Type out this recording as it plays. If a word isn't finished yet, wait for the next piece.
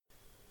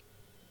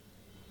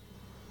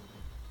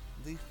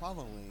The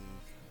following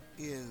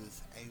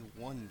is a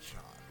one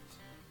shot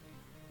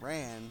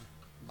ran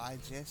by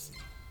Jesse.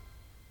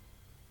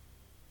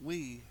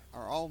 We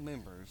are all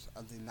members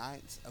of the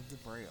Knights of the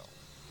Braille.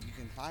 You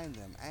can find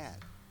them at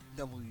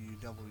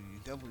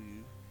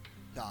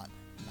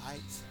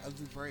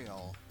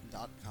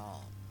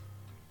www.knightsofthebraille.com.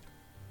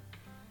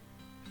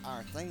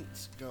 Our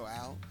thanks go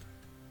out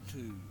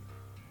to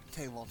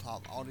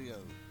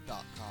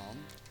tabletopaudio.com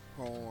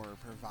for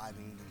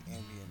providing the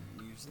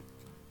ambient music.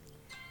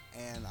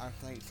 And our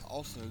thanks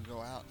also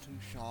go out to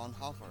Sean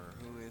Hopper,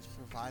 who is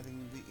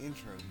providing the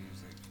intro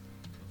music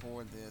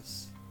for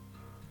this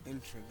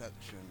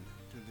introduction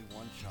to the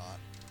one shot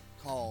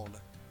called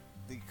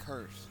The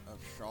Curse of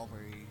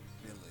Strawberry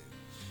Village.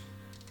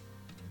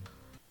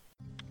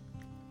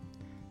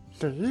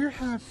 Do you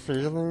have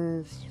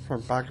feelings for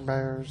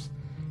bugbears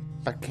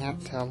but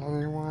can't tell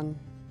anyone?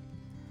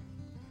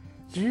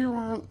 Do you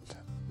want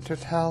to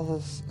tell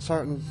this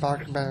certain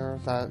bugbear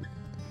that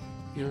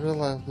you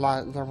really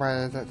like the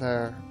way that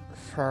their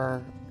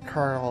fur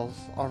curls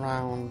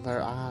around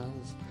their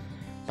eyes,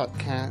 but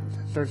can't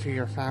due to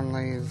your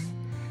family's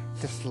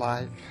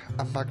dislike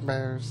of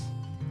bugbears?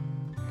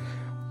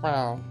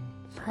 Well,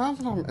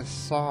 problem is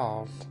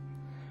solved.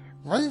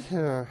 We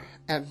here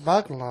at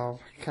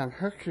Buglove can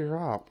hook you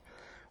up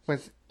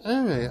with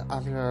any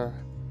of your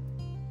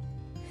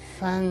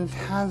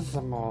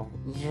phantasmal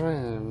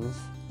dreams.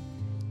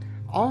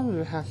 All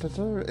you have to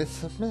do is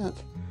submit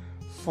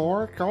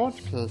 4 gold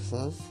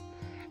pieces,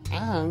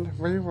 and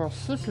we will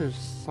ship you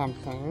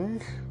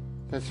something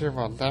that you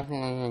will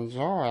definitely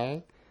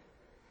enjoy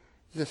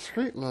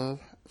discreetly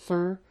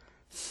through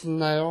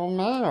snail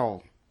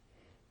mail.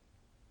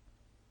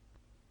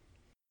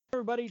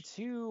 Everybody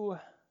to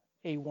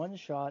a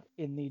one-shot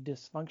in the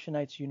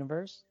Dysfunctionites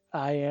universe.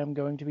 I am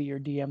going to be your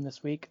DM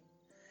this week.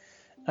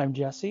 I'm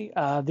Jesse.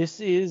 This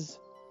is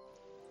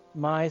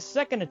my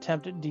second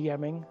attempt at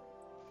DMing.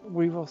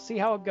 We will see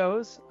how it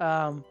goes.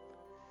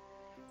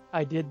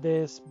 I did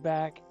this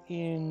back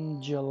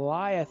in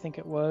July, I think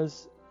it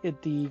was,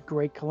 at the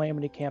Great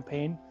Calamity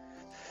campaign.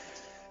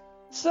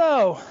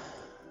 So,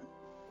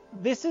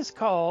 this is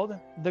called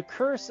The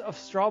Curse of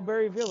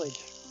Strawberry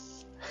Village.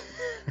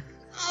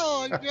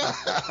 Oh, God!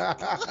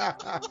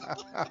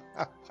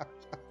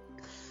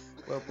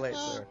 Well played,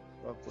 sir.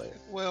 Well played.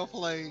 Well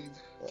played.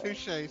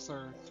 Touche,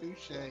 sir.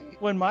 Touche.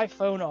 When my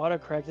phone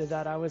autocorrected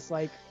that, I was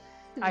like,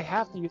 I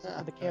have to use it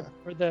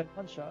for the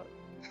one-shot.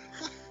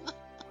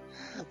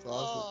 That's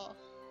awesome. Oh,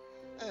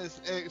 that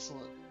is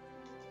excellent.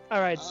 All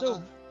right, so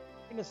I'm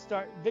going to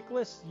start.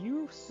 Vickles,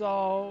 you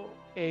saw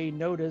a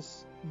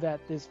notice that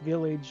this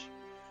village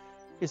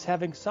is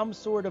having some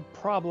sort of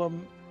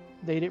problem.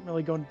 They didn't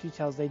really go into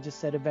details. They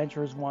just said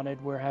adventurers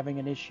wanted. We're having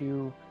an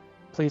issue.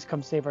 Please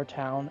come save our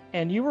town.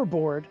 And you were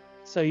bored,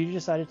 so you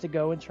decided to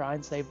go and try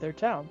and save their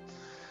town.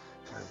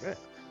 Okay.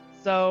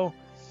 So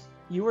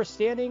you were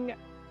standing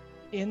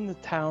in the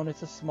town.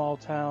 It's a small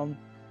town.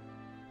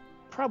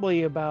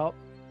 Probably about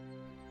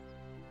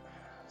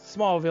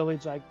small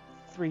village, like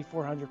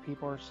 300-400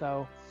 people or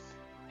so.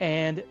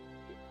 And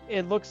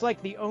it looks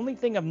like the only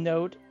thing of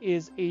note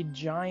is a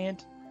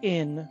giant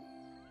inn,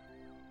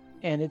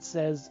 and it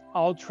says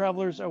all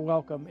travelers are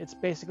welcome. It's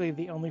basically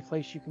the only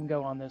place you can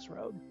go on this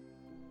road.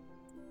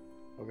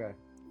 Okay.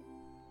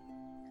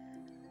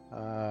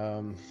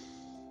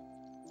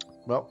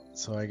 Well,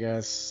 so I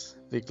guess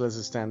Vickles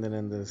is standing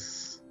in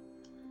this.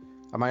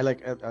 Am I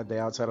like at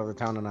the outside of the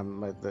town, and I'm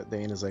like the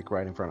inn is like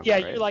right in front of me? Yeah,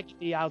 right? you're like at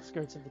the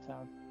outskirts of the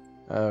town.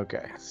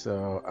 Okay,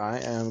 so I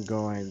am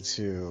going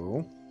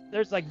to.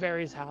 There's like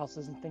various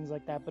houses and things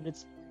like that, but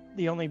it's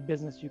the only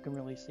business you can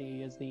really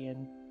see is the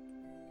inn.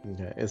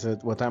 Okay, is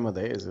it what time of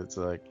day is it? It's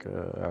like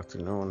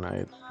afternoon,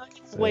 night?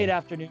 It's late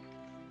afternoon.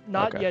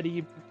 Not Okay. yet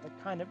evening, but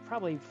kind of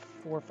probably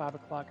 4 or 5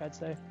 o'clock, I'd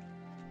say.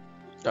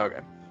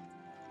 Okay.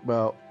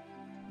 Well,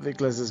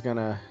 Vickles is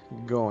gonna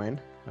go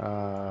in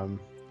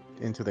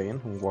into the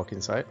inn and walk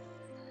inside.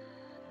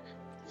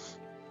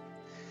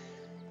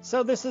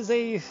 So this is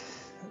a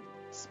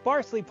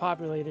sparsely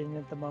populated inn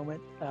at the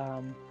moment.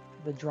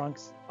 The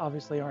drunks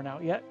obviously aren't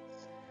out yet.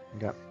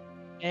 Okay.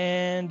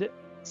 And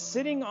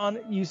sitting on,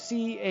 you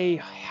see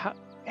a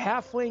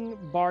halfling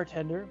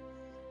bartender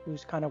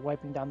who's kind of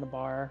wiping down the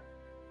bar,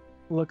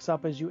 looks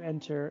up as you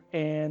enter,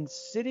 and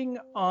sitting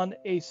on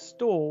a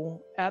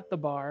stool at the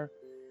bar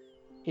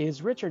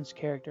is Richard's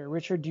character.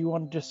 Richard, do you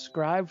want to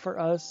describe for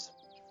us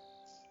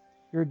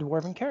your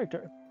dwarven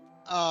character?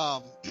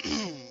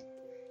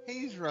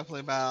 He's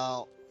roughly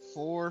about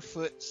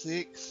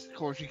 4'6". Of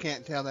course, you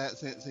can't tell that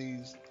since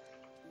he's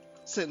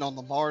sitting on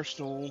the bar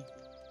stool.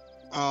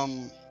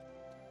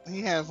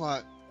 He has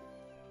like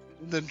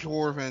the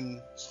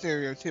dwarven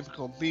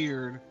stereotypical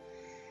beard,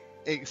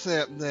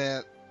 except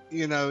that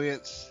he's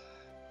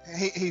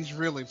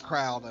really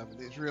proud of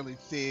it. It's really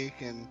thick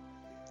and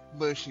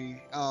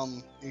bushy.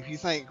 If you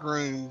think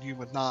groomed, you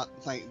would not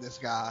think this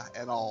guy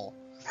at all.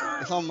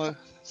 It's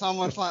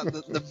almost like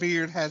the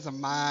beard has a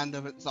mind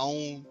of its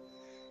own.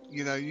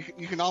 You know, you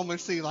can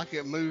almost see like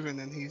it moving,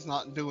 and he's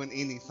not doing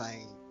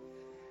anything.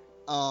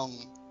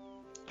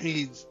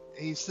 he's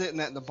sitting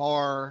at the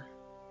bar,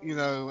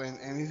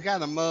 and he's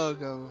got a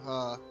mug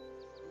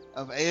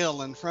of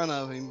ale in front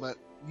of him, but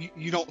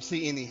you don't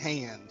see any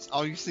hands.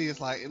 All you see is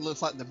it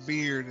looks like the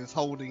beard is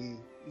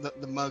holding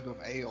the mug of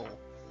ale.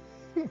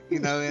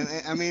 And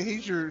I mean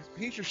he's your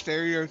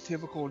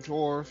stereotypical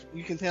dwarf.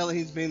 You can tell that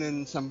he's been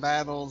in some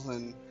battles,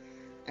 and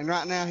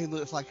right now he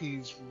looks like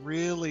he's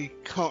really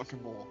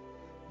comfortable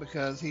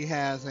because he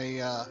has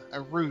a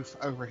roof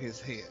over his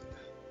head.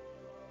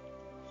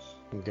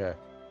 Okay.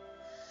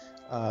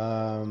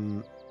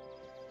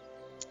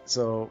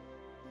 So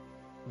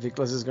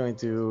Viklas is going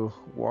to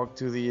walk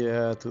to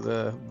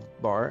the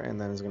bar, and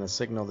then is going to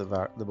signal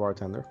the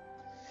bartender.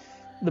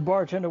 The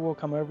bartender will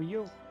come over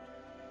you.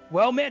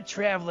 Well met,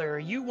 traveler. Are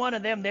you one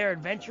of them there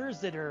adventurers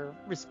that are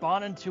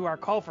responding to our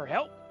call for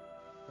help?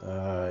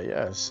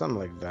 Yeah, something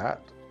like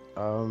that.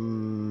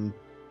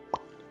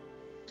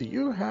 Do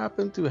you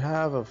happen to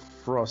have a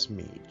frost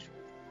mage?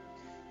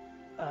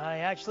 I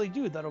actually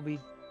do. That'll be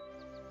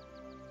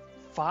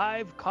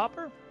 5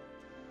 copper.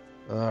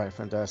 All right,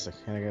 fantastic.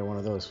 Can I get one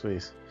of those,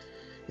 please?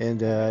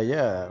 And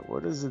yeah,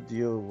 what is the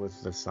deal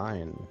with the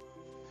sign?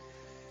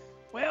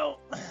 Well,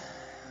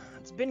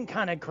 it's been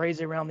kind of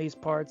crazy around these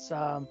parts.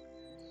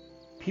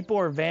 People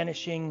are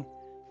vanishing.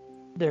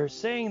 They're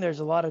saying there's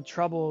a lot of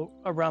trouble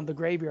around the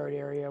graveyard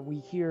area. We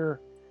hear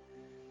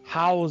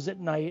howls at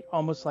night,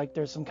 almost like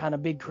there's some kind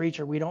of big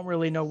creature. We don't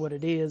really know what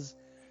it is,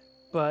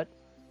 but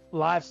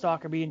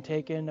livestock are being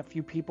taken. A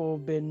few people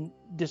have been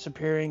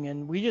disappearing,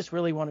 and we just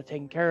really want it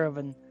taken care of,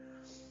 and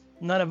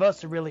none of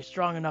us are really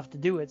strong enough to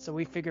do it, so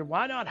we figured,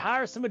 why not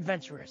hire some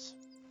adventurers?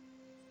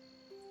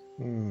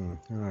 All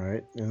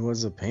right. And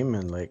what's the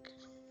payment like?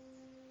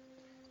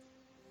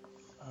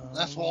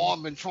 That's what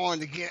I've been trying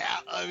to get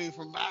out of him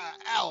for about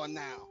an hour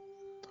now.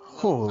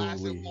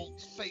 Holy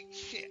wants fake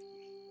shit.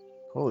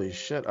 Holy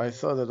shit, I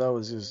thought that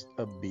was just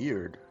a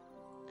beard.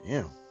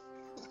 Damn.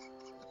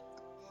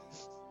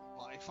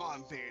 Well, a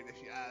fine beard,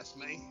 if you ask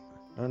me.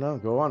 I don't know,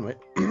 go on, mate.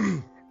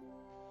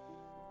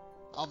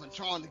 I've been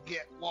trying to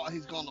get what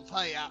he's gonna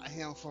pay out of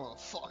him for a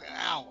fucking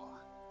hour.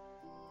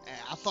 And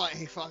I think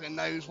he fucking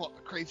knows what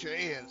the creature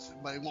is,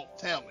 but he won't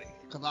tell me.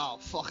 Because I'll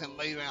fucking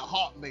leave in a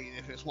heartbeat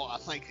if it's what I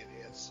think it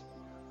is.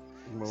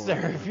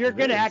 Sir, if you're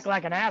gonna act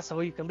like an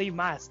asshole, you can leave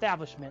my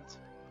establishment.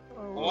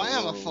 Well, I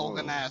am a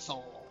fucking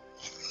asshole.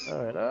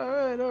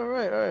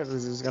 Alright.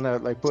 This is gonna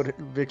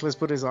Viklas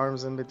put his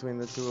arms in between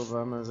the two of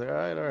them and say,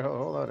 alright,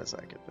 hold on a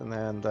second. And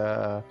then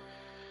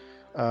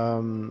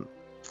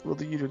well,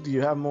 do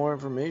you have more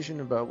information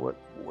about what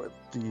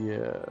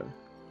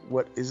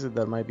is it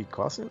that might be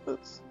causing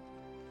this?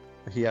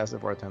 He asked the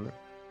bartender.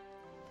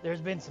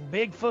 There's been some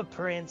big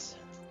footprints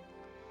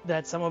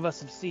that some of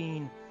us have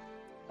seen.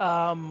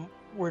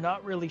 We're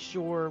not really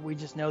sure. We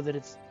just know that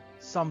it's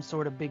some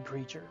sort of big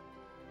creature.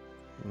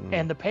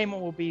 And the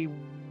payment will be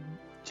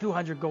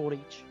 200 gold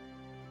each.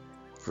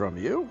 From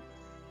you?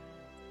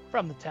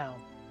 From the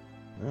town.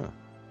 Yeah.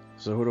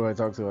 So who do I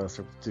talk to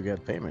to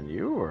get payment?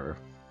 You or?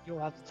 You'll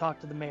have to talk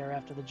to the mayor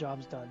after the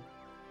job's done.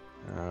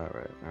 All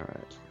right.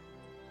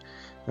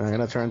 And I'm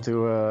gonna turn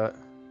to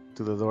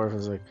the dwarf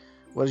and say,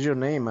 "What is your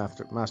name,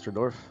 Master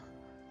Dwarf?"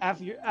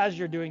 As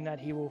you're doing that,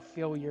 he will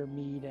fill your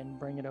mead and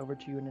bring it over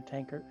to you in a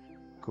tankard.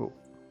 Cool.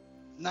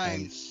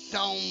 Name's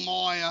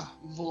Stonemeyer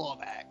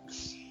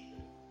Vortex.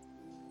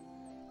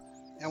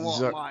 And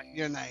what might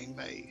your name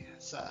be,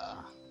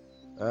 sir?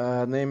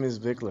 Name is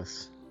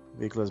Viklas.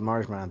 Viklas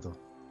Marshmantle.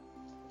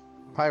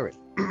 Pirate.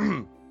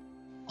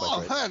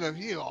 I've heard of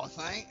you, I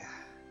think.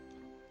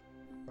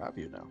 Have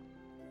you now?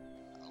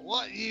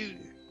 What you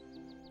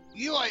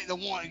ain't the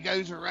one that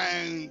goes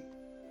around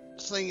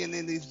singing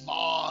in these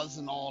bars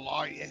and all,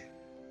 are you?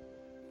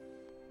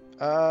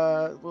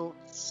 Well,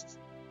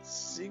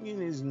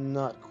 singing is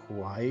not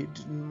quite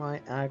in my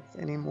act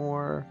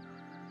anymore.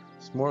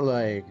 It's more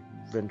like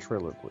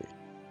ventriloquy.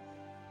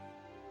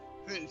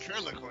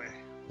 Ventriloquy?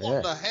 Yeah.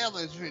 What the hell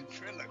is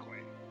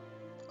ventriloquy?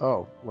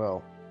 Oh,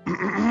 well,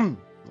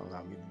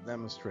 allow me to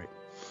demonstrate.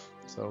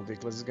 So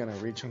Viklas is gonna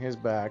reach in his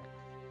back,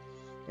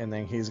 and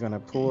then he's gonna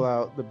pull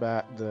out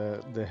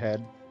the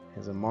head.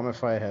 It's a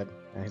mummified head,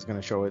 and he's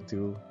gonna show it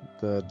to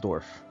the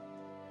dwarf.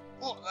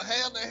 What the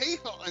hell did he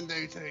fucking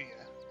do to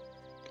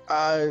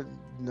you?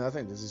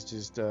 Nothing. This is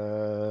just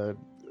a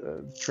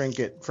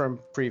trinket from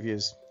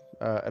previous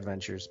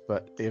adventures.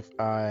 But if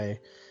I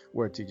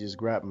were to just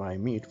grab my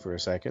meat for a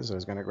second, so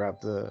he's gonna grab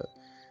the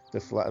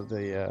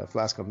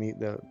flask of meat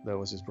that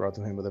was just brought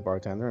to him by the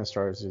bartender and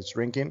starts just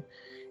drinking,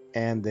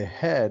 and the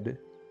head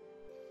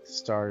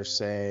starts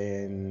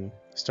singing,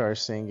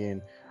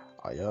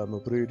 "I am a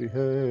pretty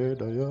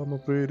head,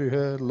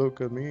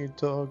 look at me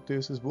talk,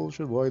 this is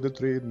bullshit, why they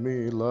treat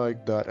me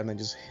like that?" And then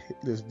just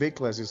this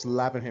Viklas is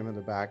slapping him in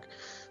the back.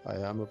 "I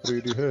am a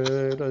pretty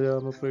head,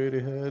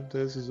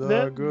 this is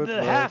our good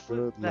luck,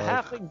 good The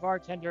luck." halfling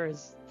bartender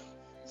is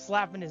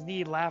slapping his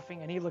knee,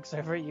 laughing, and he looks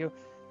over at you.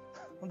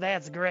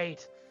 That's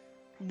great.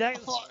 I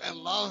fucking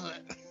love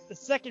it. The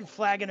second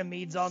flagon of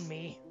mead's on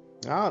me.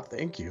 Ah,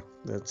 thank you.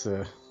 That's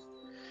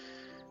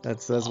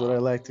That's what I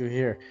like to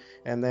hear.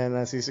 And then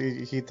as you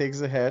see, he takes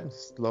the head,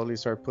 slowly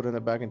start putting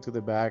it back into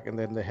the bag, and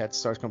then the head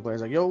starts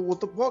complaining like, "Yo,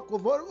 what the fuck?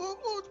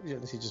 What?" Yeah,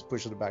 he just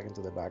pushes it back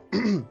into the bag.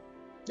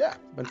 Yeah,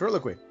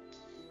 ventriloquy.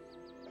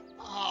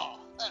 Oh,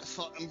 that's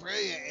fucking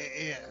brilliant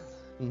it is.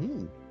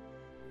 Mm-hmm.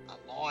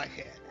 I like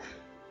it.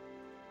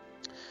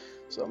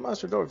 So,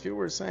 Master Dwarf, you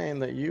were saying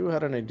that you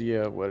had an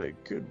idea of what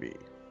it could be.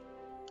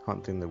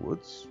 Hunt in the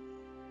woods?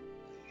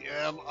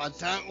 Yeah, but I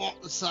don't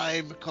want to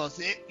say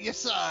because you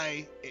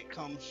say, it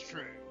comes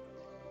true.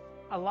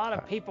 A lot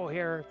of people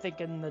here are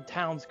thinking the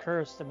town's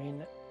cursed. I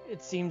mean,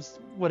 it seems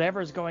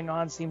whatever's going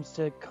on seems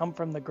to come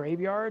from the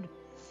graveyard.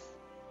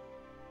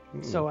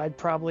 So I'd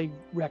probably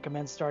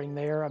recommend starting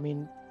there. I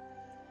mean,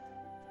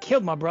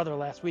 killed my brother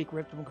last week,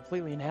 ripped him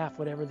completely in half,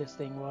 whatever this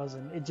thing was,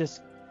 and it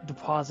just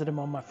deposited him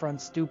on my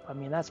front stoop. I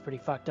mean, that's pretty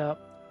fucked up.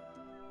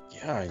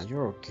 Yeah,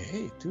 you're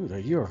okay, dude. Are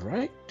you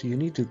alright? Do you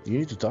need to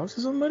talk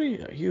to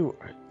somebody? Are you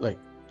like,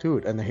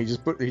 dude? And then he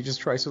just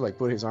tries to like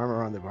put his arm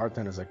around the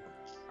bartender. It's like,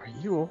 are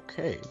you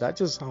okay? That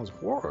just sounds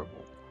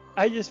horrible.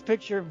 I just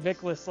picture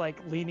Vickless like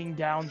leaning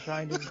down,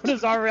 trying to put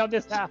his arm around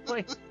this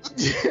halfling.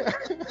 Yeah.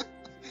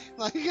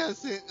 Like you gotta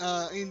sit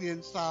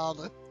Indian style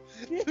to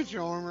put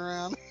your arm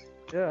around.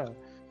 Yeah.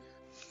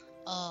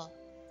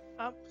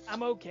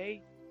 I'm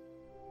okay.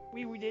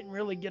 We didn't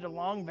really get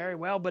along very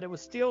well, but it was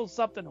still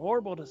something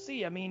horrible to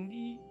see. I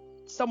mean,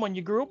 someone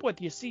you grew up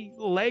with, you see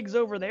legs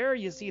over there,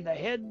 you see the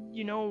head,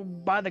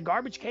 by the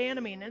garbage can.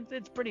 I mean,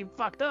 it's pretty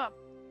fucked up.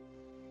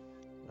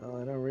 Well,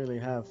 I don't really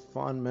have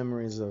fond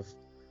memories of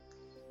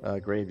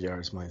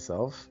graveyards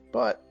myself,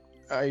 but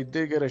I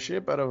did get a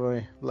ship out of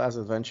my last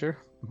adventure,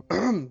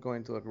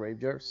 going to a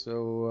graveyard.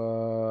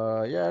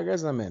 So yeah, I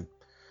guess I'm in.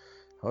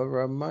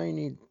 However, I might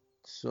need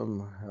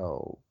some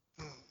help.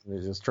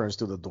 It just turns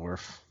to the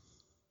dwarf.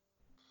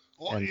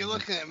 What are you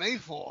looking at me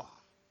for?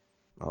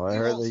 Oh, I You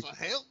heard want some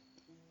help?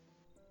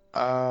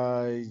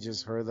 I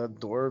just heard that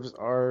dwarves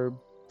are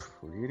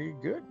pretty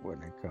good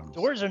when it comes.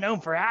 Dwarves are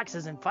known for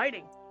axes and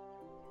fighting.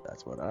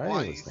 That's what I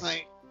Why was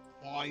thinking.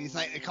 you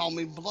think they call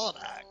me Blood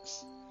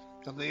Axe?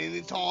 Because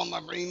any time I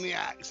bring the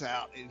axe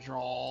out, it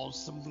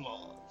draws some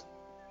blood.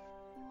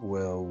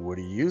 Well, what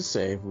do you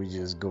say if we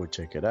just go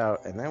check it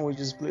out and then we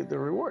just split the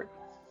reward?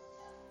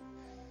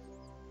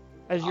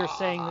 As you're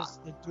saying this,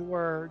 the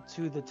door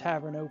to the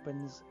tavern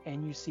opens,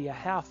 and you see a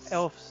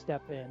half-elf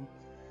step in.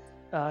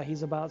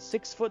 He's about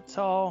 6 foot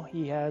tall.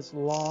 He has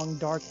long,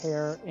 dark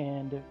hair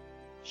and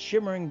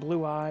shimmering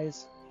blue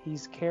eyes.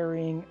 He's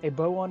carrying a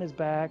bow on his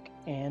back,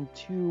 and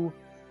 2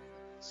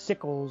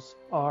 sickles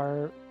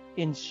are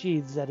in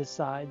sheaths at his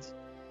sides.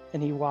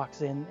 And he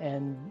walks in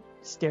and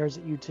stares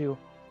at you two.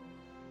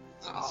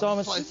 Oh, So I'm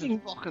this place assuming-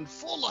 is fucking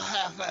full of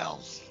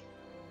half-elves.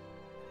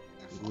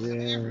 They're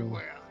fucking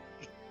everywhere.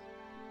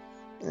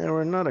 Yeah,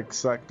 we're not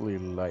exactly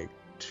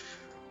liked.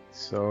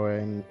 So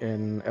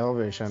in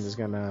Elvish, I'm just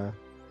gonna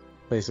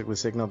basically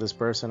signal this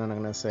person and I'm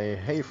gonna say,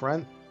 "Hey,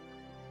 friend."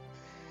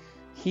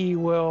 He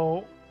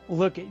will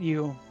look at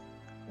you.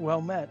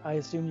 Well met. I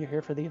assume you're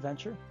here for the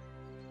adventure?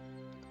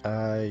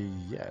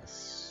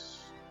 Yes.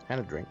 And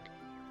a drink.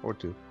 Or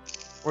 2.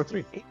 Or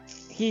 3.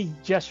 He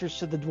gestures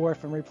to the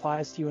dwarf and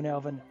replies to you in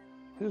Elven.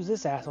 Who's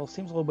this asshole?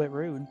 Seems a little bit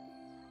rude.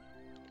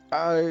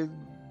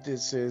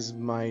 This is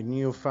my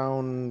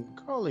newfound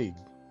colleague,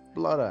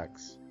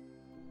 Bloodaxe.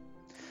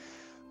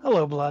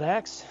 Hello,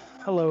 Bloodaxe.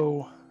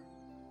 Hello,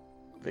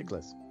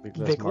 Vickless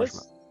Vickless.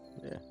 Marshmallow.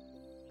 Yeah.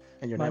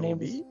 And your My name will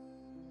name is- be?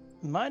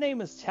 My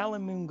name is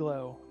Talon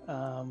Moonglow.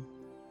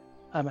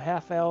 I'm a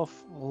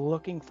half-elf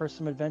looking for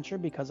some adventure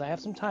because I have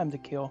some time to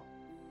kill.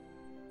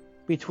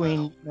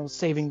 Between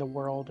saving the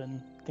world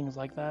and things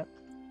like that.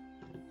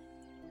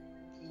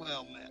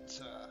 Well met,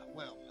 sir.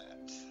 Well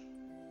met.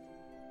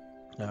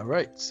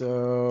 Alright,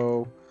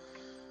 so...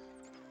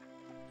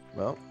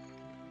 Well,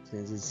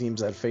 since it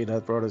seems that fate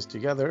had brought us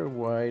together,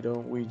 why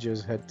don't we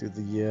just head to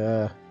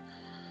the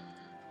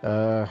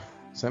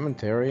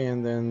cemetery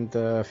and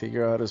then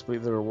figure out how to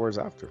split the rewards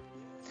after?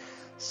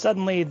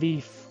 Suddenly,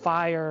 the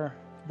fire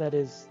that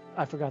is,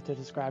 I forgot to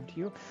describe to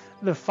you,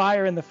 the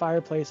fire in the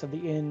fireplace of the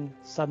inn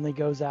suddenly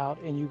goes out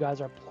and you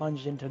guys are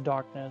plunged into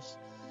darkness.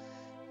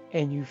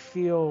 And you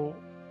feel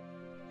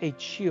a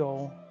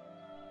chill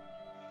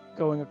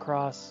going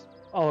across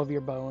all of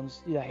your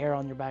bones. The hair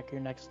on your back of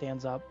your neck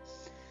stands up.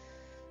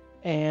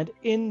 And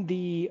in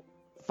the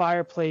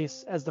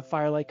fireplace, as the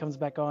firelight comes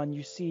back on,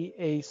 you see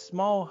a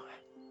small...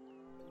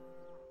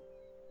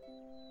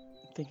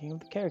 I'm thinking of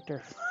the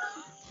character.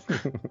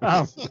 It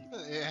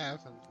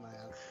happens, man.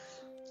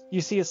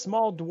 You see a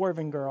small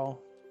dwarven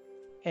girl,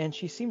 and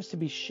she seems to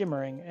be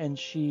shimmering, and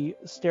she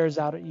stares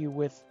out at you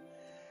with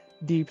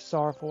deep,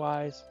 sorrowful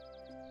eyes.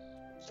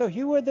 So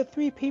you are the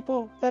 3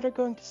 people that are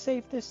going to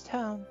save this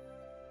town.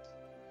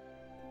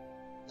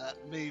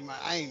 That'd be my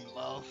aim,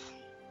 love.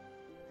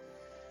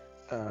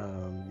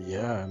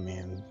 Yeah, I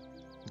mean,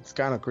 it's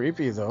kind of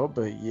creepy though,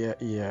 but yeah,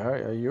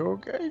 are you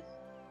okay?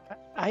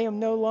 I am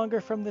no longer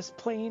from this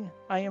plane.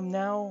 I am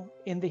now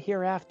in the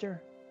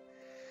hereafter.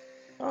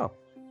 Oh,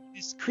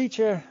 This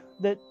creature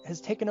that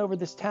has taken over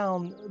this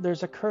town.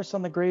 There's a curse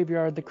on the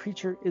graveyard. The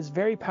creature is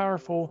very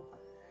powerful,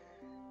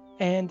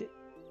 and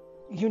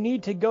you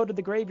need to go to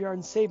the graveyard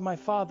and save my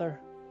father.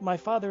 My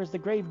father is the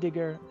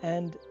gravedigger,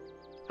 and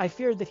I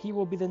fear that he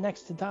will be the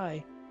next to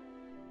die.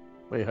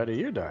 Wait, how did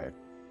you die?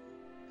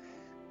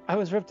 I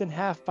was ripped in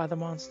half by the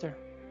monster.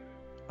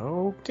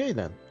 Okay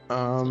then. So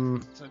tell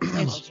And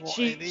us what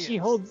she it is.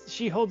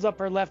 she holds up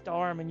her left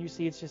arm, and you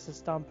see it's just a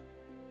stump.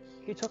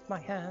 He took my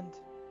hand.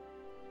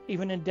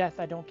 Even in death,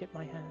 I don't get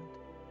my hand.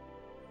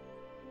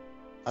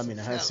 I mean,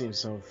 it has seen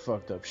some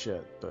fucked up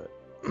shit, but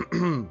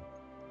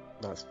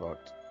that's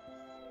fucked.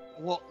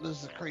 What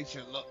does the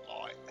creature look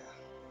like?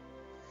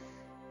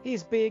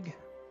 He's big,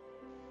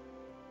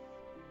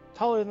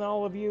 taller than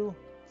all of you.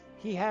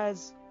 He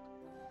has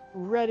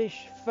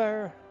reddish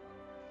fur,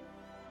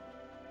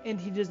 and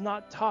he does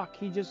not talk.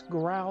 He just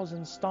growls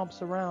and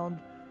stomps around.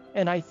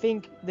 And I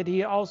think that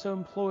he also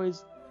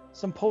employs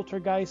some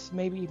poltergeists,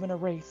 maybe even a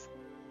wraith.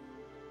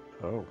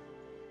 Oh.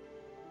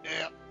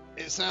 Yeah,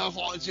 it sounds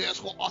like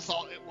just what I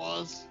thought it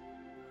was.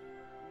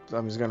 So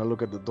I'm just gonna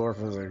look at the dwarf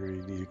and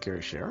like, do you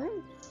care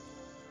sharing?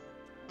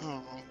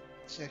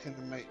 Checking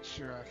to make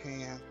sure I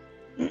can.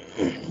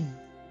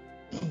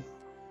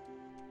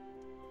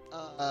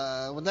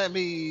 Would that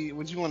be?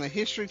 Would you want a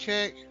history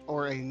check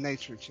or a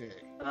nature check?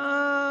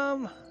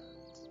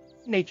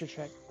 Nature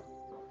check.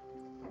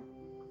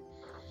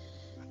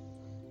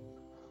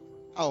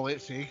 Oh,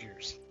 it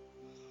figures.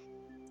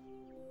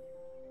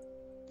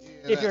 Yeah,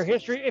 If your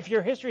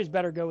that's- history is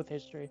better, go with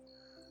history.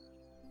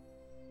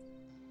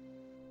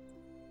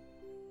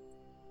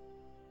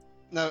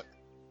 No,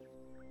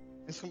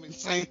 it's gonna be the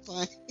same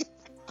thing.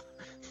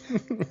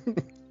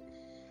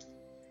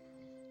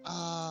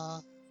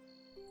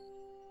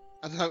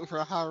 I'd hope for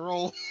a high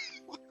roll.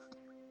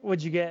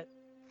 What'd you get?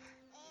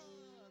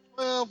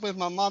 12 with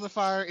my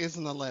modifier is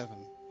an 11.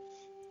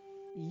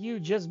 You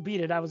just beat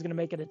it. I was gonna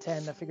make it a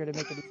 10. I figured to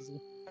make it easy.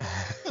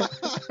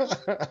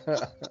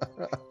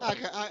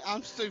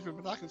 I'm stupid,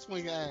 but I can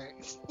swing an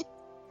axe.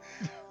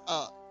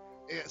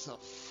 It's a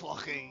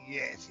fucking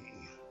Yeti.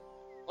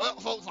 Well,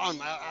 folks, I'm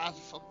out. I'll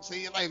fucking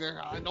see you later.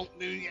 I don't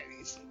do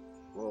Yetis.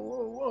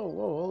 Whoa,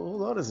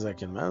 hold on a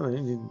second,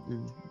 man.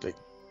 Like,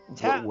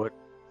 what?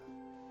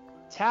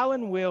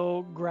 Talon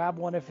will grab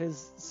one of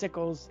his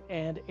sickles,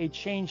 and a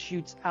chain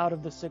shoots out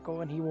of the sickle,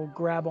 and he will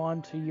grab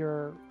onto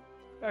your.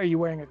 Are you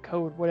wearing a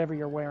coat? Whatever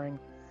you're wearing,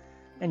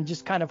 and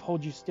just kind of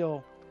hold you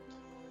still.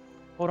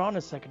 Hold on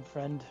a second,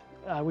 friend.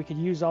 We could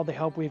use all the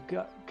help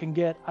can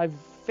get. I've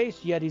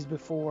faced Yetis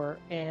before,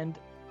 and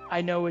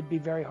I know it'd be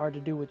very hard to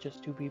do with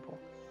just two people.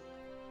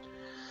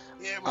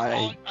 Yeah, but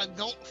I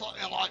don't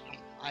fucking like them.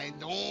 I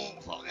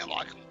don't fucking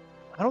like them.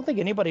 I don't think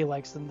anybody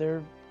likes them.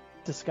 They're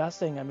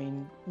disgusting. I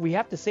mean, we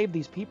have to save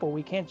these people.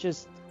 We can't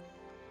just.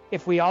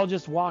 If we all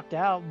just walked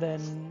out,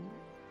 then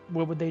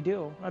what would they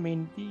do? I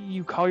mean,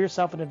 you call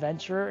yourself an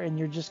adventurer, and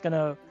you're just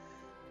gonna.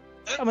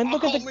 I mean,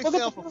 look call at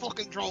myself the. a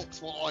fucking drunk,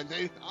 is what I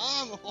do.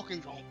 I'm a fucking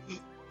drunk.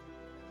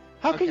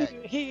 How can Okay.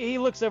 you? He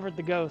looks over at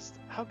the ghost.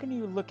 How can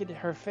you look at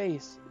her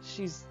face?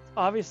 She's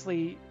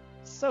obviously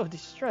so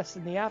distressed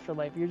in the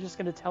afterlife. You're just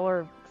gonna tell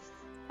her,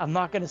 "I'm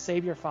not gonna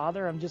save your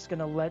father. I'm just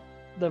gonna let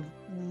the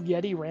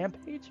Yeti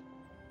rampage."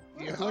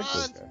 You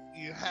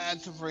had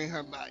to bring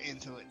her back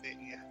into it,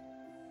 didn't you?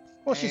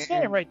 Well, she's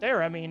standing right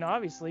there. I mean,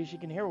 obviously she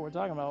can hear what we're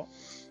talking about.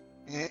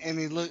 And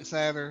he looks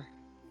at her,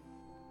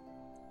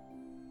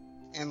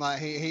 and like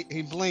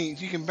he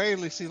blinks. You can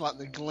barely see like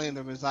the glint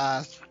of his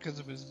eyes because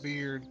of his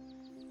beard.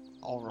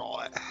 All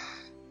right,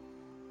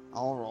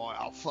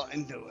 I'll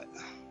fucking do it.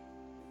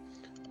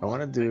 I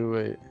want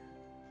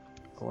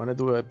to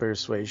do a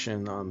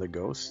persuasion on the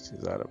ghost.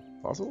 Is that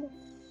possible?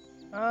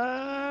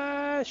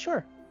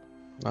 Sure.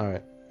 All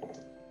right.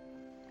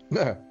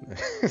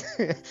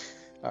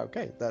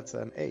 Okay, that's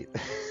an 8.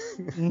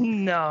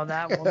 No,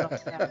 that will not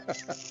happen.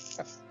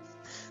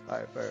 All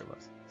right,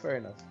 fair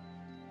enough.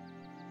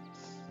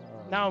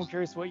 Now I'm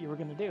curious what you were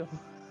gonna do.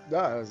 No,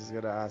 I was just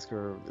gonna ask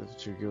her if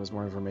she could give us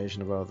more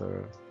information about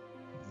the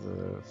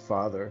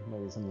father,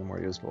 maybe something more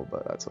useful,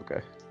 but that's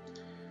okay.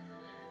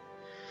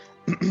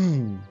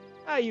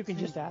 You can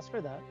just ask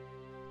her that.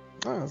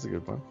 Oh, that's a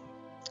good one.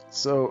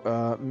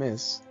 So,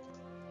 Miss,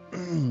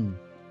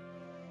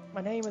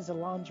 My name is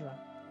Alondra.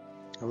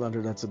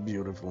 Alondra, that's a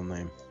beautiful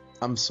name.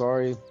 I'm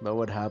sorry about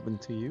what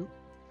happened to you.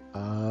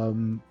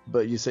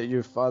 But you said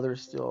your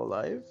father's still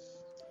alive?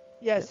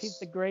 Yes, Yes. he's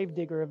the grave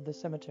digger of the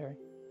cemetery.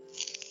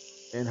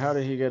 And how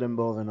did he get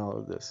involved in all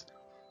of this?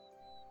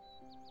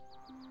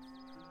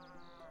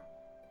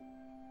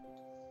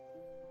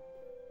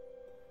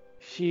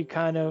 She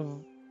kind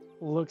of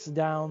looks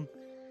down.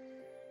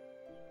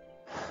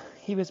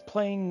 He was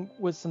playing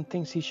with some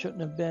things he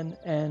shouldn't have been,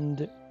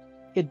 and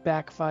it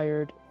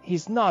backfired.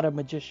 He's not a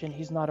magician.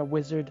 He's not a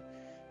wizard.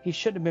 He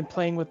shouldn't have been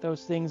playing with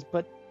those things,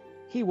 but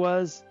he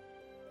was,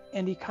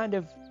 and he kind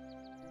of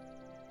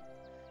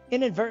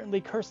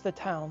inadvertently cursed the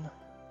town.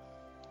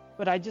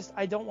 But I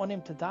don't want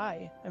him to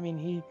die. I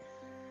mean,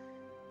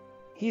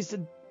 he's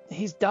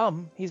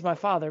dumb. He's my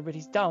father, but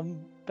he's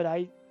dumb. But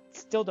I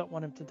still don't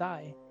want him to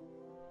die.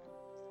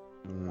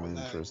 We'll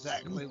know Interesting.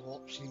 exactly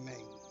what she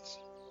means.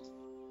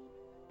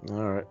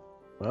 All right.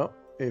 Well,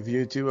 if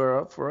you two are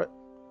up for it,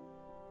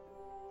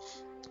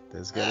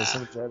 let's get us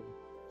some chatting.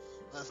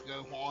 Let's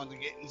go while the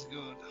getting's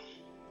good.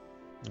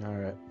 All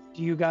right.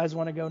 Do you guys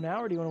want to go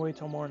now, or do you want to wait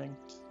till morning?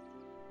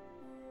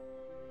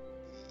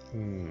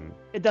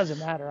 It doesn't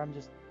matter. I'm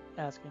just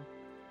asking.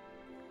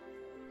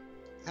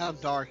 How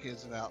dark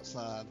is it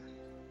outside?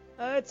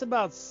 It's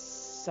about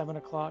 7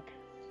 o'clock.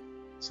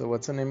 So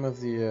what's the name of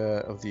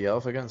the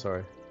elf again?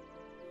 Sorry.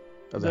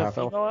 Of the half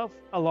elf? female elf?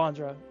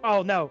 Alondra.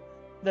 Oh no,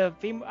 the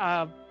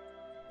female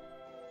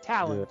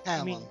Talon. The-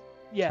 I mean, Talon.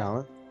 yeah.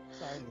 Talon?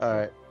 Sorry. All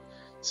right.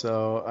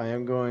 So I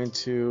am going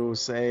to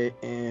say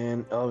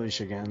in Elvish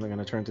again. I'm going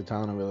to turn to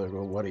Talon and be like,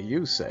 well, what do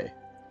you say?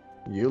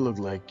 You look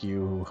like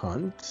you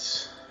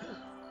hunt.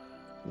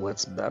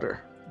 What's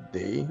better,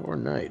 day or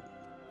night?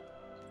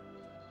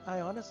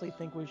 I honestly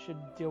think we should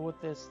deal with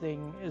this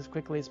thing as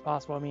quickly as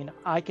possible. I mean,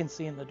 I can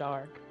see in the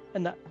dark.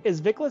 And is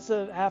Vickless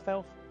a half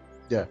elf?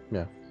 Yeah.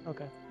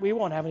 Okay. We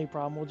won't have any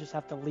problem. We'll just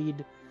have to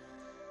lead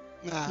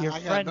Nah, your I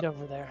friend got,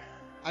 over there.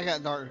 I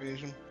got dark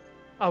vision.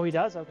 Oh, he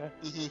does? Okay.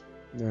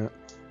 Yeah.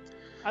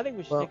 I think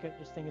we should Well- take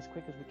this thing as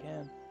quick as we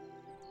can.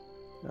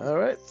 All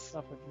right.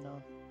 Stuff with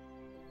no.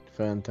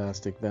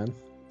 Fantastic then.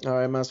 All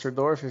right, Master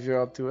Dwarf, if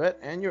you're up to it,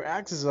 and your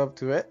axe is up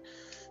to it,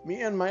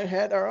 me and my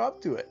head are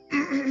up to it,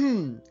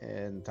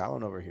 and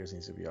Talon over here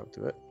seems to be up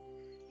to it.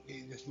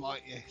 You just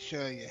might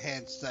sure your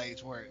head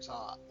stays where it's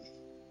at.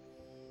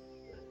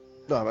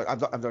 No, I'm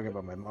talking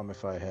about my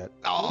mummified head.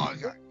 Oh, I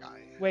got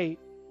it. Wait,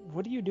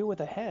 what do you do with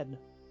a head?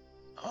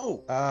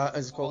 Oh,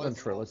 it's called Oh,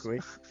 it's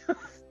ventriloquy.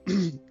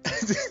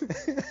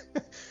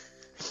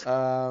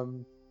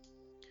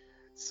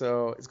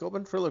 So it's called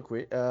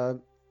ventriloquy.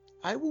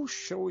 I will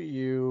show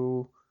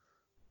you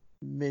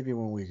maybe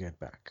when we get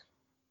back.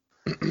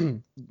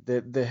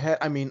 the head.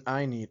 I mean,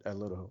 I need a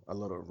little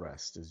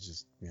rest. It's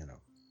just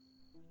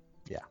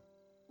yeah.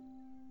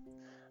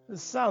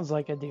 This sounds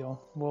like a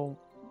deal. We'll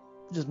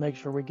just make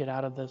sure we get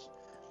out of this.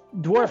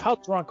 Dwarf, how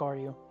drunk are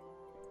you?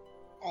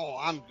 Oh,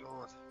 I'm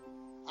good.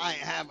 I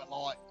ain't having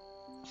like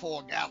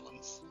 4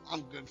 gallons.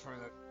 I'm good for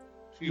a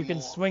few You can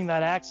more. swing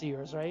that axe of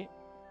yours, right?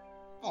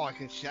 Oh, I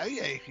can show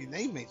you if you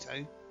need me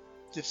to.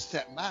 Just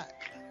step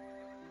back.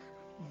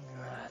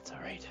 That's all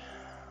right.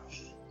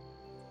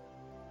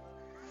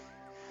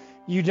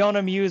 You don't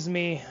amuse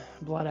me,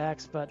 Blood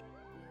Axe, but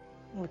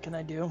what can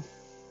I do?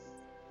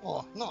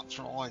 Well, not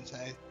trying to.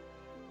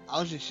 I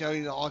was just showing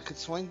you that I could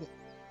swing it.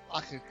 I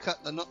could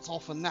cut the nuts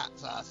off a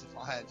gnat's ass if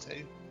I had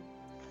to.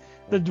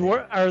 The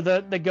dwarf or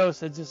the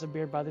ghost had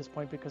disappeared by this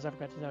point because I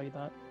forgot to tell you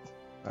that.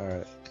 All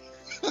right.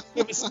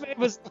 It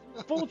was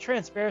full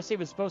transparency. It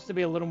was supposed to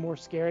be a little more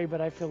scary,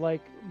 but I feel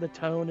like the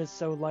tone is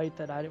so light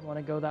that I didn't want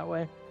to go that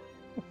way.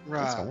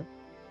 Right. That's fine.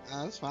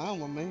 That's fine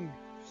with me.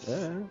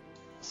 Yeah.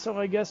 So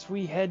I guess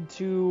we head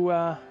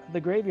to the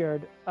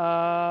graveyard.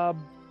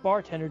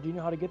 Bartender, do you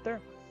know how to get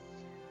there?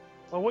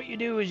 Well, what you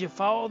do is you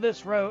follow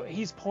this road.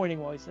 He's pointing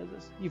while he says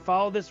this. You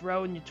follow this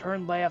road and you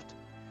turn left,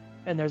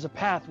 and there's a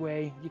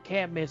pathway. You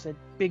can't miss it.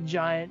 Big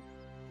giant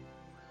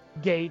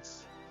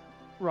gates,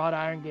 wrought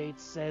iron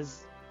gates,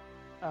 says,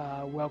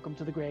 welcome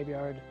to the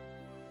graveyard.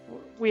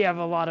 We have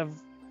a lot of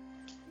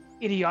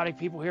idiotic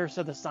people here,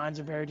 so the signs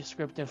are very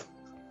descriptive.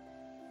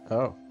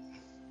 Oh.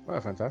 Well,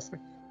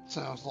 fantastic.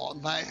 Sounds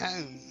like back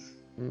home.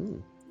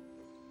 Mm.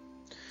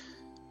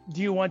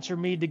 Do you want your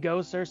mead to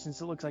go, sir,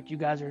 since it looks like you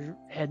guys are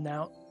heading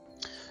out?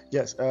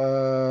 Yes.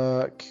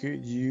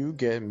 Could you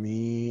get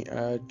me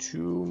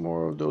 2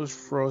 more of those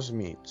frozen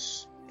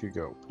meats to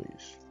go,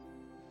 please?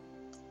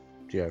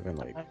 Do you have any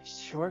like? I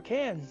sure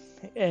can.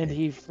 And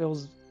he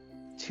fills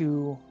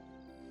 2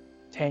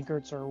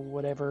 tankards or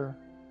whatever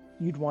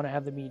you'd want to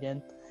have the meat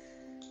in,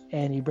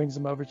 and he brings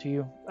them over to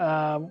you.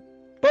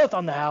 Both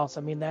on the house.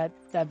 I mean, that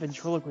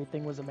ventriloquy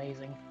thing was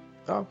amazing.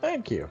 Oh,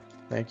 thank you.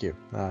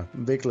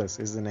 Vickless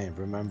is the name.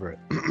 Remember it.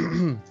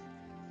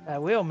 I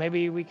will.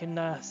 Maybe we can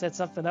set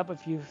something up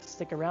if you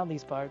stick around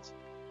these parts.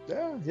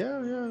 Yeah.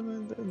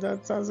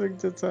 That sounds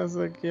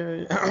like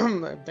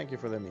yeah. Thank you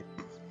for the meat.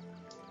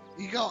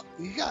 You got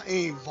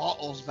any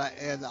bottles back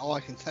there that I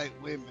can take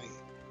with me?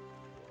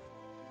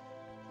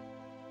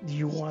 Do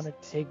you want to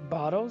take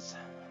bottles?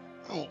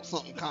 I want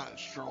something kind of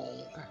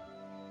strong.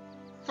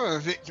 For a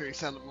victory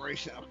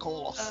celebration, of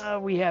course.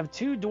 We have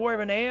 2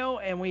 dwarven ale,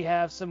 and we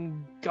have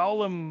some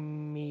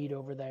golem mead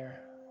over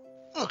there.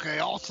 Okay,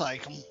 I'll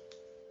take them.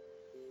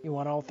 You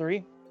want all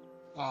 3?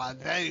 I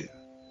do.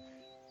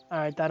 All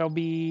right, that'll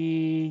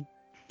be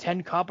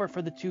 10 copper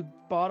for the 2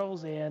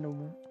 bottles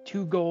and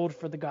 2 gold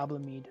for the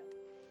goblin mead.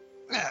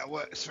 That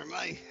works for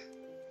me.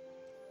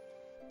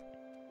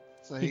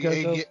 So He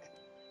goes over-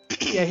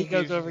 Yeah, he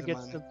goes gives you over, the gets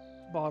money. the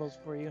bottles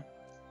for you.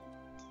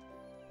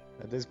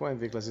 At this point,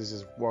 Vickless is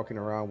just walking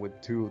around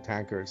with 2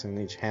 tankards in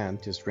each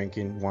hand, just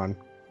drinking one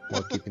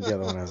while keeping the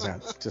other one in his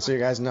hand. Just so you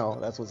guys know,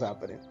 that's what's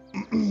happening.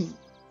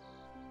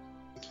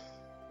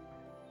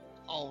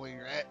 Oh,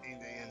 we're at me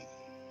then.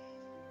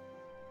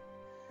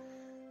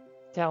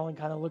 Talon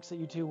kind of looks at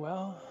you too.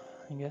 Well,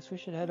 I guess we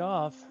should head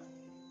off.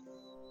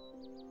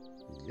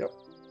 Yep.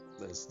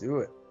 Let's do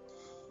it.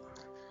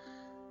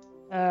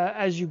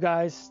 As you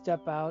guys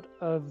step out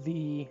of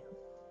the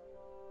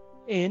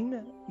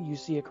inn, you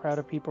see a crowd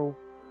of people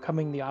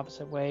coming the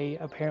opposite way.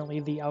 Apparently,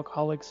 the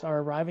alcoholics are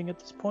arriving at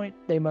this point.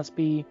 They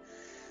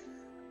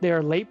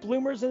are late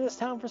bloomers in this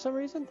town for some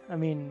reason. I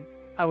mean,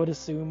 I would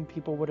assume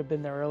people would have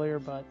been there earlier,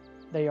 but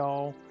they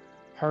all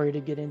hurry to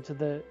get into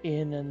the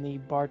inn, and the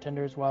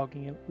bartender's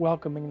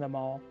welcoming them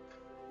all.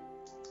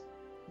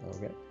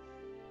 Okay.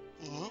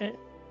 Mhm.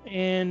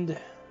 And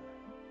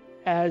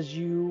as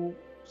you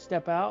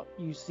step out,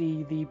 you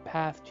see the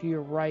path to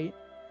your right,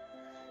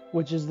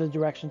 which is the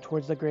direction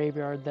towards the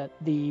graveyard that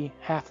the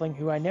halfling,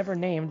 who I never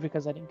named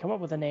because I didn't come up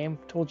with a name,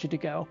 told you to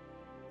go.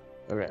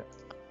 Okay.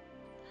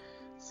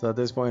 So at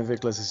this point,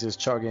 Vickless is just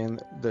chugging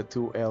the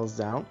 2 L's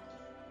down.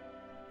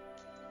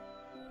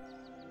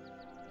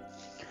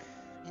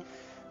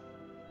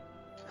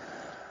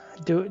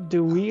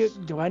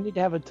 Do I need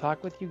to have a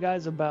talk with you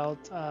guys about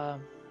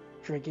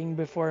drinking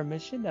before a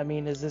mission? I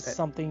mean, is this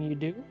something you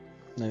do?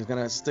 And he's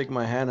gonna stick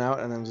my hand out,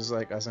 and I'm just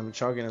like, as I'm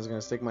chugging, I'm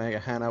gonna stick my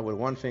hand out with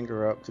one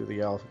finger up to the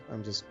elf.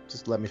 I'm just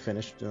let me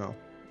finish, chugging.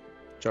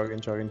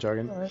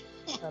 All right,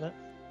 got it.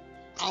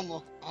 I'm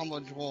a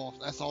dwarf.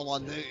 That's all I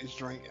do is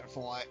drink and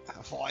fight.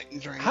 I fight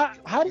and drink. How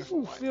do and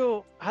you fight.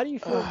 feel? How do you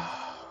feel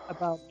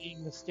about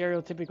being the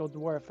stereotypical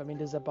dwarf? I mean,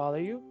 does that bother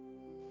you?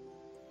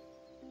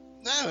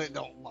 No, it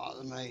don't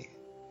bother me.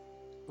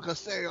 Because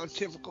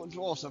stereotypical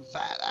dwarfs are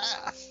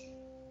badass.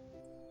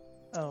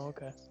 Oh,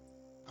 okay.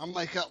 I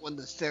make up with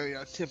the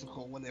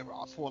stereotypical whenever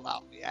I pull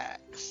out the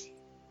axe.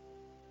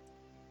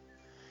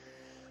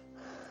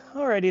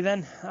 Alrighty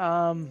then.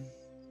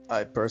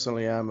 I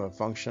personally am a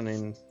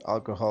functional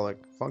alcoholic.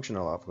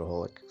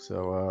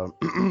 So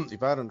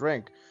if I don't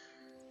drink,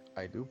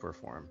 I do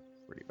perform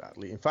pretty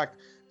badly. In fact,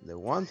 the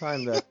one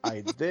time that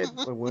I did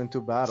went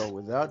to battle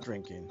without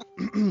drinking,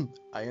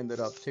 I ended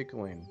up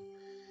tickling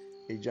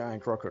a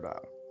giant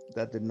crocodile.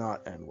 That did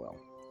not end well.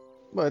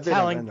 Well, it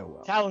didn't end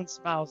well. Talon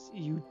smiles.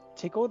 You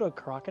tickled a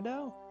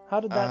crocodile? How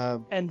did that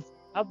end?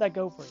 How'd that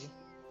go for you?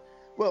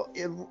 Well,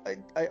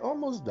 I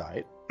almost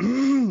died,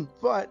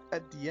 but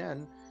at the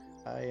end,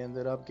 I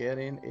ended up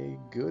getting a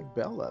good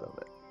bell out of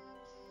it,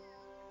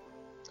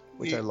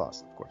 which I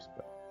lost, of course.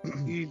 But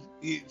You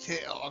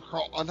tickle a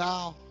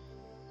crocodile?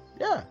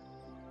 yeah.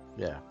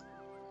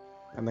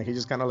 And then he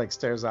just kind of like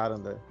stares out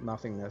in the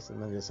nothingness,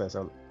 and then just says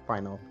a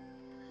final,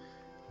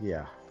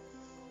 yeah.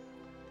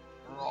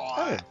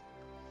 Right.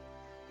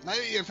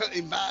 Maybe you're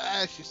pretty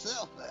badass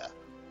yourself there.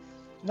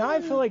 Now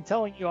I feel like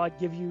telling you I'd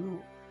give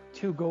you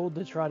 2 gold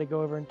to try to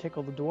go over and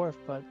tickle the dwarf,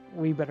 but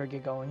we better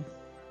get going.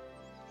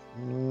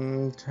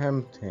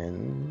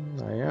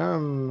 Tempting. I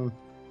am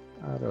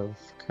out of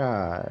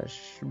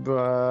cash,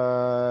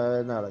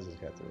 but no, let's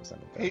just get to the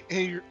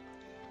cemetery.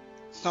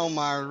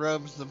 Stonemaier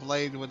rubs the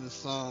blade with his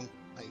thumb.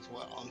 He's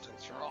willing to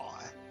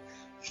try.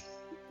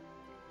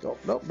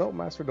 Nope,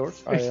 Master Dork.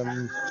 I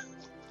am.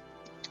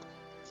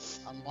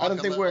 I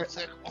don't think we're.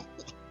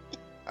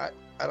 I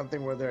don't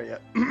think we're there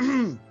yet.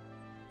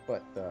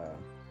 But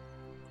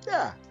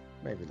yeah,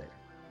 maybe later.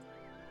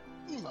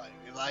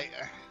 Maybe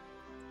later.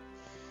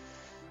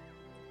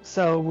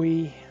 So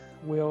we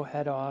will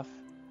head off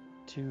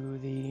to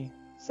the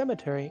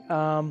cemetery.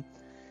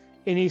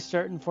 Any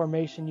certain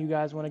formation you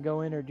guys want to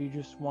go in, or do you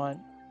just want,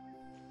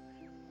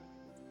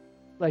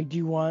 like, do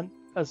you want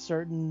a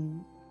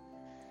certain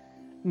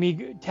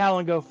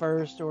Talon go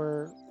first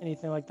or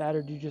anything like that,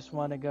 or do you just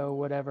want to go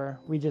whatever?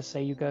 We just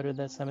say you go to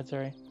the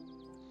cemetery.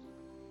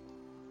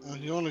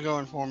 If you want to go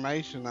in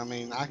formation, I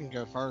mean, I can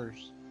go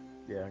first.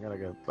 Yeah, I'm gonna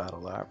go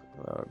Battle Axe.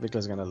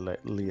 Because I'm gonna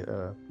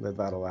let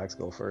Battle Axe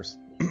go first.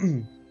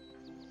 I'm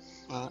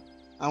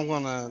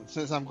gonna,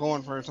 since I'm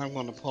going first, I'm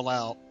gonna pull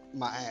out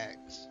my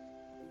axe.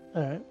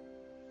 All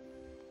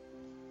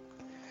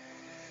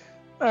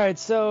right.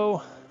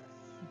 So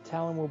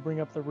Talon will bring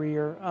up the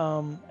rear.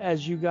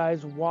 As you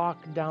guys walk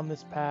down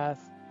this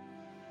path,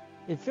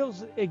 it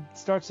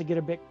starts to get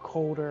a bit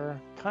colder,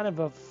 kind of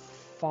a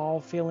fall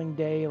feeling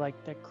day,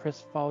 like that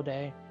crisp fall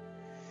day.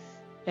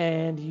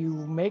 And you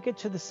make it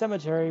to the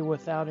cemetery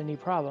without any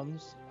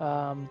problems.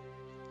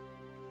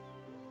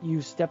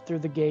 You step through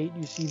the gate,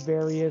 you see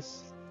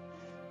various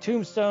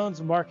tombstones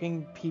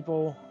marking the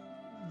people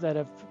that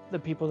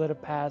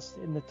have passed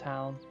in the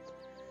town.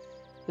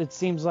 It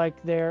seems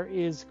like there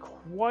is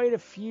quite a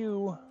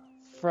few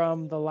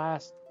from the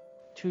last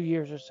 2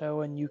 years or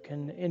so, and you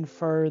can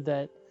infer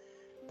that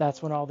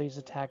that's when all these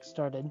attacks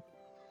started.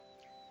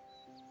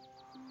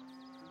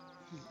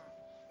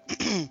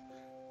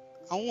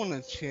 I want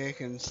to check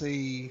and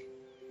see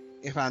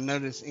if I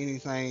notice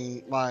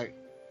anything, like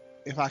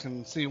if I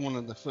can see one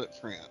of the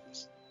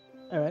footprints.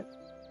 All right.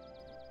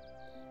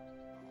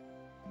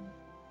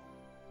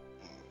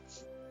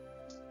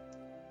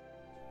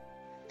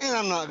 And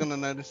I'm not gonna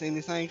notice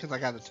anything because I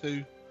got a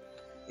 2,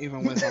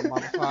 even with my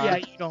modifier. Yeah,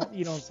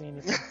 you don't see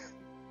anything.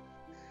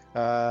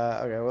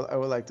 Okay, well, I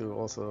would like to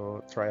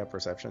also try a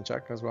perception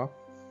check as well.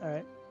 All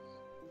right.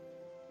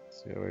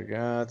 See what we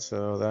got.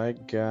 So I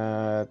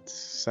got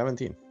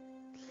 17.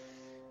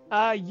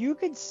 You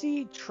could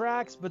see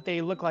tracks, but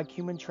they look like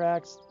human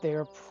tracks.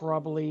 They're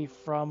probably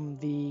from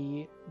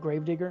the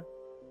Gravedigger.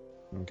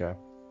 Okay.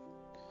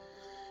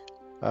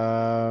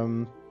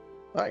 Alright,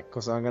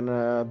 because I'm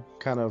gonna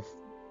kind of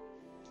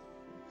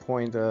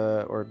point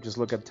or just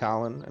look at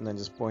Talon and then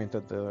just point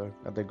at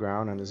the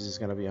ground, and this is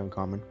gonna be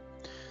uncommon.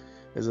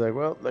 It's like,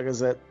 well, like I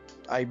said,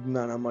 I don't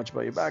know much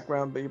about your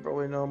background, but you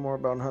probably know more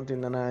about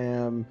hunting than I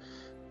am.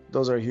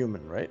 Those are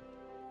human, right?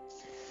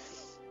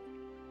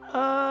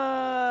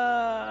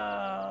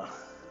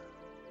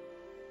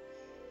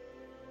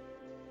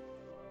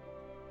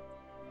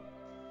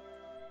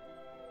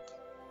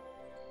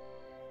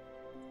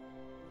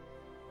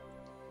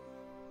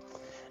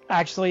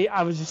 Actually,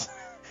 I was just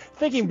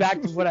thinking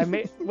back to what I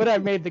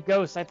made the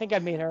ghost. I think I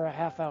made her a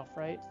half elf,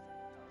 right?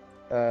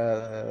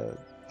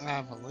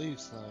 I believe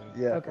so.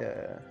 Yeah,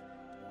 Okay.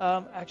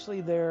 yeah.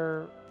 Actually,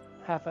 they're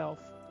half elf.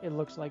 It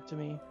looks like to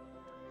me.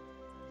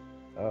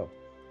 Oh.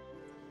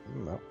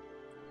 No.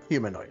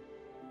 Humanoid.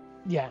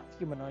 Yeah,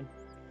 humanoid.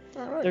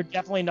 Alright. They're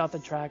definitely not the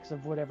tracks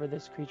of whatever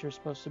this creature is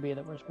supposed to be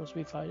that we're supposed to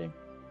be fighting.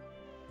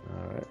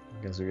 Alright.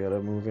 I guess we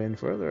gotta move in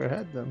further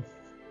ahead then.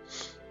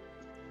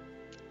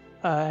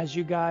 As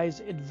you guys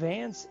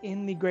advance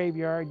in the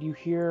graveyard, you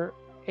hear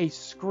a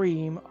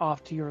scream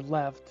off to your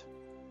left.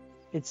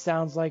 It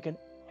sounds like an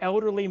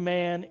elderly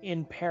man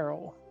in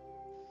peril.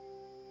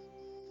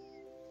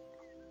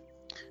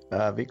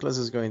 Viklas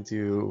is going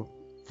to,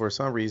 for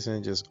some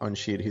reason, just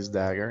unsheath his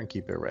dagger and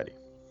keep it ready.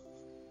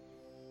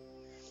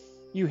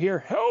 You hear,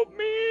 "Help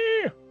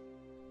me!"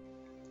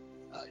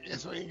 I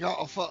guess we ain't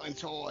got a fucking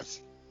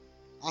choice.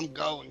 I'm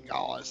going,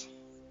 guys.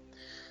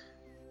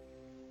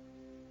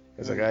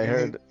 It's like I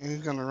heard.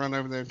 He's gonna run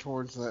over there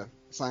towards the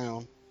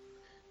sound.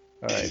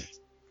 Alright.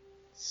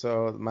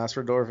 So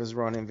Master Dwarf is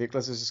running.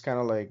 Viklas is just kind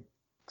of like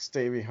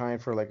stay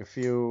behind for like a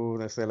few,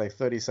 let's say like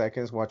 30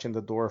 seconds, watching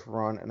the dwarf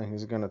run, and then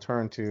he's gonna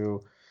turn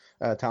to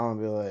Talon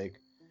and be like,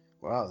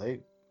 "Wow, they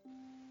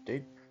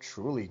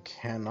truly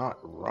cannot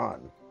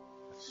run.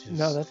 It's just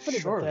No, that's pretty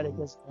short pathetic,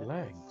 isn't it?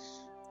 legs.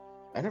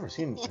 I've never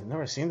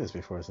seen this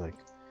before. It's like,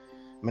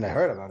 I mean, I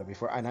heard about it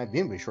before, and I've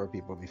been with short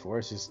people before.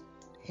 It's just,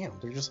 damn,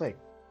 they're just like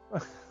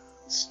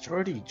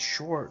sturdy,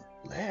 short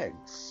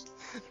legs."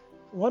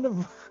 One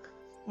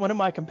of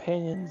my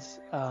companions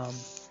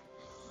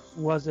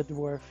was a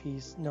dwarf.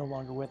 He's no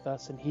longer with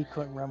us, and he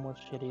couldn't run with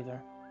shit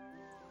either.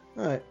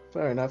 All right,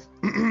 fair enough.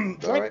 All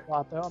Drink right. a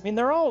lot, though. I mean,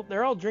 they're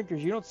all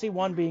drinkers. You don't see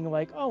one being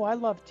like, "Oh, I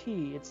love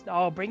tea." It's,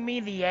 "Oh, bring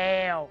me the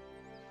ale."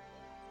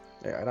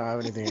 Yeah, I don't have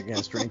anything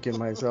against drinking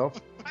myself.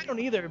 I don't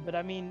either, but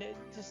I mean, it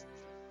just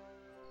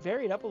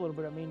vary it up a little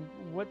bit. I mean,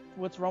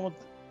 what's wrong with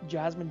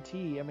jasmine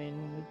tea? I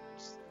mean,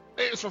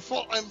 It's for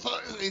fucking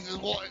pussies is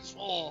what it's for.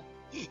 All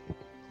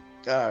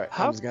right,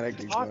 how I'm just gonna can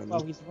keep he talk going.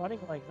 while he's running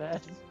like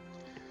that?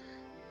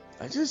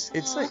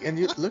 It's like, and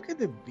you look at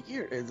the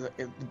beer.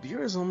 The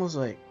beer is almost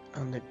like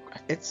on the.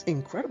 It's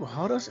incredible.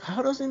 How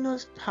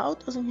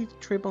doesn't he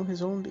trip on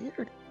his own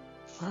beard?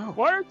 Wow.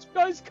 Why aren't you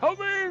guys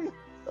coming?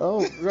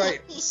 Oh,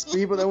 right.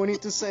 People that we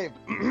need to save.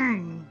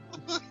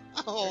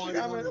 Oh, I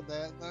Damn it. wanted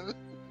that though.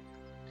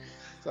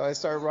 So I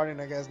start running,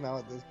 I guess, now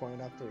at this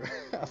point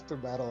after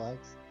Battle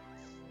Axe.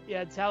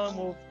 Yeah, Talon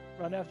will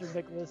run after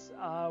Nicholas.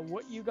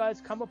 What you guys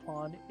come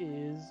upon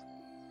is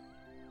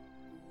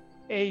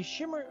a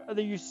shimmer.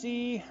 You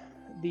see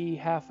the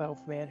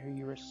half-elf man, who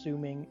you're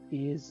assuming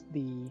is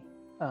the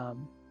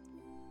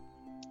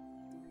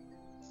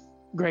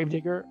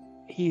Gravedigger.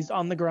 He's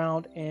on the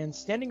ground, and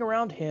standing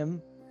around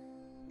him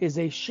is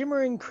a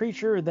shimmering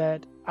creature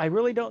that I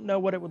really don't know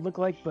what it would look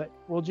like, but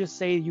we'll just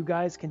say you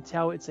guys can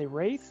tell it's a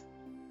wraith,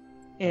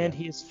 and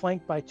he is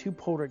flanked by two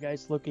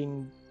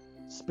poltergeist-looking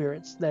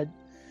spirits that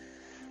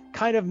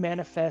kind of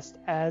manifest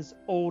as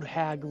old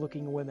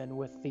hag-looking women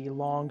with the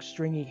long,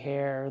 stringy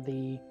hair,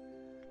 the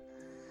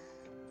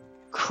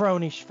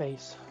cronish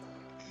face.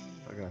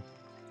 Okay.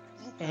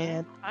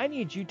 And I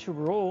need you to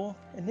roll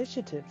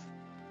initiative.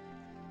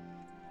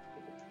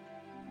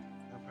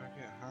 If I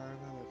get higher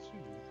than a 2.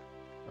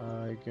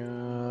 I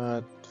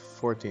got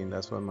 14.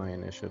 That's what my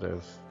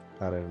initiative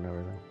had it and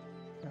everything.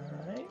 All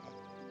right.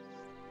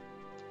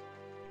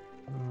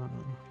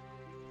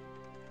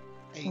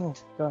 8. Oh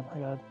god,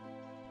 my god.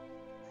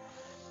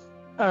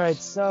 All right,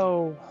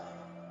 so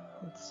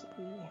let's see.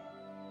 I'm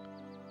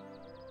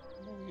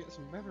gonna get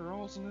some better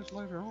rolls than this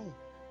later on.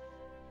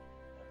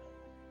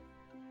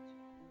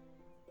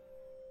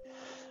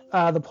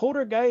 The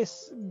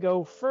poltergeists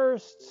go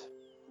first.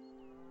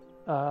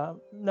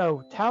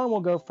 No, Talon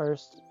will go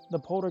first. The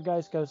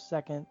poltergeist goes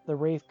second. The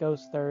wraith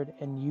goes third,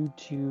 and you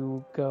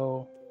two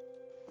go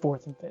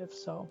fourth and fifth.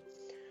 So.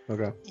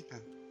 Okay. Okay.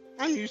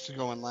 I'm used to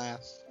going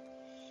last.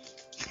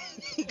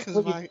 Because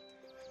Look, I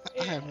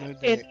have no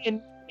dick.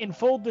 In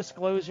full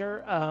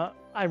disclosure,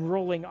 I'm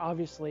rolling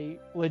obviously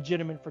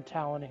legitimate for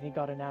Talon, and he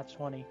got a nat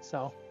 20.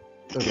 So.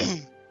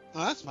 Okay.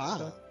 Oh, that's fine.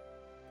 So-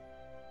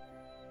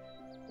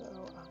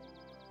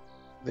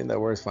 I think that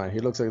works fine. He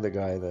looks like the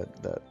guy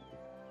that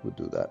would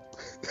do that.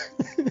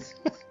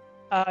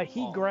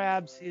 He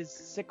grabs his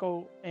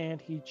sickle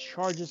and he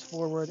charges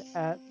forward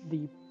at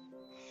the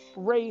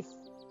Wraith.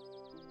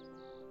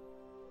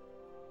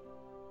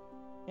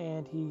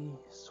 And he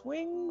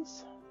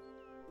swings.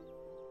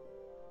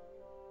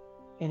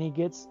 And he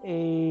gets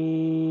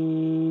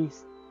a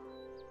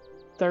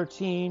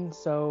 13,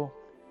 so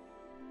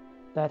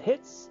that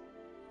hits.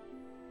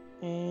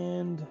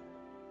 And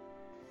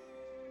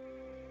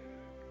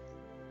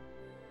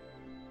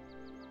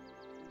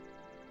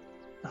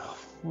oh,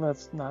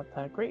 that's not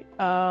that great.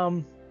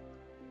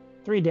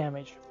 3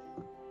 damage.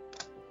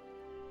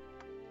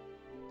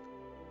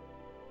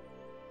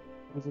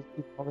 Let me just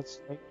keep all this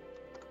straight.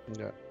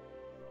 Yeah.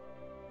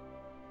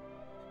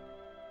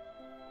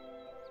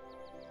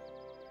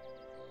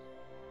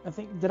 I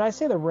think, did I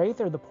say the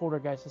Wraith or the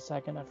Poltergeist a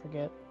second? I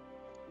forget.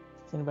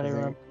 Does anybody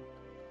remember?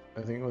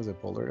 I think it was a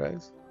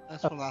Poltergeist.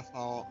 That's what I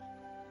thought.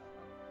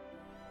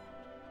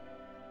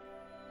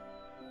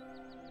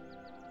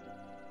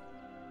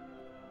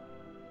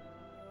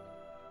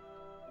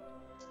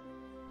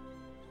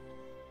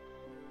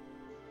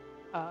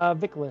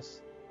 Vicklis.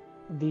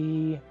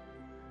 The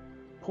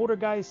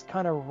Poltergeist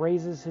kind of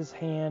raises his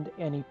hand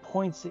and he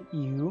points at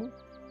you,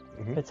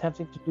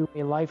 attempting to do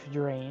a life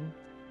drain.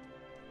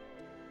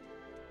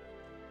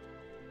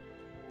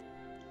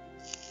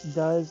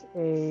 Does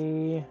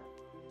a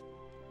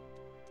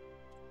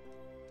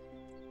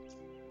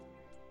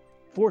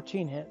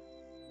 14 hit.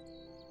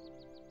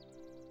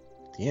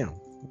 Damn.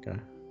 Okay.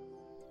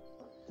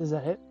 Does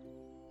that hit?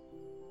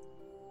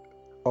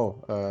 Oh,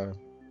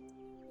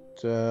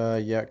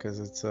 yeah, because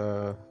it's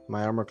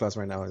my armor class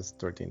right now is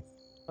 13.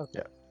 Okay.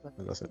 Yeah,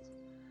 that's it.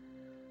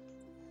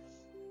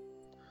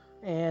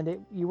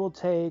 And you will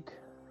take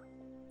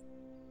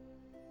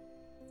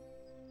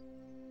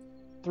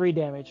 3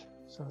 damage,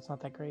 so it's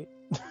not that great.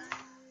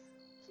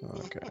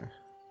 Okay.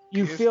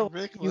 You It's feel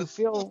ridiculous.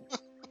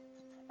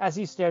 as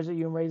he stares at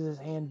you and raises his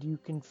hand, you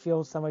can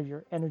feel some of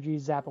your energy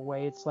zap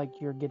away. It's like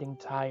you're getting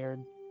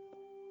tired.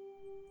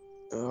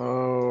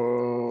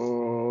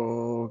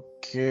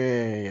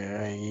 Okay,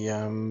 I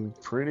am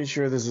pretty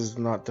sure this is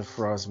not the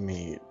frost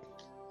meat.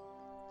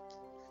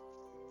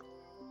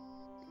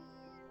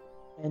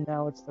 And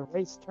now it's the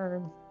race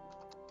turn.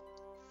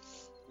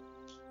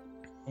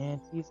 And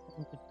he's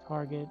going to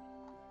target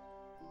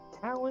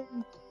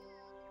Talon.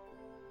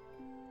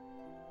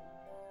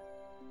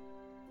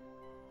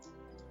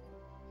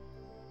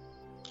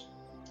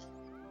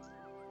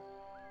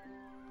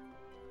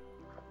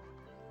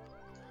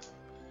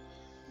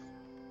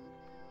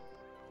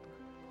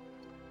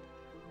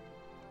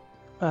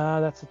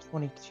 That's a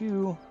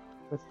 22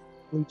 with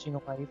Leeching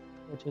Life,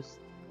 which is...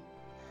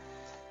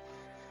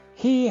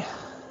 He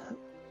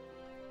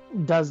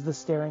does the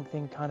staring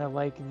thing kind of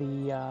like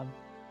the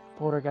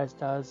Poltergeist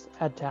does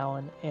at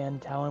Talon,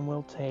 and Talon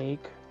will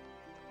take...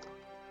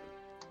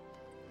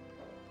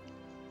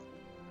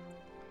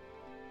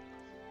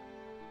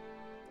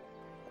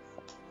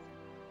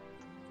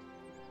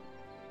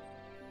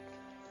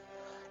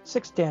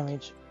 six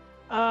damage.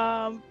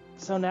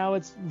 So now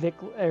it's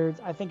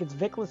I think it's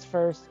Vicklis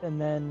first, and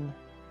then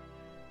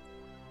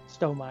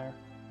Stonemeyer.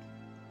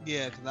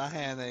 Yeah, because I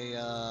had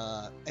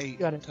a 8 You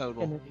got an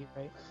total. energy,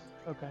 right?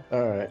 Okay.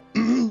 Alright.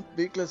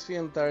 Beakless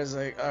Fiantar is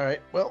like,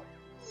 alright, well.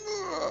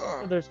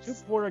 So there's 2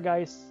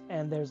 Poltergeists,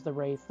 and there's the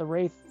Wraith. The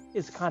Wraith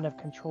is kind of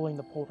controlling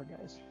the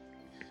Poltergeist.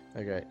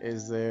 Okay,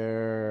 is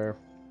there...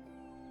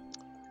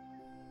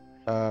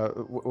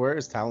 where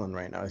is Talon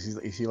right now?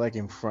 Is he like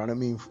in front of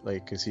me?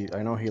 Like,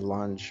 I know he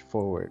lunged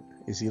forward.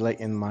 Is he like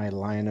in my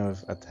line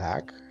of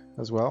attack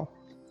as well?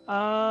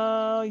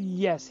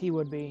 Yes, he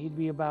would be. He'd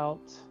be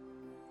about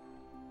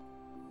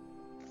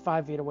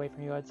 5 feet away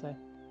from you, I'd say.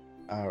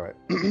 Alright.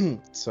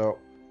 So,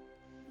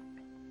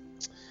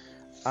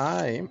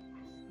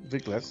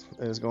 Vickles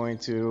is going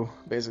to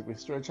basically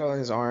stretch out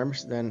his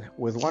arms. Then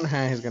with one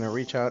hand, he's going to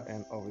reach out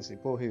and obviously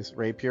pull his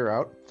rapier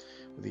out.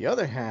 With the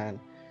other hand,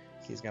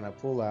 he's going to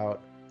pull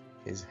out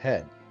his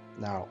head.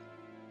 Now,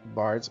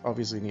 bards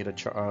obviously need a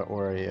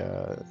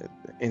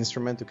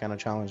instrument to kind of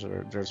challenge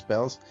their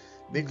spells.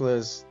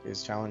 Vickles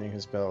is challenging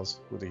his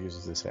spells with the use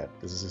of his head.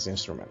 This is his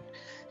instrument.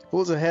 He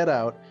pulls the head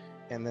out,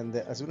 and then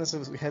as soon as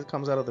his head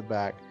comes out of the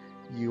back,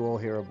 you all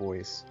hear a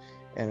voice.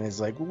 And it's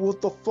like,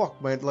 what the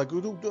fuck, man? Like,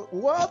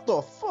 what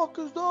the fuck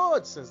is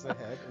that? Says the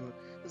head. And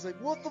it's like,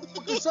 what the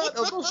fuck is that?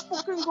 Are those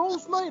fucking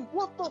ghosts, man?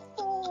 What the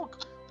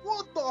fuck?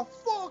 What the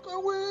fuck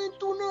are we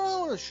into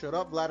now? Shut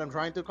up, Vlad. I'm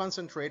trying to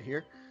concentrate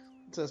here.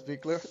 Says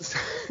Vickler.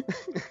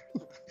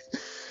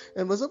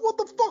 And was like, what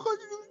the fuck are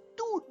you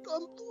doing?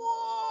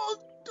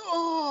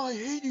 Oh, I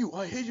hate you.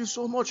 I hate you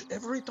so much.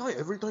 Every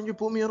time you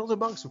pull me out of the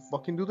box to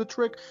fucking do the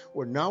trick,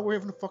 or now we're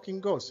having a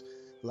fucking ghost.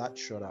 Vlad,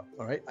 shut up.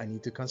 All right, I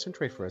need to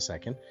concentrate for a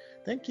second.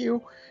 Thank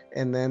you.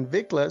 And then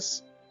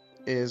Vickles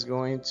is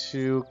going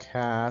to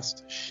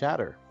cast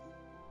Shatter,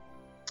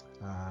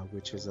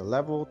 which is a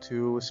level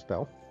 2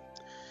 spell.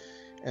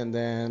 And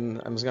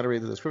then I'm just gonna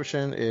read the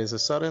description. Is a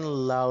sudden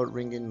loud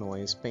ringing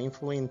noise,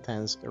 painfully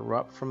intense,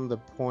 erupt from a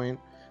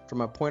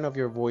point of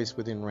your voice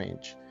within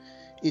range.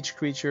 Each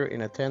creature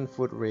in a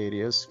 10-foot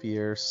radius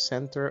sphere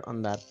center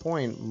on that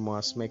point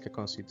must make a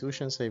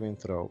Constitution saving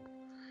throw.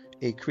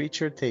 a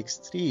creature takes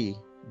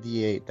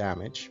 3d8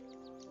 damage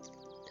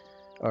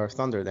or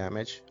thunder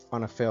damage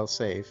on a failed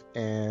save,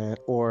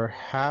 or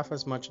half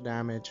as much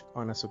damage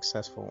on a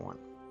successful one.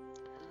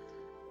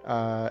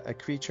 A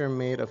creature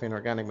made of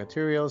inorganic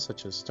materials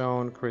such as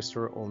stone,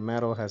 crystal, or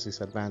metal has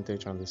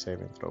disadvantage on the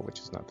saving throw, which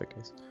is not the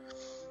case.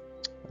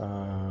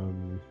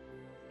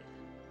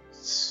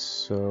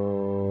 So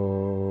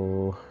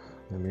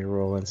let me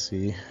roll and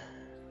see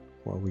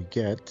what we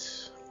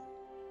get.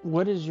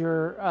 What is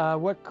your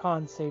what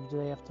con save do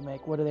they have to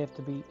make? What do they have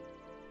to beat?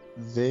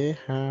 They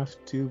have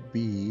to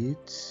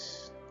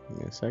beat. Give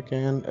me a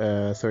second.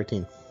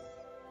 13.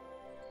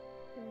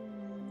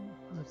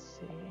 Let's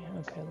see.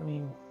 Okay,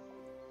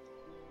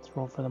 let's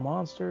roll for the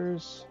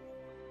monsters.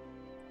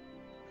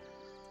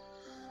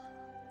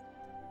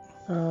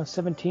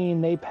 17,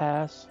 they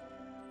pass,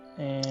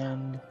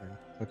 and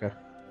Okay.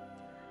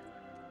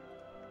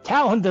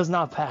 Talon does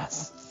not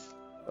pass.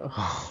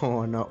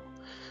 Oh no.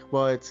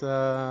 Well, it's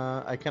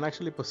I can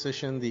actually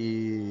position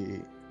the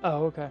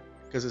Oh, okay.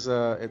 because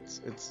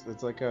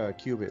it's like a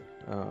cubit.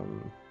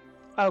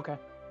 Okay.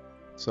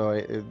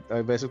 So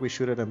I basically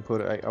shoot it and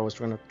put it. I was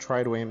trying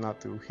to aim not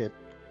to hit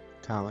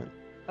Talon.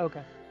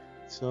 Okay.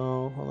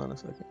 So hold on a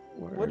second.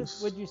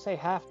 Would you say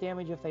half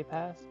damage if they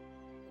pass?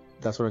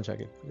 That's what I'm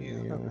checking.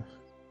 Yeah. Okay.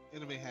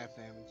 It'll be half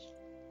damage.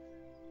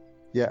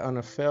 Yeah, on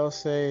a fail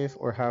save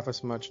or half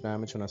as much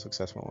damage on a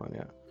successful one.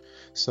 Yeah.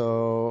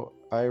 So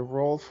I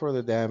rolled for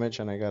the damage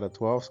and I got a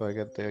 12, so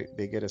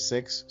they get a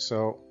 6. So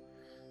all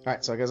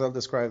right, so I guess I'll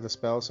describe the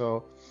spell.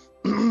 So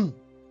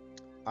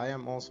I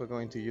am also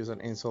going to use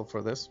an insult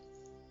for this.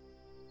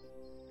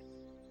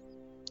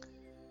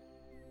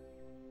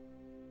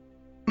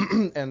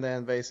 And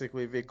then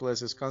basically Vickless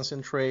just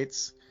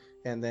concentrates,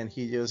 and then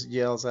he just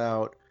yells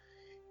out,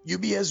 "You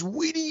be as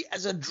witty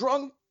as a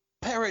drunk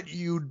parrot,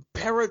 you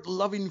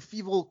parrot-loving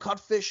feeble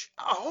codfish!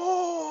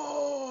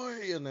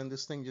 Ahoy!" And then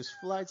this thing just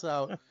flies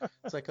out.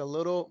 It's like a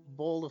little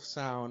bolt of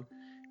sound,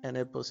 and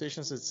it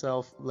positions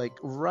itself like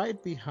right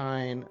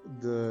behind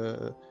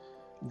the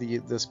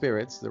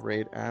spirits, the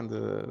raid, and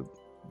the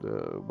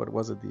what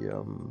was it,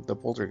 the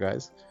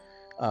poltergeist,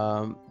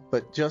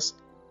 but just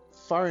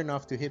far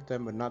enough to hit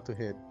them, but not to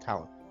hit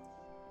Talon.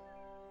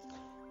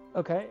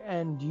 Okay,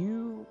 and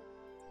you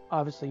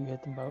obviously you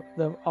hit them both,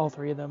 all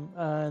three of them,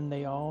 and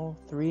they all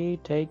three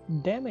take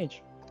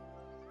damage.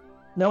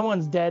 No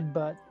one's dead,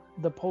 but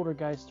the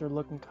poltergeists are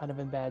looking kind of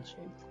in bad shape.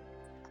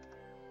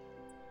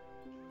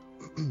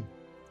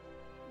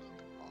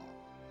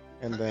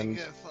 And Pretty then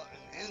good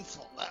fucking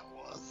insult that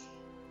was.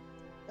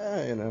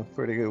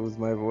 pretty good with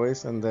my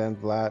voice. And then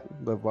Vlad,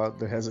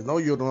 the has no,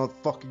 you're not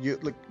fucking you.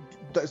 Like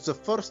that's the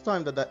first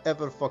time that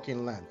ever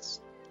fucking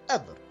lands,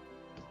 ever.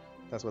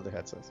 That's what the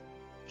head says.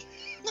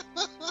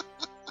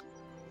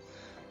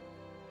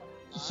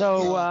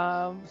 So,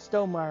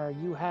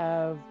 Stonemeyer, you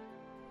have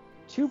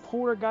two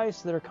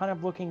poltergeists that are kind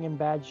of looking in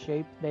bad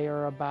shape. They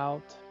are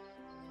about,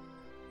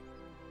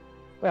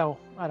 well,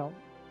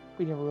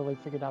 we never really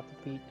figured out the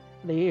feat.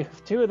 You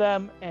have two of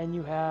them, and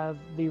you have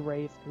the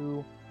Wraith,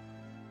 who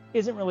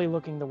isn't really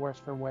looking the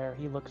worst for wear.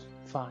 He looks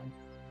fine.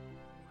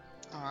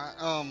 Alright,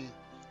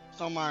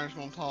 Stonemire's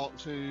gonna talk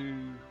to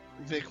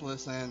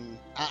Vickless, and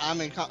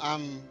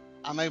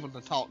I'm able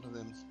to talk to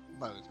them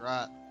both,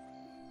 right?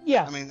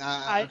 Yeah. I mean,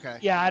 okay.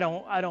 Yeah,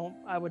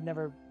 I would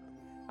never.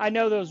 I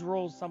know those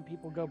rules. Some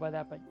people go by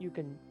that, but you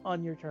can,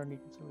 on your turn, you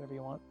can say whatever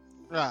you want.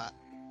 Right.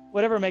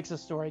 Whatever makes the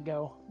story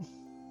go.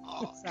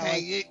 Oh,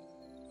 Sorry.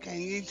 can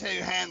you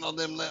two handle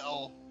them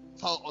little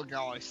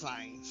poltergeist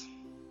things?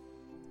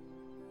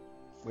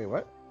 Wait,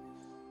 what?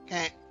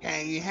 Can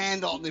you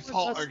handle the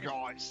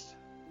poltergeist?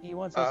 He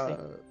wants us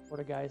to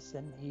poltergeist,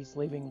 and he's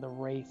leaving the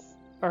Wraith.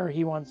 Or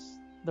he wants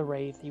the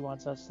Wraith. He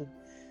wants us to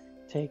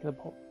take the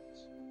poltergeist.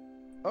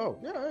 Oh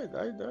yeah,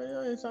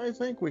 I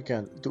think we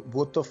can.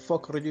 What the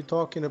fuck are you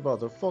talking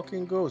about? The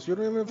fucking ghost. You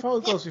don't even know how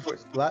it goes before.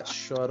 Vlad,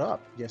 shut up.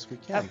 Yes, we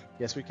can.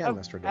 Yes, we can,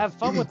 Master Dwarf. Have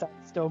fun with that,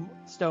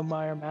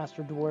 Stonemeyer,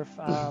 Master Dwarf.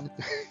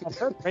 I've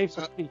heard Wraiths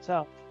are pretty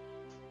tough.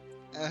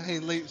 He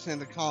leaps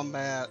into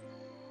combat,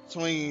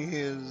 swinging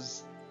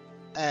his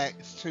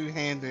axe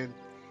two-handed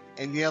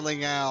and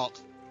yelling out,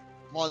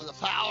 "For the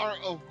power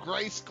of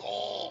Grayskull!"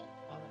 Oh,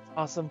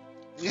 that's awesome.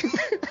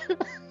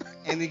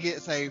 And he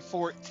gets a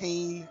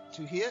 14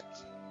 to hit.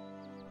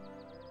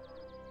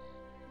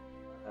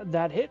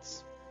 That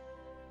hits.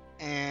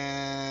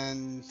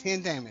 And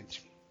 10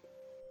 damage.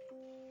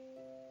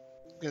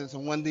 Because it's a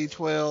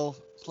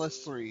 1d12 plus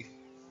 3.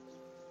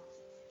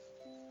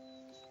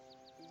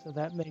 So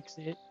that makes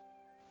it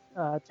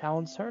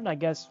Talon's turn. I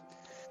guess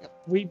Yep.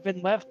 we've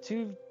been left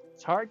to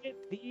target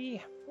the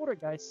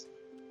poltergeist.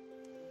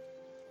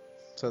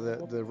 So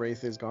the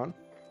wraith is gone.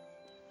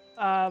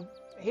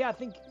 Yeah, I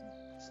think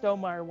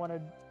Stonemeyer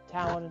wanted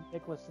Talon and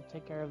Nicholas to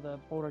take care of the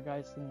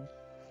poltergeist and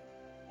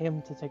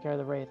him to take care of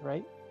the wraith,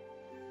 right?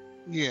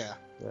 Yeah.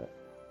 Yeah.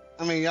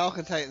 I mean, y'all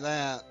could take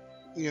that,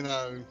 take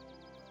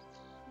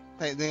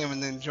them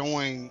and then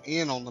join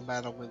in on the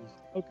battle with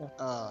Okay.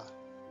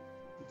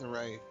 the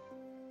Wraith.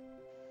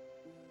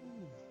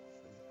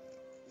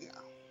 Yeah.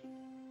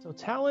 So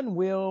Talon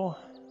will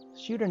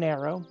shoot an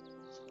arrow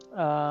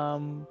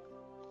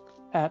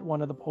at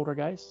one of the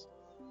poltergeists.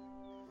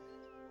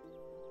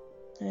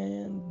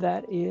 And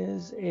that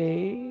is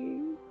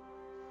a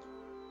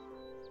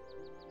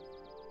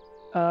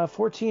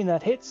 14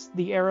 that hits.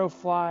 The arrow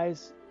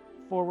flies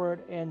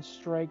forward and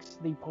strikes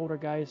the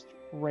poltergeist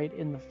right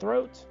in the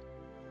throat,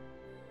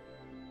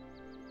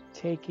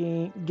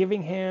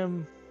 giving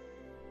him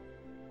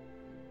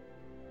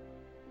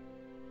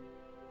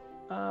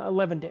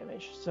 11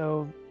 damage.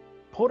 So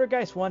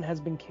poltergeist 1 has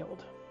been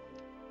killed.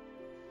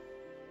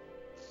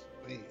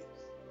 Sweet.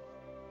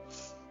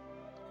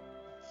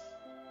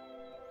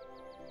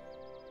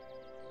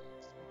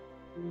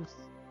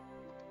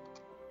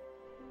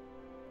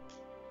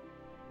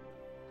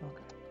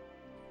 Okay.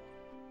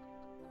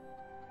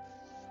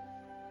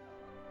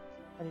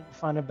 I need to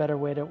find a better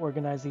way to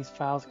organize these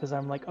files because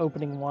I'm like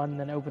opening one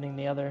then opening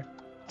the other.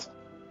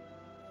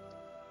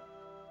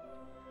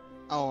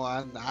 Oh,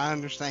 I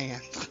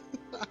understand.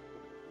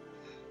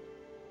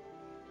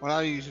 What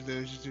I usually do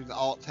is just do the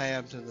Alt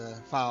tab to the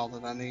file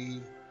that I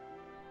need.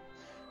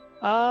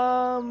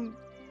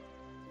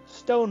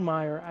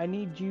 Stonemeyer, I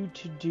need you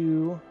to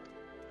do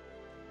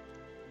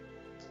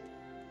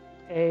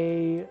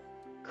a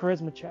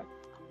charisma check.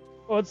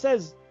 Well, it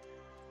says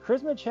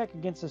charisma check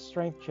against a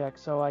strength check,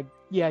 so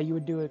yeah, you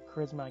would do a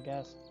charisma, I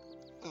guess.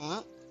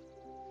 Alright.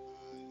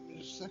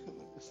 Just a second,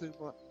 let me see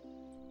what.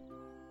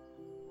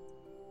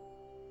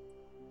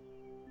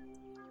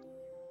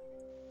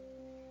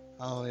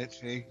 Oh, it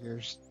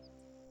figures.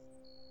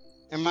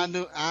 Am I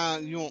do?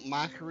 You want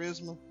my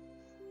charisma?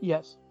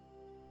 Yes.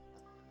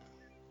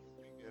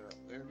 Let me get up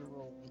there to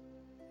roll.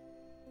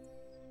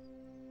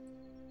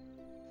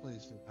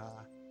 Please do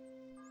high.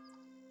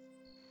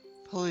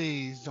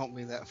 Please don't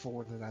be that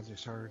 4 that I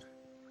just heard.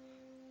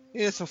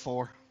 It's a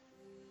 4.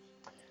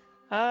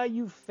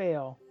 You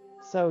fail.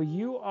 So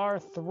you are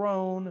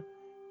thrown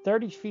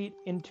 30 feet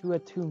into a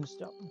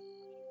tombstone.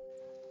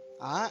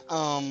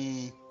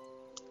 You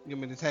want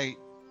me to take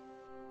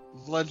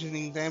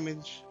bludgeoning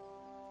damage?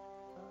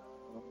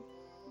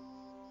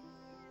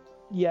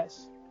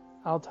 Yes.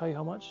 I'll tell you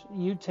how much.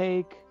 You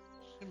take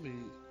Should be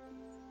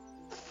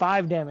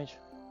 5 damage.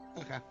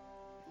 okay.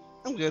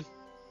 I'm good.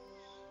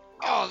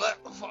 Oh, that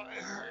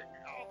fucking hurt.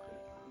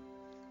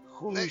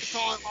 Oh. Next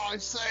time I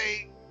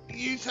say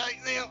you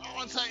take them,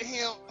 I'll take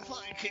him.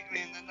 Fucking kick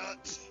me in the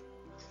nuts.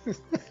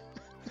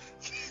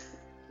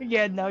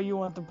 Yeah, now you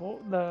want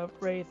the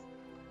wraith.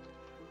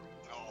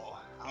 Oh,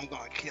 I'm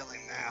gonna kill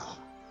him now.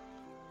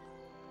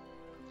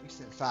 You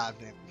said 5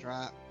 damage,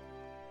 right?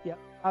 Yeah,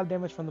 5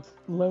 damage from the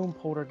lone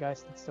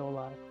poltergeist that's still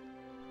alive.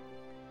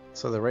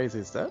 So the wraith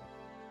is dead?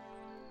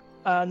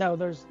 No,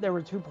 there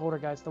were 2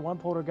 poltergeists. The one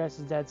poltergeist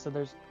is dead, so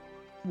there's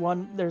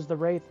the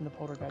wraith and the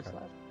poltergeist Okay.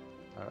 left.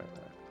 All right.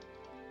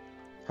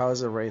 How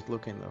is the wraith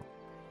looking though?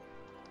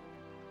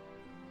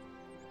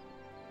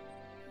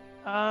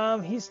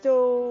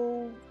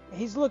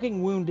 He's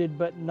looking wounded,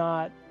 but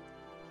not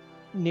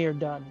near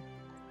done.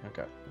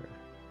 Okay.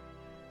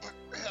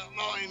 Hell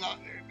no, he's not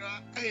there,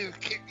 guy. He'll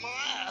kick my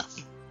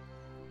ass.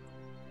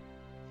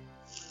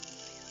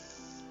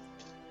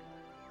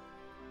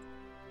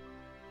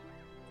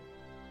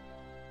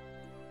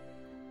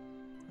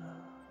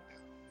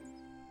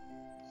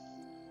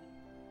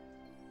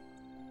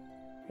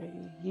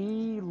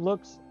 He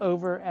looks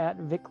over at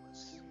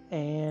Viclus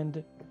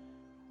and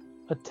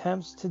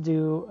attempts to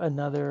do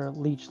another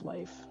leech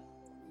life.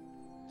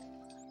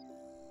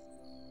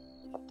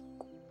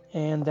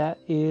 And that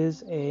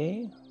is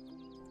a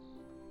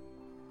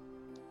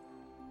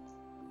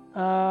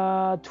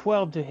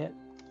 12 to hit.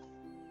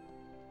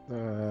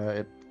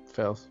 It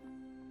fails.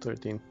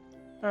 13.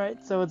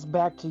 Alright, so it's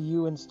back to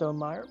you and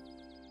Stonemeyer.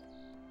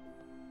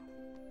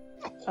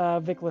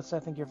 Viclus, I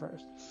think you're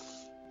first.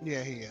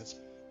 Yeah, he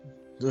is.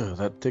 Ugh,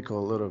 that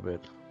tickled a little bit.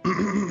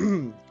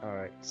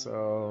 Alright,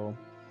 so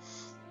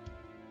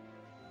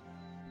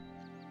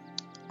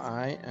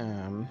I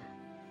am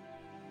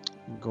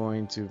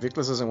going to.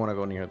 Viclus doesn't want to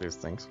go near these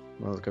things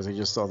because he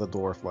just saw the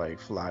dwarf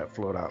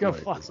float out. Go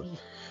like, fuck.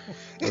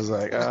 it was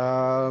like,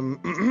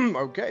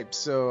 okay,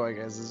 so I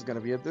guess this is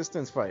gonna be a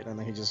distance fight, and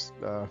then he just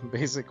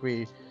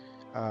basically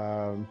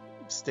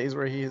stays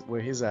where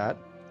he's at,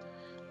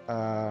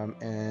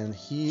 and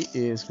he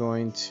is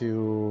going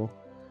to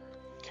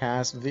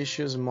cast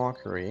Vicious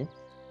Mockery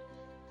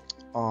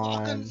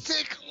on. Fucking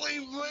tickle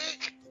him,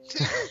 Rick.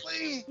 Tickle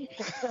him.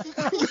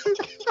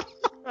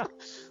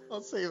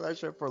 I'll save that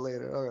shit for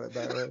later. I'm gonna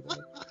die right now.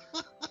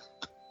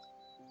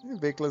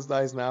 Viclus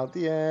dies now at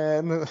the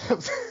end of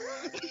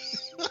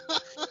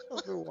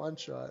the one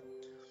shot.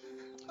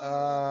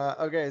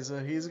 Okay, so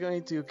he's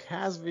going to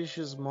cast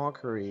Vicious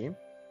Mockery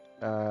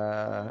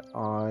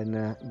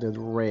on the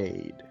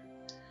raid,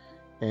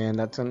 and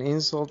that's an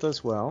insult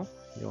as well.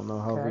 You'll know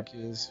how Okay.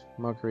 Vicious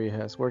Mockery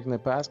has worked in the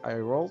past. I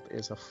rolled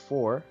is a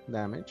 4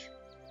 damage,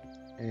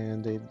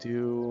 and they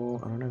do.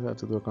 I don't know if they have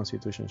to do a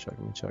Constitution check.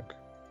 Let me check.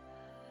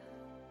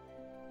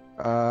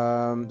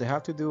 They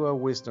have to do a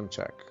Wisdom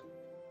check.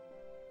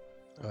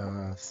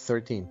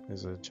 13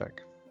 is a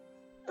check.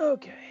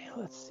 Okay,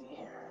 let's see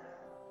here.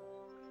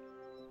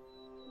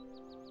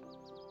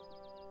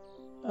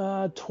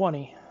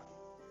 20.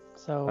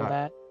 So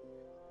Alright.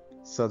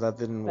 So that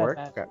didn't that work.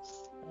 passes. Okay.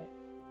 Right.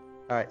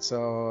 All right.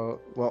 So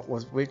what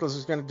Wiggles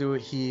is gonna do?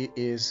 He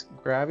is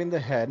grabbing the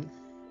head,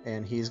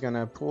 and he's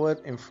gonna pull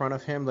it in front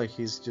of him, like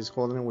he's just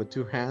holding it with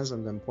two hands,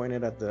 and then point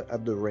it at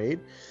the raid,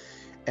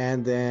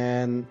 and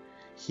then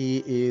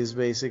he is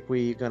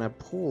basically gonna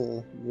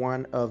pull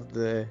one of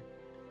the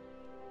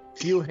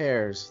few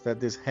hairs that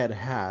this head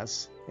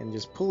has, and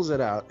just pulls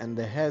it out, and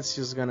the head's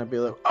just gonna be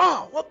like,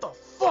 "Oh, what the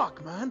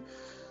fuck, man?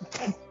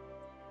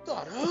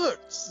 That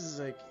hurts." It's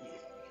like,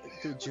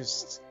 dude,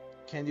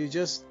 can you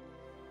just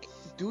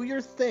do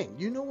your thing?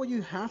 You know what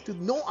you have to.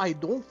 No, I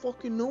don't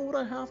fucking know what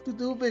I have to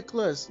do,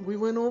 Vickles. We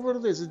went over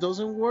this. It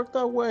doesn't work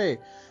that way.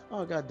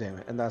 Oh, god damn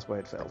it. And that's why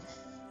it failed.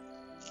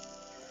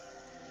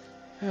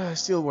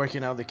 Still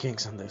working out the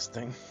kinks on this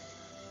thing.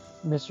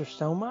 Mr.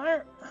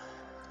 Stonemeyer?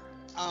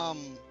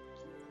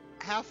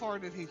 How far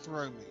did he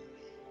throw me?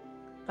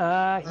 He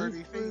 30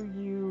 threw feet?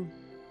 you,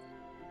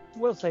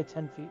 we'll say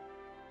 10 feet.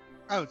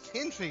 Oh,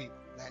 10 feet.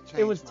 That changed.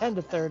 It was my 10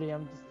 to count. 30.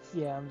 I'm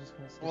just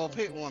going to say Well, 10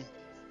 pick feet. one.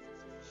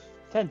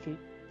 10 feet.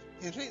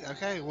 10 feet.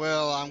 Okay.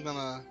 Well, I'm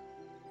gonna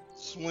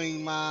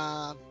swing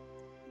my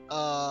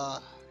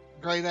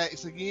great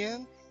axe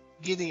again,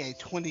 getting a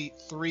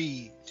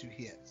 23 to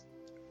hit.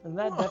 And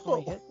that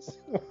definitely hits.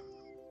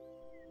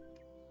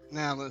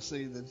 Now let's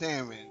see the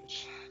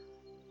damage.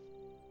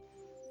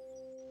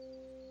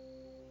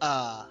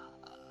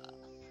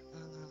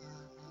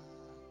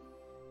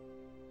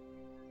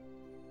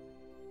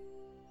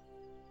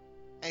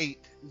 8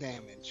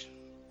 damage.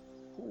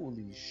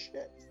 Holy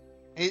shit.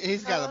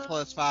 He's got a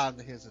 +5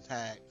 to his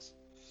attacks.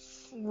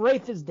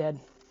 Wraith is dead.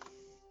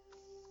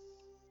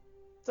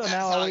 So That's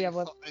now how all we you have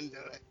left, fucking do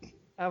it.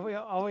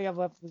 all we have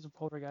left is a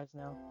poltergeist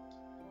now.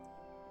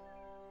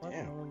 What?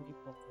 Damn. No one needs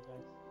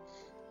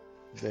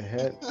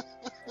poltergeist.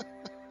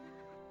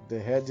 The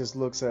head just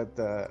looks at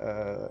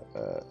the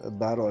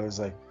battle and is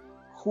like,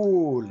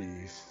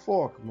 holy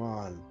fuck,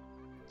 man.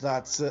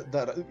 That's it.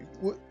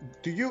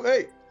 Do you,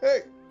 hey,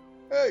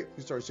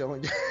 he starts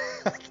yelling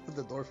at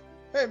the door.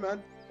 Hey,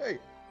 man, hey,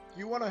 do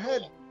you want a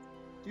head?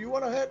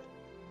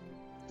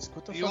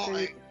 What the You fuck want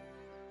are you? me?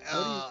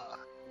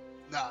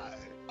 No,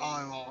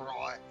 I'm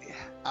alright.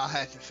 I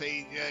had to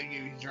feed you, give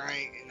you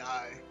drink, and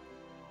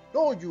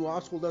No, you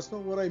asshole, that's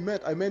not what I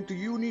meant. I meant, do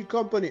you need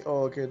company?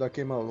 Oh, okay, that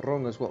came out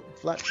wrong as well.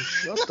 Flat,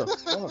 shut the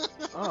fuck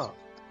up.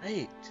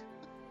 Wait.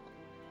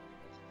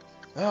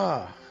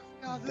 God,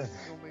 this is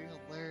gonna be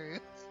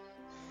hilarious.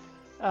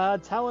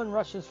 Talon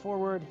rushes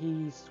forward.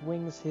 He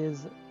swings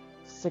his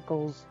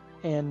sickles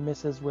and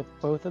misses with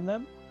both of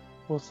them.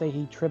 We'll say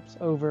he trips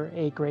over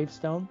a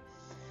gravestone.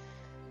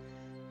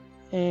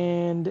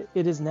 And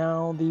it is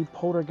now the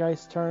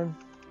poltergeist turn.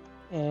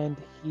 And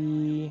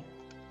he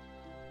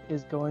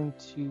is going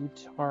to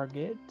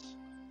target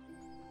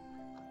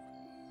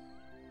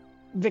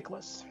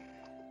Vickles.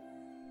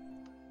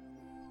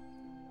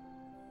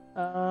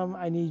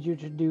 I need you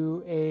to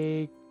do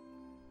a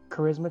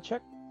charisma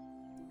check.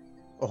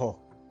 Oh,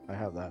 I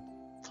have that.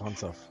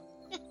 Tons of.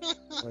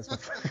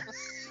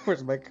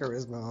 Where's my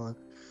charisma on?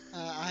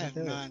 I have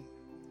do it. none.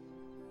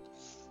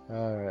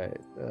 Alright,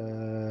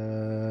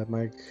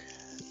 Mike.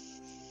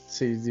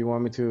 See, do you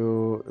want me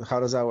to? How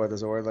does that work?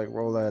 Does it work like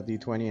roll a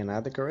d20 and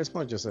add the charisma,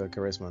 or just a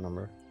charisma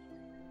number?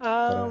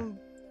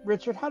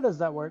 Richard, how does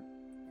that work?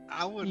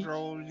 I would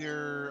roll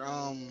your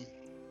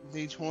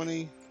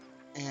d20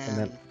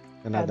 and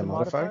And add the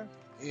modifier?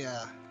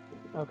 yeah,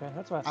 Okay,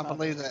 that's what I I thought.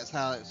 believe that's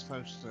how it's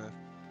supposed to.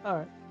 All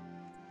right.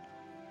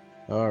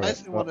 Alright.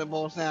 Basically, what it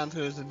boils down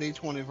to is a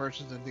d20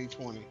 versus a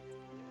d20.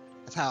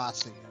 That's how I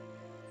see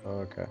it.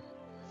 Okay.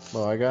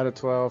 Well, I got a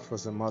 12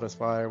 plus a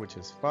modifier, which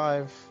is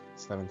 5,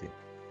 17.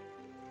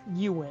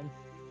 You win.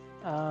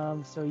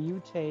 So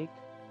you take.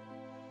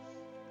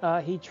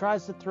 He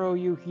tries to throw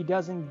you. He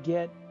doesn't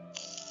get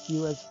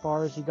you as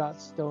far as he got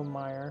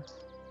Stonemeyer.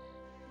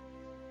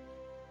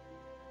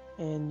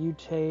 And you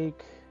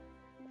take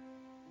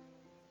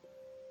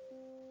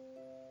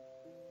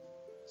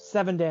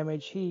 7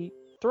 damage. He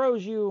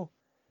throws you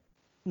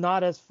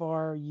not as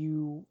far.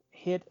 You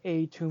hit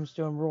a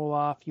tombstone, roll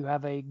off. You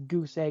have a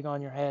goose egg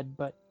on your head,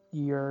 but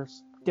you're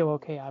still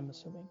okay, I'm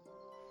assuming.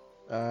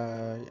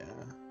 Yeah.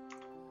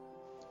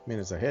 I mean,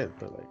 it's a hit,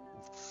 but like.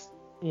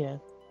 Yeah. Wait,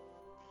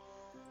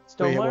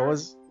 Stonemeyer? what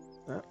was?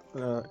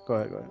 Go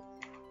ahead.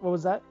 What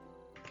was that?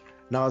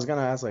 No, I was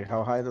gonna ask, like,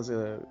 how high does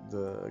the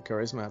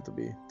charisma have to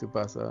be to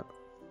pass that?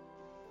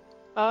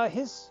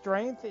 His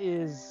strength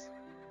is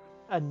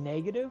a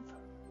negative,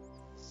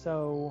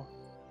 so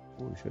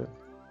Holy shit.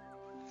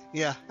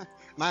 Yeah,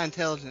 my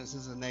intelligence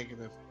is a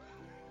negative.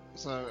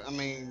 So I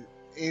mean,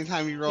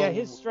 anytime you roll, yeah,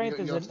 his strength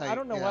you'll is. take, I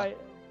don't know yeah. why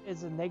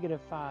it's a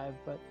 -5,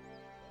 but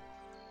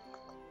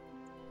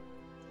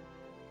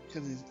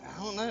Because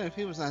I don't know, if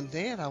he was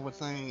undead, I would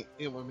think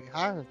it would be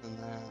higher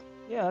than that.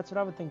 yeah, that's what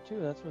I would think too.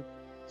 That's what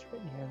it's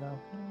written here, though.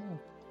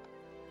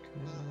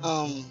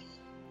 I don't know.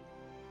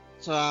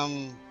 So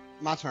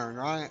my turn,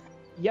 right?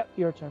 Yep,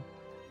 your turn.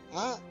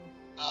 I,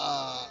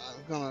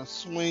 I'm gonna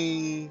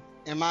swing.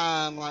 Am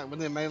I like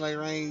within melee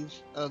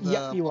range of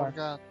Yep, the you are.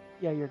 poltergeist?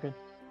 Yeah, you're good.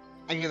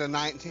 I get a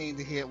 19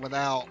 to hit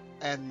without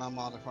adding my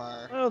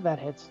modifier. Oh, that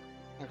hits.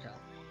 Okay.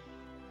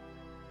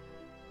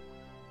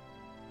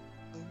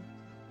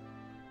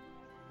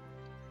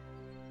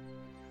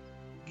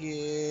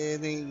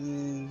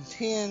 Getting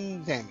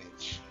 10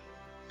 damage.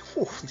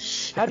 Holy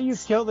shit. How do you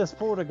kill this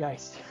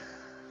poltergeist?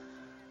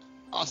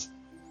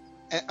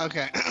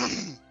 Okay.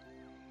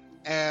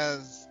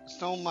 As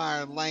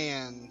Stonemeyer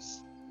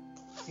lands,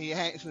 he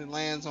actually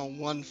lands on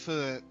one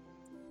foot,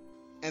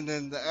 and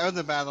then the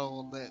other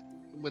battle that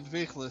with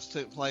Vickles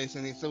took place,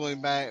 and he threw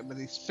him back, but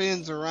he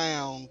spins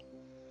around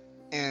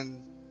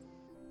and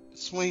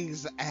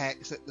swings the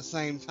axe at the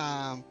same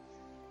time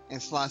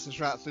and slices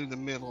right through the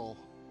middle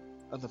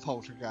of the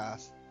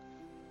poltergeist.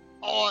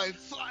 Oh, I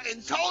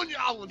fucking told you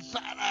I was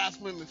badass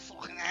with my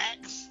fucking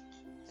axe.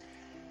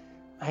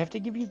 I have to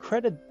give you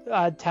credit.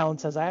 Talon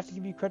says, I have to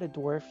give you credit,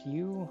 Dwarf.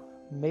 You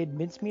made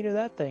mincemeat of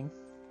that thing.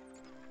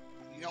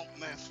 You don't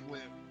mess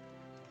with,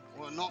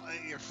 well, not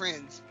your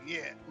friends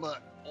yet,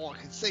 but I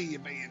can see you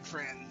being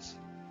friends.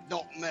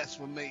 Don't mess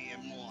with me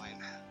and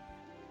mine.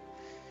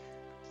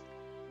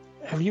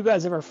 Have you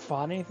guys ever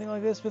fought anything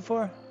like this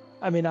before?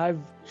 I mean, I've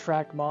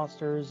tracked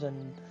monsters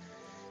and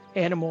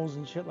animals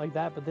and shit like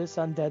that, but this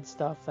undead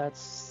stuff,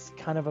 that's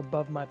kind of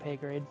above my pay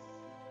grade.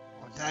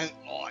 I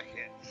don't like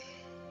it.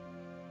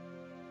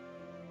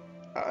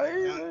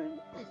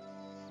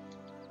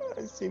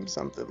 I seen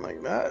something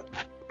like that.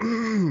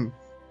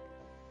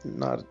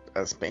 Not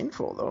as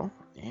painful though.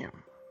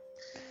 Damn.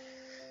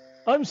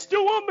 I'm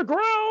still on the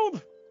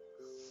ground!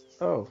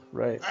 Oh,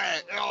 right.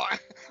 Hey,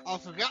 I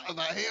forgot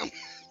about him.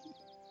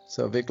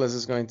 So Vickles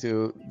is going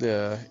to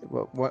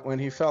when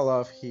he fell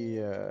off, he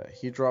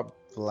dropped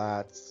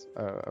flat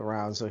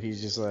around. So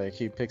he's just like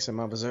he picks him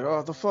up and says,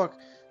 "Oh, the fuck!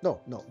 No,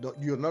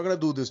 you're not gonna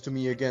do this to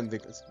me again,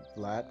 Vickles."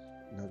 Flat.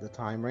 Not the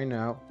time right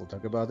now. We'll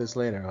talk about this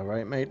later, all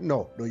right, mate?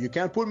 No, you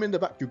can't put me in the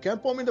back. You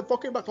can't put me in the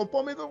fucking back. Don't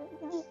put me in the...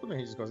 And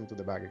he just goes into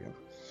the back again.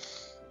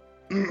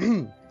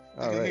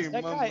 All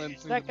right.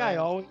 That guy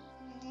always...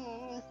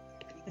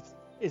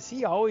 Is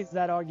he always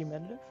that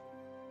argumentative?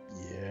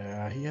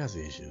 Yeah, he has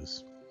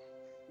issues.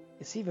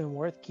 Is he even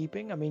worth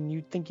keeping? I mean,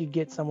 you'd think you'd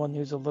get someone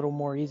who's a little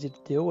more easy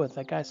to deal with.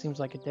 That guy seems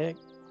like a dick.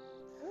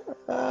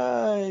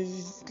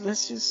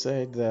 Let's just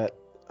say that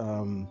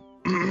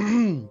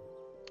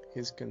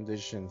his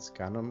condition's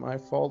kind of my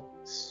fault.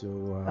 So.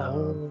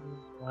 Oh,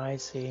 I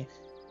see.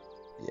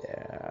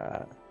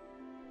 Yeah.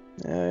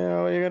 Yeah, you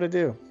know what you gotta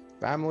do.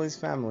 Family's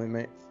family,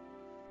 mate.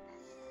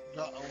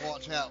 Gotta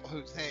watch out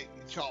whose head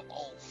you chop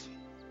off.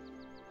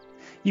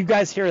 You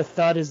guys hear a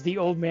thud as the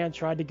old man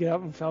tried to get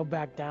up and fell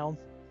back down.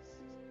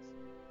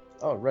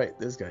 Oh, right,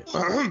 this guy.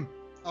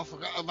 I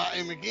forgot about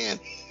him again.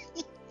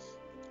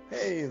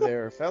 Hey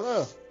there,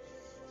 fella.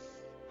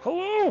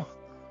 Hello.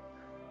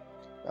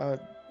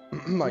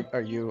 Mike,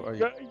 are you?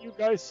 You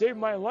guys saved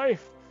my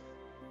life.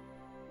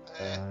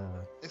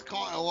 It's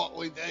kind of what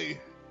we do.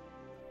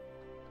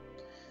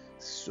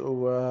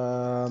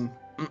 So,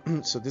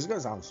 so this guy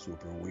sounds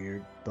super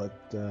weird,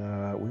 but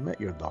we met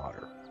your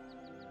daughter.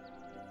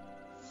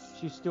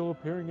 She's still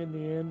appearing in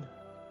the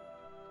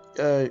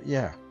end.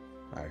 Yeah,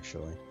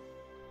 actually.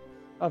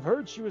 I've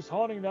heard she was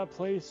haunting that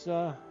place.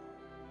 Sorry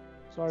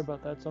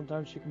about that.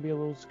 Sometimes she can be a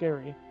little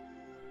scary.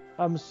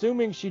 I'm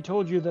assuming she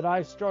told you that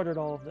I started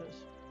all of this.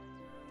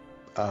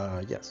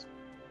 Yes.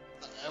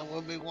 That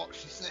would be what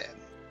she said.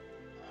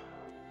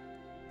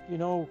 You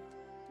know,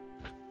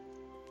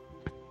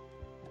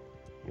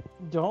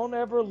 don't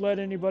ever let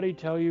anybody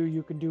tell you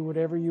you can do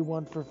whatever you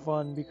want for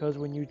fun, because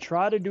when you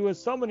try to do a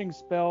summoning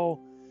spell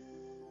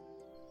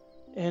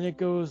and it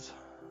goes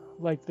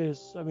like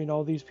this, I mean,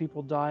 all these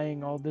people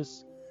dying, all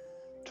this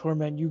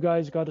torment, you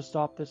guys got to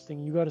stop this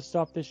thing. You got to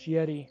stop this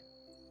Yeti.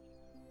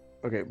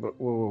 Okay, but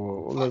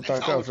whoa. Let's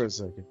back up for a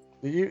second.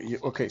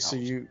 Okay, so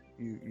you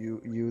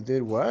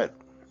did what?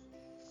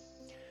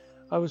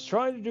 I was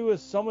trying to do a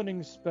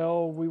summoning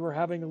spell. We were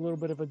having a little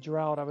bit of a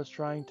drought. I was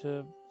trying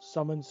to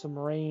summon some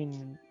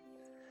rain.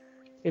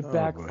 It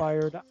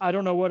backfired. Boy. I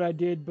don't know what I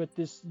did, but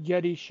this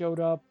Yeti showed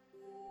up,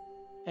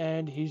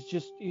 and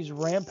he's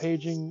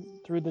rampaging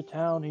through the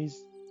town.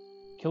 He's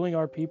killing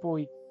our people.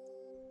 He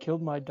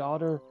killed my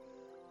daughter.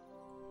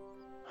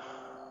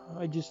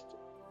 I just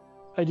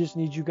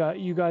need you guys.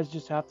 You guys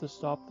just have to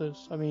stop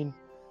this. I mean,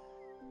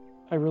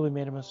 I really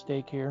made a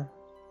mistake here.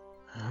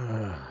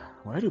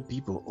 Why do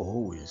people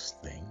always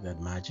think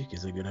that magic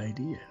is a good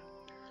idea?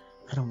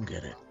 I don't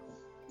get it.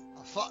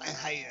 I fucking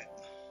hate it.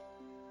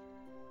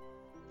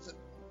 So,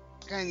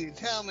 can you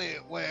tell me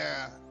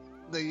where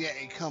the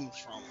Yeti comes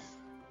from?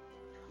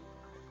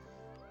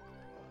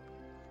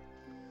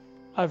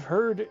 I've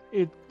heard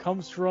it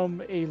comes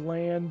from a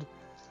land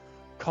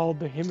called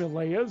the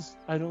Himalayas.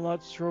 I'm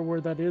not sure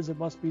where that is. It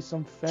must be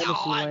some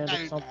fantasy land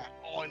or something.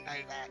 I know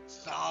that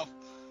stuff.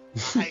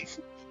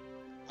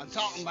 I'm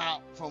talking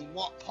about from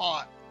what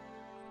part,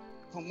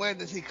 from where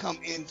does he come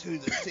into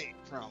the city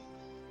from?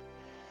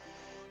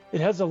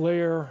 It has a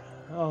lair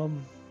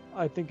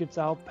I think it's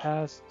out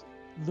past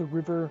the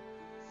river.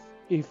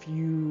 If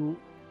you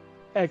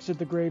exit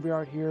the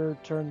graveyard here,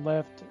 turn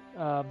left,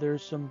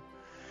 there's some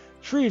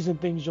trees and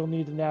things you'll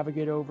need to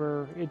navigate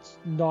over. It's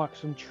knocked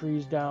some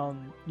trees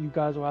down. You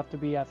guys will have to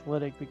be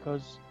athletic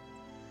because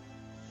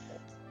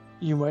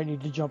you might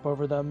need to jump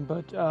over them,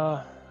 but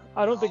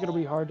I don't think it'll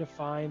be hard to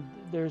find.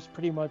 There's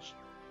pretty much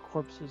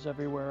corpses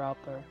everywhere out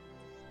there.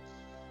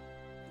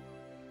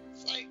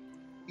 See,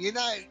 you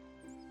know,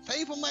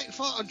 people make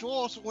fun of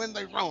dwarves when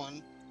they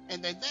run,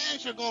 and they damn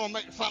sure gonna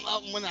make fun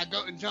of them when I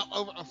go and jump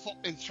over a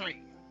fucking tree.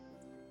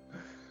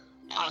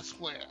 I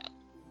swear.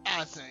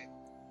 I think.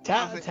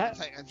 I'm gonna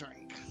take a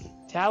drink.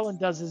 Talon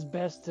does his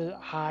best to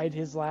hide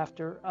his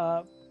laughter.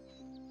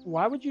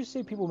 Why would you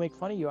say people make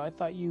fun of you? I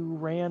thought you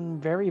ran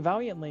very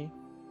valiantly.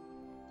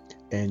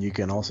 And you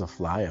can also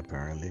fly,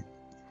 apparently.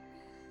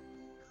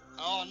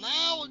 Oh,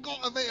 now we're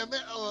going to be a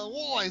bit of a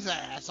wise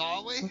ass,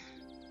 are we?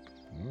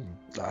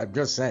 I'm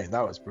just saying,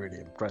 that was pretty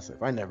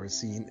impressive. I never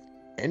seen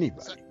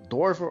anybody,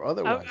 dwarf or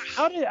otherwise.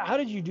 How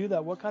did you do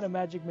that? What kind of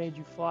magic made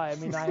you fly? I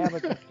mean, I have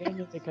a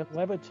companion that can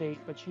levitate,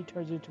 but she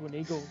turns into an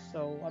eagle.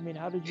 So, I mean,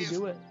 how did you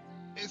do it?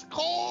 It's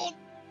called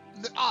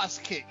the ass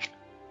kick.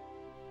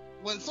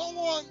 When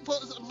someone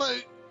puts a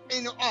boot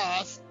in your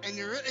ass and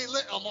you're really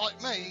little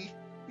like me,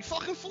 you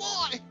fucking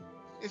fly.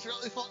 It's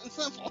really fucking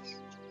simple.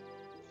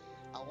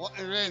 I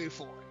wasn't ready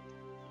for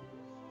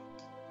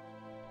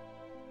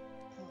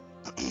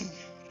it.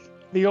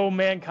 The old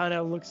man kind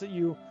of looks at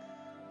you.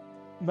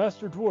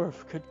 Master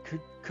Dwarf,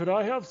 could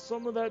I have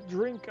some of that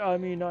drink? I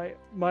mean,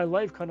 my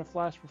life kind of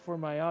flashed before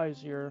my eyes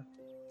here.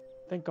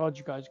 Thank God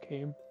you guys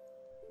came.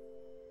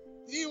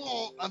 You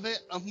want a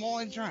bit of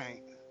my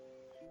drink?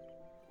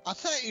 I'll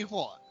tell you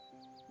what.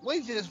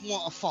 We just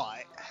want to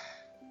fight.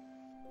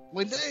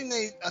 We do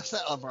need to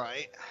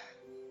celebrate.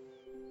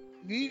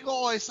 You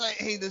guys think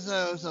he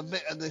deserves a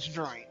bit of this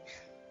drink?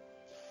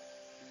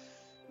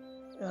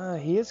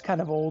 He is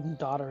kind of old and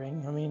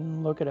doddering. I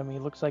mean, look at him. He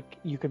looks like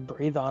you could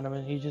breathe on him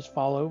and he'd just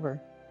fall over.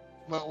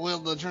 But will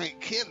the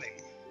drink kill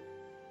him?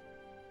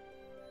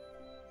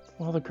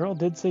 Well, the girl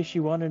did say she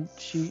wanted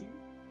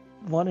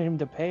him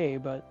to pay,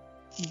 but...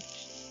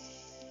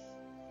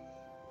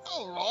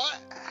 Alright.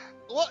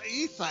 What do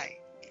you think,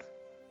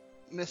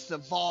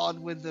 Mr. Bard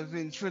with the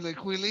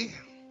ventriloquilly?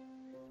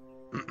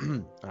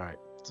 Alright,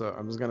 so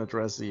I'm just gonna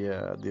address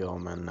the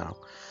old man now.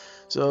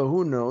 So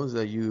who knows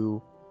that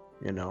you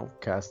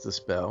cast a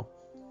spell?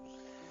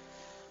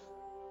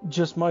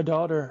 Just my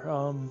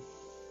daughter.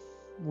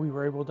 We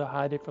were able to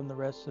hide it from the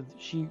rest of...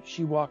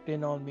 She walked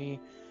in on me.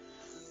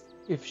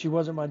 If she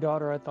wasn't my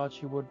daughter, I thought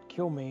she would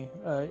kill me.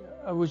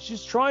 I was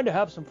just trying to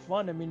have some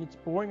fun. I mean, it's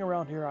boring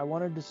around here. I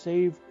wanted to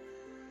save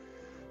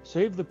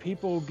the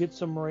people, get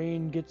some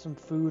rain, get some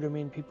food. I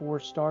mean, people were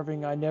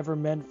starving. I never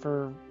meant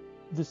for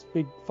this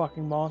big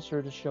fucking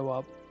monster to show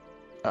up.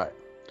 Alright.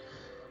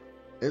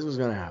 This was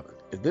gonna happen.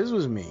 If this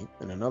was me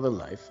in another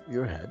life,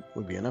 your head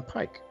would be on a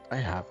pike. I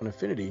have an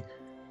affinity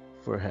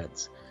for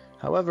heads.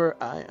 However,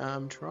 I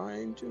am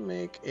trying to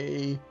make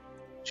a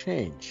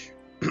change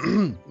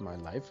in my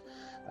life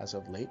as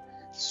of late.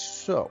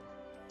 So,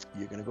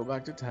 you're gonna go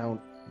back to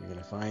town, you're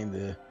gonna find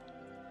the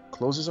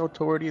closest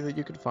authority that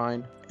you could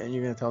find, and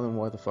you're gonna tell them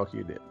what the fuck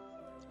you did.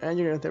 And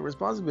you're gonna take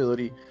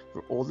responsibility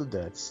for all the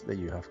deaths that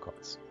you have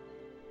caused.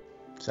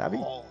 Savvy?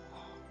 Oh,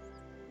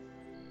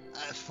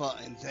 that's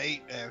fucking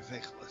deep there,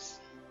 Nicholas.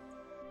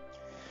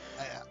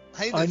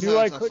 I knew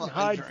I couldn't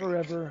hide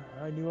forever.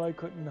 I knew I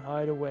couldn't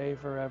hide away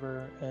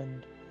forever,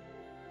 and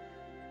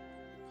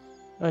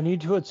I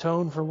need to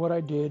atone for what I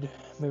did.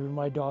 Maybe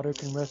my daughter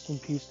can rest in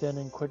peace then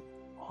and quit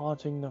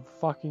haunting the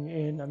fucking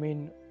inn. I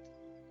mean...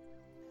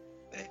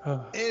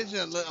 Here's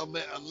a little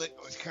bit of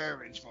liquid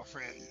courage, my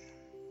friend.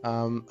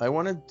 I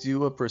want to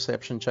do a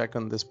perception check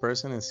on this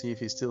person and see if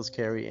he still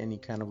carry any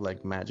kind of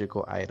like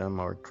magical item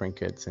or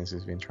trinket since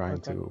he's been trying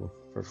to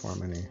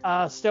perform any.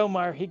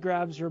 Stelmar, he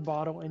grabs your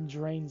bottle and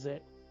drains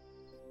it.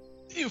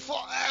 You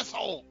fuck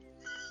asshole!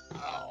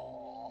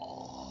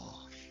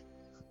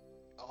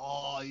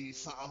 Oh, you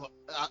son of a...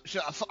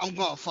 I'm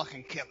gonna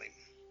fucking kill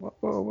him.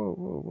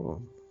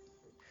 Whoa.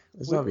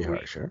 It's not be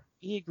harsh, sure.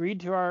 He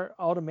agreed to our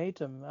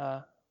ultimatum,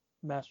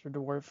 Master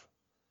Dwarf.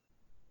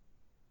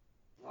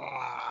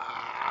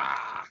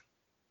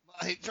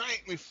 But he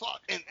drank me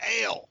fucking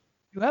ale.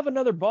 You have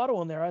another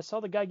bottle in there. I saw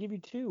the guy give you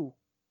 2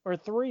 or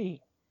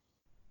 3,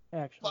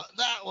 actually. But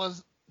that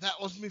was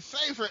my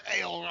favorite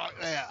ale right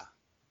there.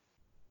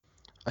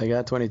 I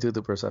got 22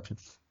 to perception.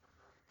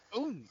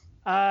 Ooh.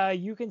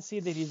 You can see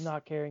that he's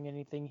not carrying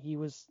anything. He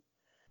was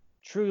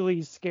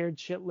truly scared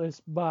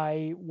shitless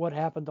by what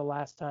happened the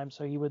last time,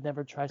 so he would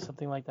never try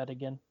something like that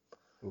again.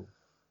 Ooh.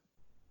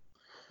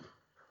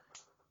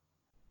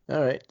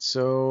 All right,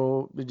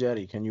 so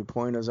Jetty, can you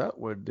point us out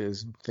where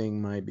this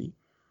thing might be?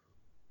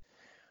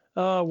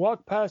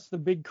 Walk past the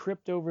big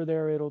crypt over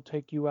there. It'll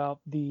take you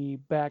out the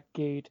back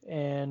gate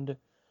and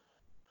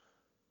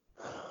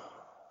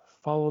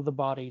follow the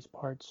bodies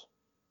parts.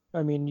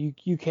 I mean,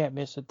 you can't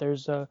miss it.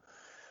 There's a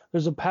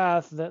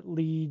path that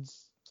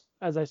leads,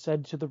 as I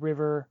said, to the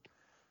river.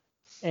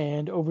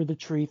 and over the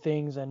tree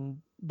things,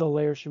 and the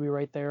lair should be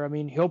right there. I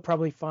mean, he'll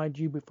probably find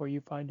you before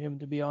you find him,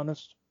 to be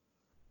honest.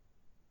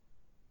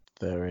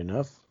 Fair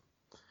enough.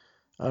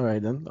 All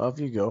right, then. Off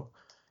you go.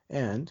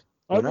 And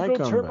I when will I go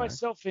come turn back,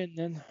 myself in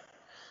then.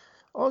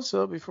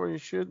 also, before you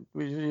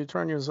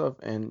turn yourself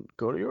and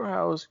go to your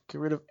house,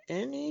 get rid of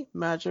any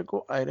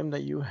magical item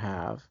that you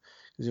have.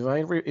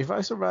 Because if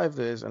I survive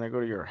this and I go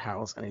to your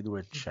house and I do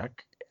a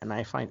check and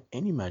I find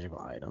any magical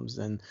items,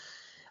 then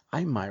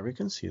I might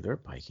reconsider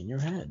piking your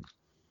head.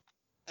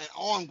 And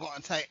I'm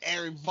going to take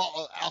every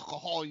bottle of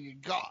alcohol you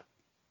got.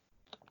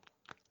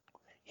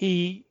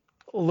 He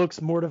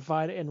looks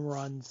mortified and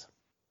runs.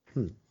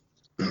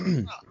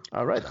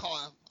 All right.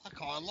 I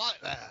call him like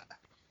that.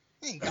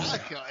 You ain't got to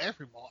kill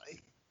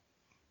everybody.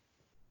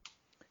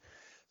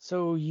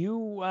 So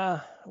you,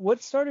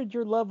 what started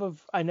your love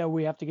of? I know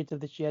we have to get to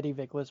the Yeti,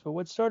 Vickless, but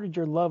what started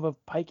your love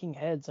of piking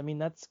heads? I mean,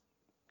 that's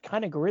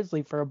kind of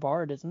grisly for a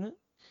bard, isn't it?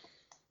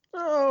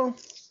 Oh,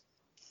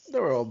 they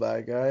were all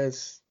bad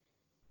guys.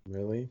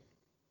 Really.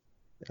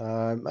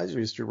 I just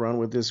used to run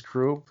with this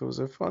crew. It was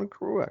a fun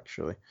crew,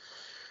 actually.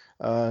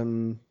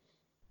 This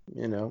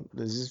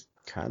is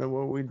kind of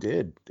what we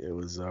did. It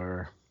was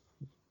our.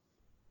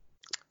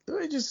 Let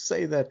me just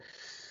say that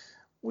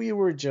we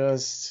were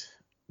just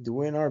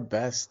doing our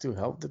best to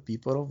help the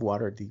people of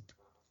Waterdeep.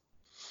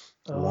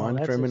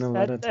 One criminal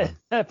at a time.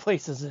 That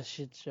place is a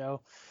shit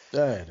show.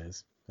 Yeah, it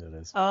is. It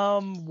is.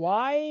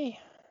 Why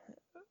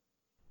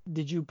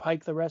did you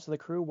pike the rest of the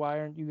crew? Why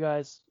aren't you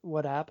guys?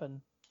 What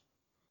happened?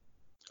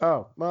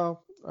 Oh,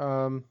 well,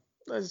 I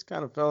just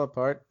kind of fell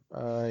apart.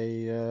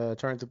 I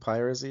turned to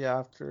piracy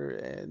after,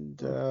 and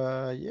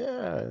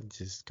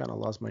just kind of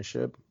lost my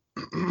ship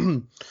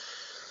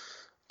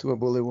to a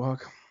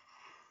bullywog.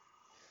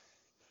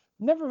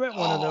 Never met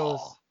one of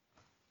those.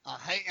 I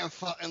hate them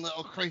fucking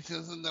little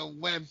creatures and the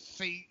web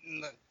feet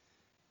and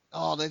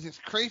they're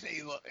just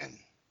creepy looking.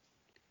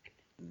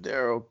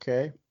 They're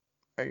okay,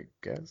 I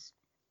guess.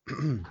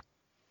 I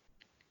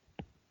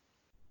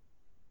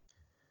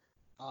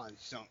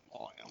just don't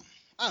like them.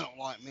 I don't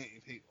like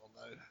many people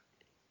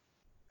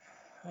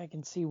though. I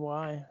can see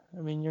why.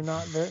 I mean, you're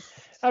not very.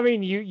 I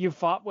mean, you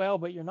fought well,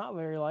 but you're not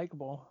very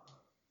likable.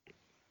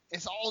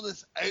 It's all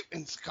this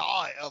open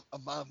sky up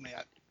above me.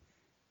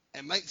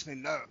 It makes me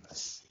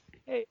nervous.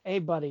 Hey,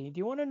 buddy. Do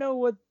you want to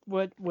know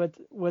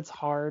what's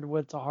hard?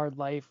 What's a hard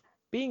life?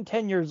 Being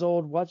 10 years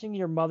old, watching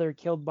your mother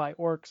killed by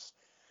orcs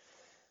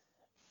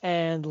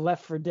and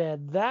left for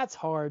dead. That's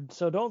hard.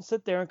 So don't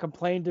sit there and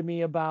complain to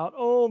me about,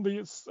 oh,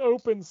 the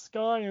open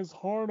sky is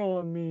hard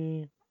on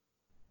me.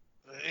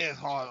 It is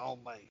hard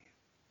on me.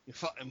 You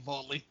fucking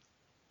bully.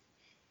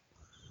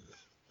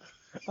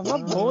 I'm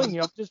not bullying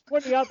you. I'm just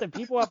pointing out that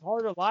people have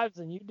harder lives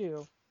than you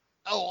do.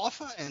 Oh, I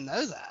fucking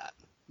know that.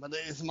 But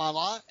it is my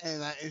lot,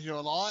 and that is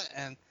your lot,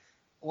 and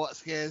what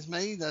scares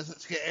me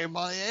doesn't scare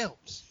everybody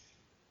else.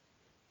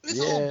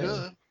 It's all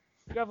good.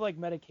 You have like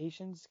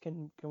medications?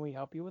 Can we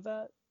help you with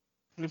that?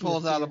 He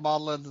pulls out a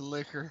bottle of the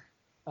liquor.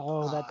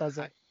 Oh, that does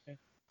it.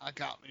 I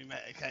got me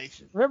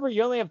medication. Remember,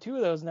 you only have 2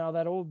 of those now.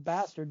 That old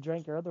bastard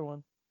drank your other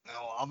one. No,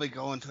 I'll be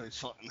going to his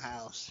fucking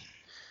house.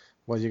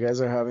 While you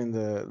guys are having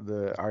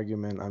the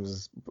argument, I'm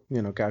just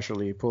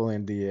casually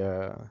pulling the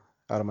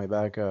out of my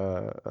bag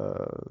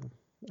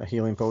a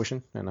healing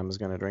potion, and I'm just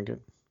gonna drink it.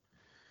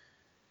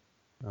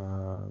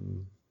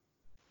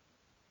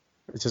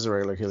 It's just a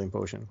regular healing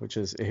potion, which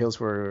is it heals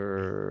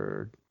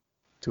for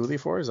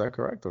 2d4. Is that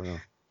correct or no?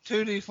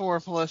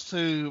 2d4 plus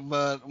 2,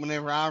 but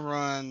whenever I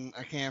run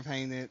a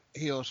campaign, it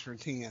heals for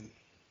 10.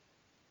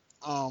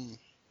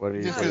 What do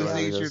you just because it's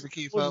easier to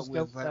keep up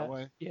with that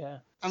way. Yeah.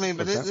 I mean,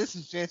 but this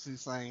is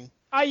Jesse's thing.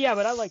 Yeah,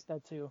 but I like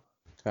that too.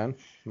 10?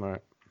 All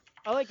right.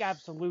 I like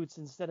absolutes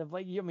instead of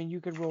like. I mean, you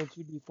could roll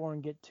 2d4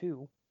 and get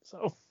 2.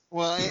 So.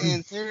 Well,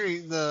 in theory,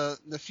 the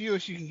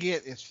fewest you can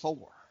get is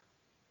 4.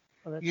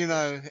 Oh,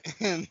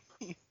 and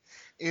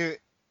if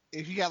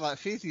you got like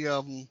 50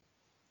 of them,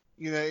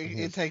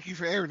 it'd take you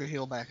forever to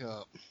heal back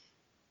up.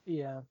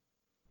 Yeah.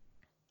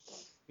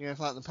 It's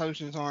like the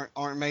potions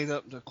aren't made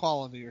up to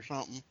quality or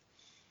something.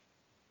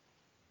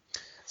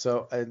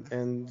 So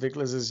and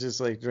Vickless is just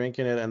like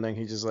drinking it, and then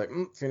he just like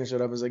finish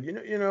it up. He's like,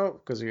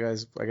 because you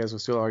guys, I guess, we're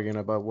still arguing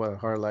about what a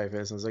hard life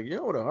is. And it's like, you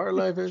know what a hard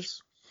life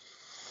is?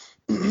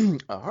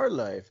 A hard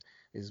life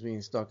is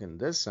being stuck in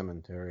this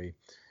cemetery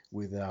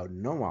without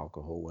no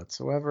alcohol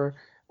whatsoever,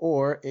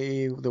 or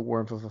the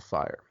warmth of a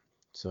fire.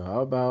 So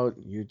how about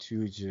you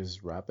two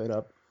just wrap it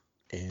up,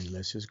 and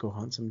let's just go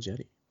hunt some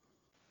Yeti.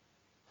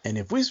 And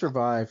if we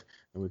survive,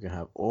 then we can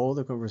have all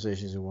the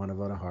conversations we want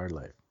about a hard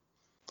life.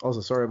 Also,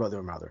 sorry about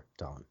their mother,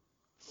 Talon.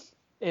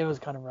 It was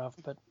kind of rough,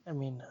 but I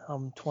mean,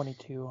 I'm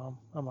 22.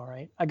 I'm all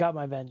right. I got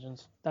my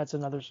vengeance. That's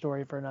another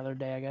story for another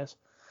day, I guess.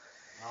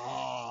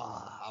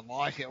 Oh, I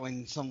like it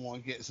when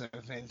someone gets their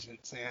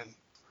vengeance in.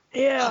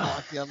 Yeah. I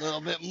like you a little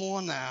bit more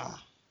now.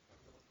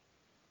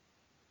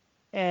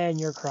 And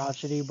you're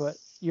crotchety, but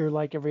you're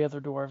like every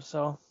other dwarf,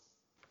 so.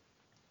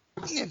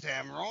 You're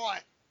damn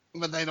right.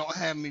 But they don't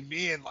have me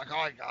big like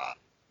I got.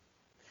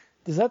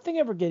 Does that thing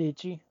ever get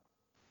itchy?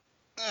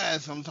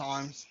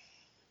 Sometimes.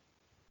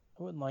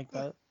 I wouldn't like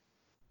that.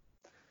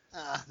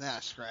 Now I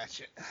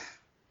scratch it.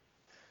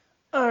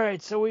 All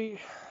right, so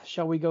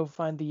shall we go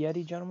find the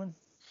Yeti, gentlemen?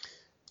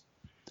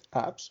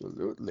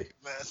 Absolutely.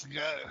 Let's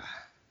go.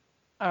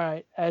 All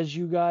right, as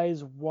you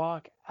guys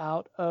walk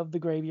out of the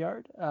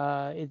graveyard,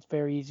 it's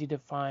very easy to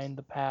find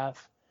the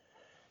path.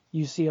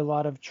 You see a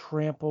lot of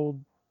trampled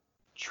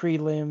tree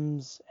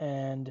limbs,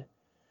 and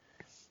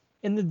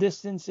in the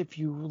distance, if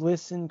you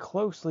listen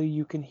closely,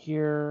 you can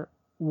hear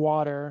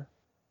water,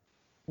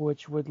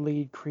 which would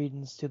lead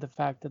credence to the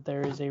fact that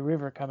there is a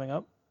river coming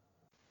up.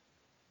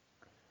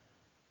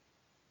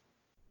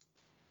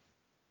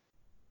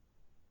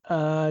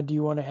 Do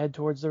you want to head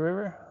towards the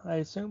river, I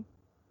assume?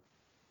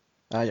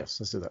 Yes,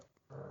 let's do that.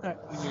 All right.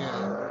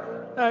 Yeah.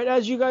 All right,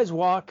 as you guys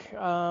walk,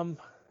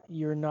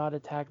 you're not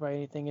attacked by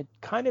anything. It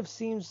kind of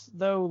seems,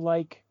 though,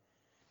 like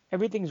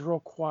everything's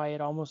real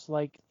quiet, almost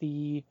like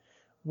the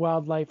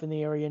wildlife in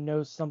the area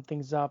knows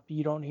something's up.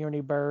 You don't hear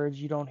any birds,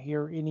 you don't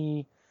hear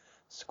any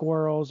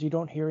squirrels, you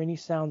don't hear any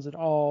sounds at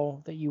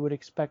all that you would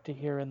expect to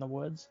hear in the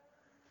woods.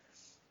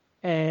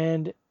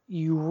 And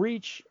you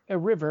reach a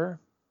river,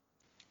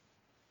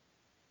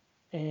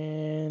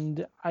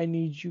 and I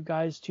need you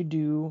guys to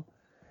do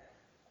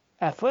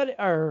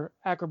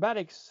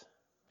acrobatics.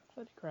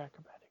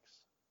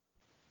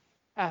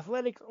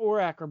 Athletics or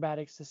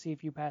acrobatics to see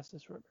if you pass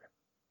this river.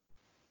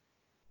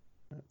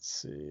 Let's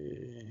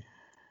see.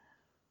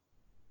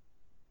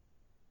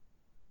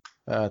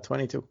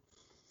 22.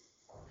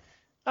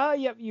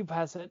 Yep, you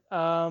pass it.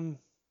 How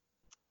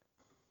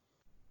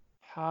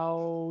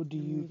do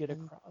you get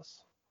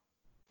across?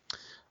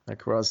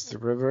 Across the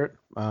river.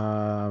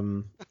 Are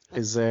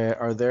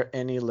there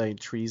any like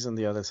trees on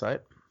the other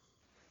side?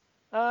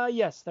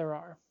 Yes, there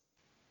are.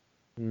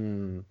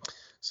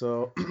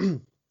 So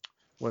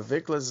what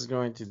Viklas is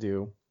going to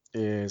do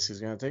is he's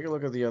going to take a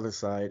look at the other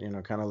side,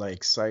 kind of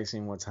like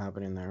sizing what's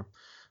happening there.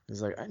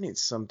 He's like, I need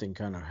something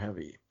kind of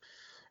heavy.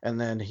 And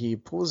then he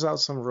pulls out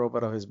some rope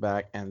out of his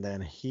back, and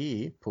then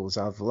he pulls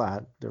out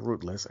Vlad, the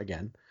rootless,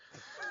 again.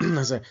 I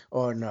was like,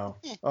 oh no,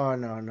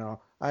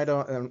 I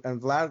don't.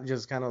 And Vlad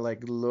just kind of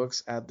like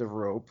looks at the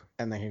rope,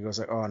 and then he goes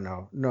like, oh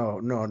no,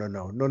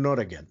 not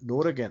again,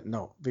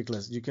 no,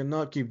 Viklas, you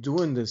cannot keep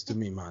doing this to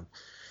me, man.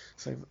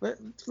 It's like,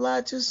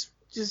 Vlad, just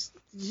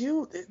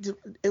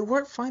it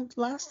worked fine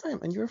last time,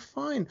 and you're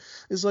fine.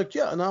 It's like,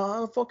 yeah, now I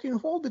have a fucking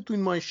hole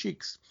between my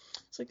cheeks.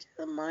 It's like,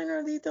 a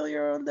minor detail,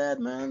 you're all dead,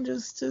 man.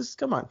 Just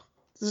come on.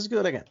 This is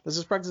good again. Let's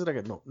just practice it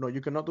again. No,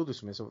 you cannot do this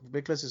to me. So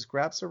Viklas just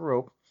grabs a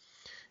rope,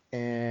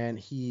 and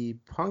he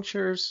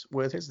punctures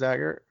with his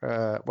dagger.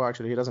 Well,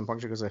 actually, he doesn't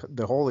puncture because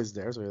the hole is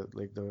there. So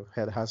like the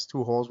head has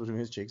two holes between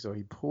his cheeks. So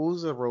he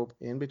pulls the rope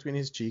in between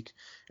his cheek,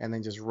 and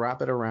then just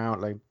wrap it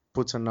around, like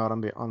puts a knot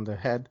on the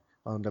head,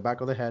 on the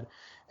back of the head,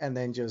 and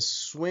then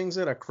just swings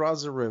it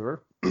across the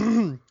river.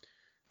 The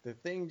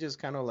thing just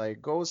kind of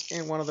like goes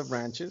in one of the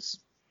branches.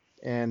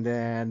 And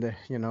then,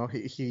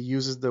 he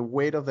uses the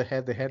weight of the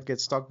head. The head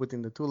gets stuck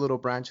within the two little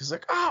branches.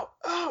 Like, ow,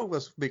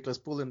 was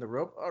Viklas pulling the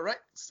rope. All right,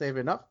 save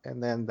enough.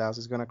 And then Daos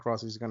is going to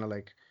cross. He's going to,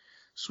 like,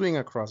 swing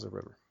across the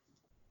river.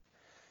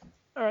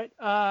 All right.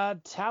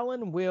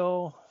 Talon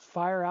will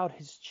fire out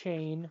his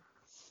chain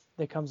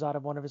that comes out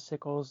of one of his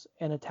sickles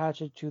and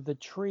attach it to the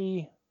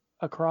tree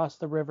across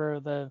the river.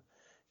 The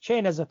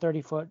chain has a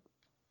 30-foot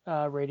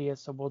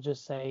radius, so we'll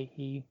just say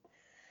he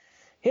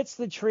hits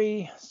the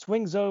tree,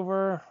 swings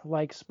over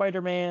like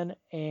Spider-Man,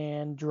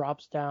 and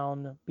drops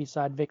down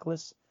beside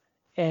Viklas,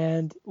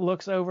 and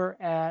looks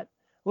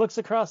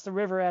across the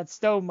river at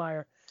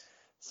Stonemeyer.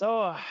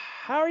 So,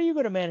 how are you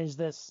going to manage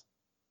this?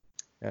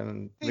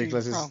 And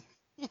Viklas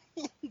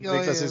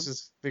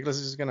is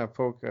just gonna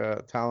poke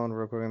Talon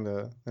real quick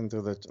into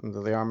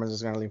the arm, and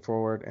just gonna lean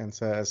forward and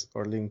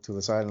lean to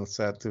the side and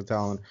said to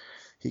Talon,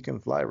 he can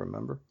fly,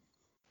 remember?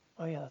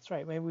 Oh yeah, that's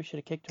right. Maybe we should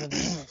have kicked him in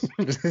the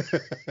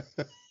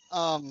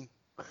ass.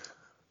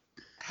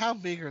 How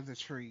big are the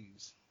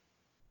trees?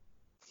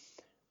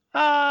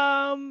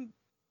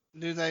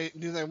 Do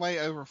they weigh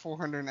over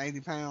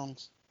 480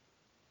 pounds?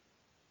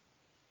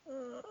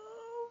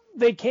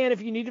 They can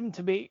if you need them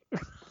to be.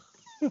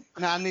 No,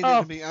 I need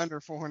it to be under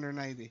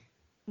 480.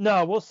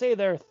 No, we'll say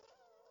they're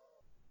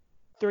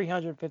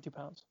 350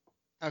 pounds.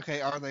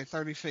 Okay, are they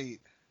 30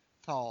 feet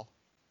tall?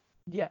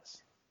 Yes.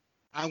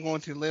 I'm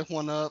going to lift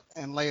one up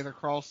and lay it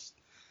across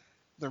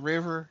the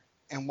river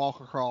and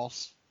walk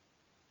across.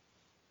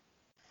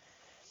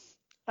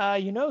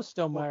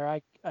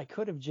 Stonemeyer, I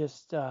could have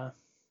just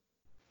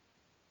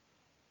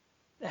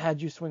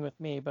had you swing with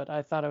me, but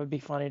I thought it would be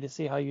funny to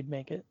see how you'd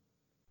make it.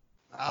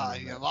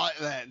 You like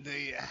that, do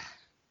you?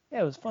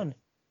 Yeah, it was fun.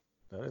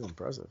 That is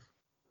impressive.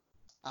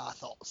 I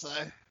thought so.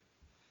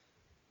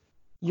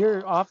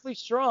 You're awfully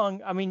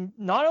strong. I mean,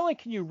 not only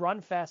can you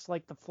run fast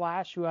like the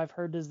Flash, who I've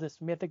heard is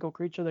this mythical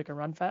creature that can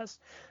run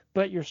fast,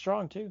 but you're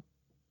strong too.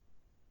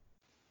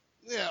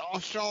 Yeah,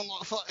 I'm strong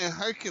like fucking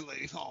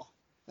Hercules, huh?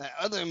 That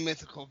other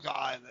mythical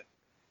guy that,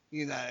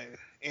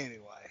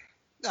 anyway.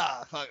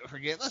 Fucking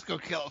forget. Let's go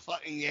kill a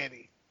fucking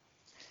Yeti.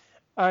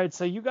 All right,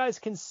 so you guys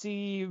can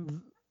see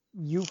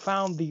you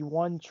found the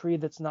one tree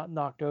that's not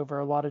knocked over.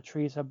 A lot of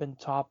trees have been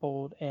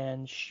toppled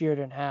and sheared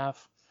in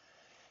half.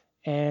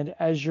 And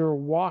as you're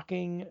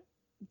walking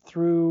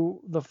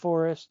through the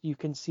forest, you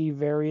can see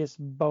various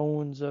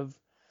bones of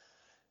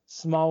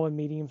small and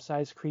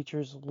medium-sized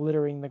creatures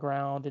littering the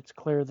ground. It's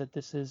clear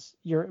that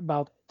you're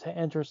about to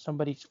enter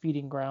somebody's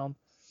feeding ground.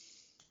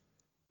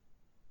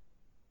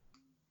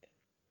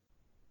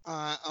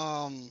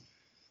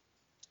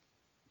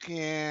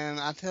 Can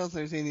I tell if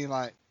there's any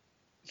like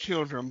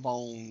children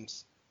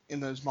bones in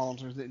those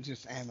bones, or is it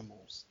just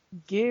animals?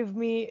 Give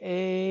me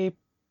a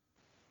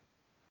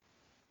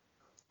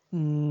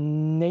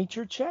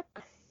nature check.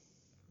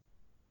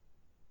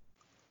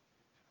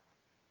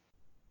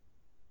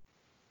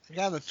 I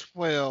got a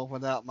 12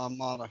 without my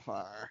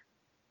modifier.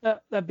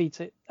 That beats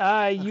it. You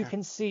Okay.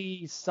 can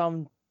see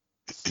some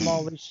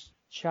smallish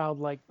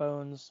childlike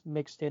bones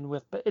mixed in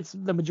with, but it's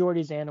the majority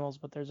is animals,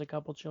 but there's a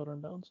couple children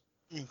bones.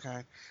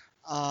 Okay.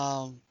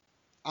 I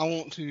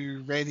want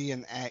to ready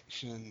an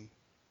action.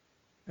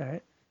 All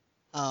right.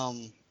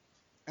 And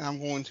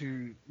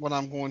what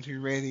I'm going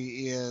to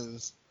ready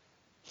is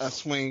a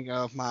swing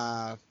of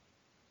my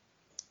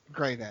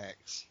great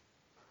axe.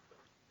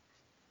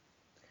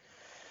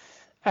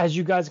 As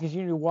you guys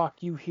continue to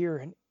walk, you hear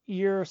an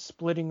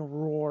ear-splitting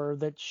roar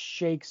that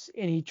shakes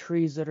any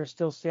trees that are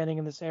still standing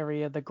in this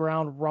area. The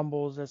ground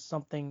rumbles as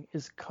something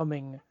is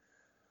coming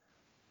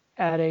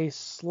at a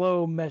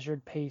slow,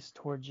 measured pace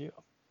towards you.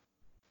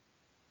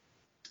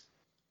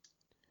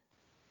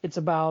 It's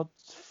about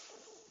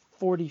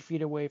 40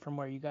 feet away from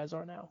where you guys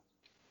are now.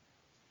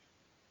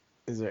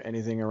 Is there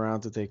anything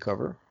around to take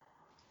cover?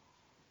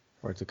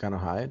 Or to kind of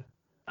hide?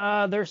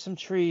 There's some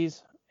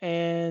trees,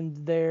 and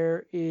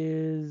there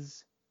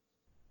is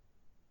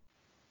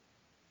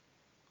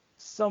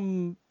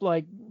some,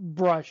 like,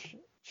 brush,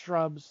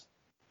 shrubs.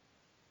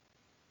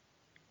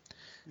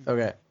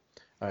 Okay.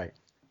 All right.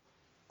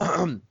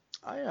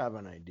 I have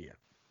an idea.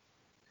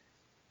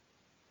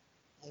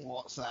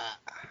 What's that?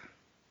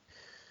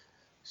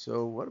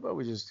 So what about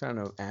we just kind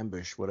of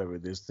ambush whatever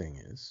this thing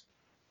is?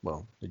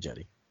 Well, the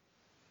jetty.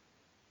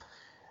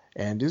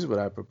 And this is what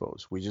I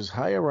propose. We just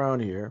hide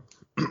around here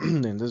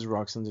in these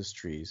rocks and these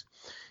trees.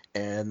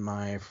 And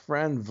my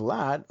friend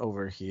Vlad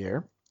over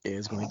here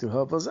is going to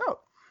help us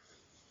out.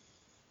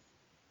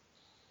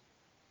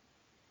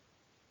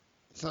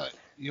 So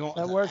you want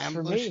That to works for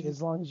ambush me, him?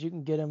 as long as you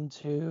can get him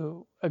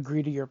to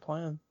agree to your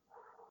plan.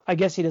 I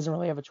guess he doesn't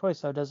really have a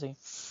choice, though, does he?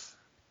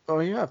 Oh,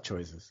 you have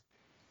choices.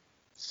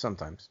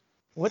 Sometimes.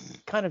 What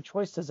kind of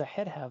choice does a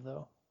head have,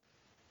 though?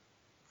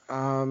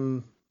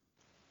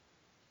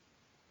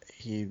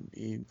 He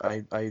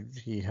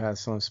has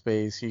some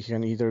space. He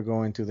can either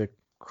go into the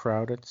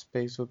crowded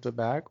space of the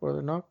back or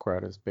the not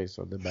crowded space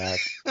of the back.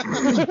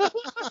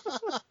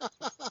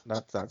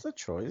 That's a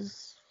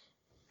choice.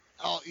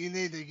 Oh, you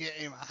need to get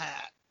him a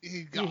hat. He's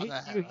You, got to you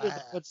have hear a the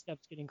hat.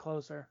 footsteps getting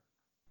closer.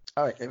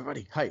 All right,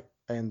 everybody, hide.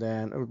 And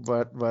then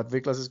what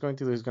Viklas is going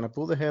to do is going to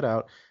pull the head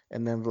out,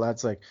 and then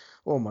Vlad's like,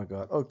 "Oh my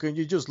God! Oh, can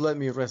you just let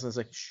me rest?" And it's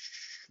like,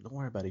 "Shh, don't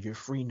worry about it. You're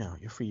free now.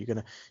 You're free. You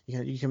can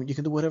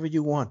do whatever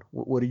you want.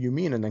 What do you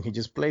mean?" And then he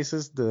just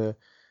places the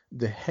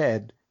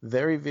head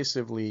very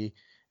visibly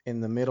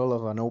in the middle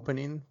of an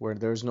opening where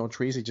there's no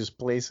trees. He just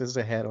places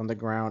the head on the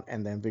ground,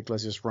 and then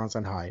Viklas just runs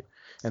and hide.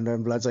 And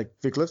then Vlad's like,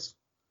 "Viklas,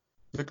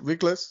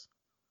 Viklas,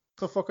 what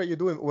the fuck are you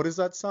doing? What is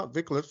that sound,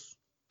 Viklas?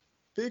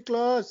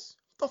 Viklas,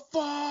 the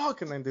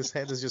fuck!" And then this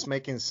head is just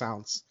making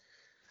sounds,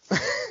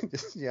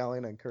 just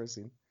yelling and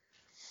cursing.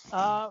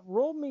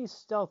 Roll me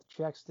stealth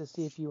checks to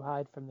see if you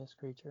hide from this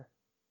creature.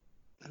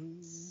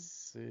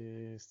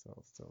 See,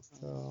 stealth.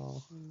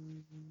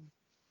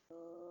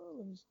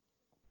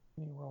 Let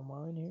me roll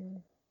mine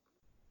here.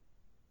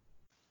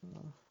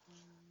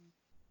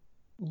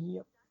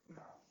 Yep.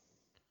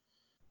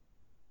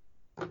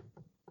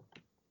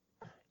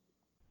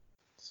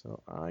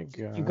 So I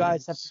got. You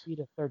guys have to beat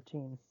a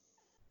 13.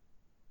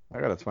 I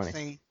got a 20.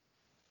 16.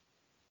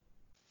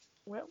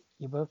 Well,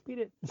 you both beat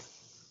it.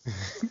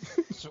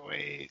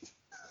 Sweet.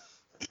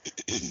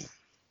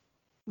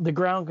 The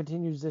ground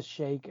continues to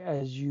shake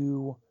as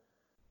you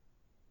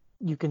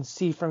can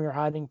see from your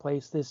hiding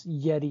place this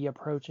Yeti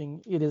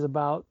approaching. It is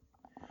about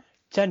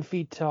 10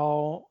 feet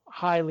tall,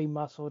 highly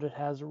muscled. It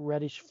has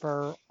reddish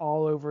fur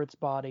all over its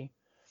body.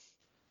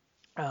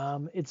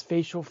 Its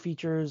facial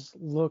features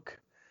look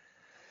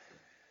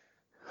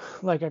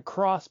like a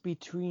cross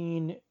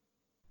between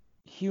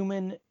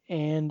human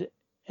and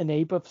an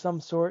ape of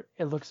some sort.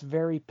 It looks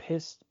very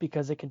pissed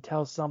because it can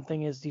tell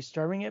something is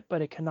disturbing it,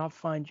 but it cannot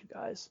find you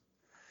guys.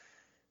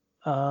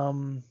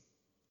 I'll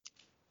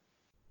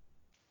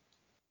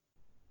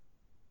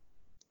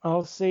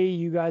say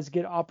you guys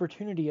get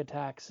opportunity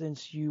attacks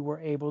since you were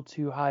able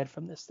to hide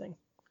from this thing.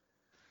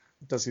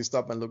 Does he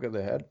stop and look at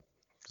the head?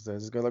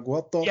 Because he's going like,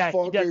 what the Yeah, he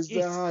fuck does. is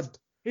that?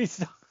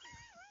 He's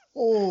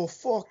Oh,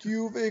 fuck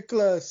you,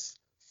 Viklas.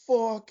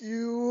 Fuck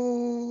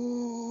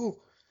you.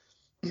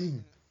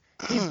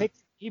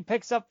 he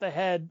picks up the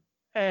head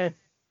and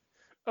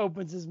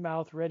opens his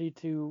mouth ready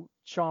to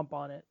chomp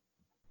on it.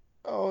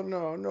 Oh,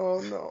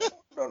 no.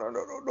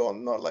 no,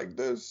 not like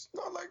this,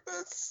 not like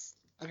this.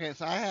 Okay,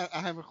 so I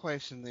have a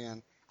question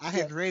then. I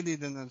Yeah. had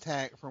readied an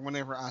attack for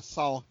whenever I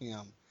saw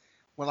him.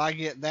 Will I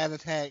get that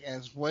attack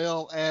as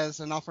well as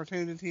an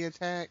opportunity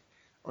attack,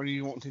 or do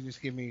you want to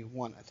just give me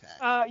one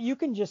attack? You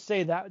can just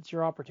say that's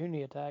your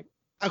opportunity attack,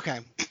 Okay,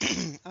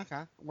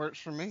 okay, works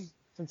for me.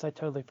 since I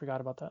totally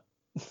forgot about that.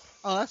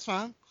 Oh, that's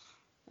fine.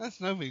 That's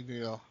no big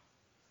deal.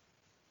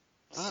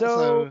 Alright,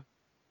 So,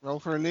 roll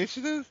for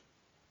initiative.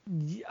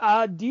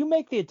 do you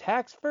make the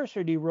attacks first,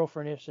 or do you roll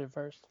for initiative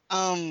first?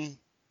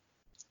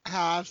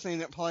 How I've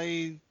seen it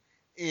played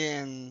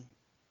in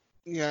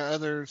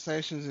other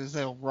sessions is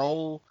they'll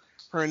roll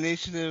for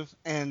initiative,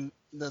 and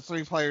the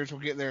three players will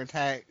get their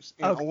attacks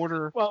in Okay.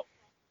 order, Well,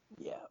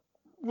 yeah.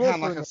 Roll kind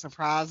of for like a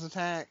surprise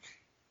attack.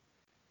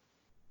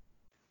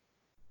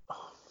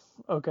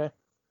 Okay.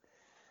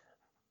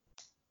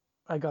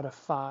 I got a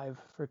 5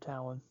 for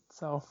Talon,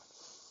 so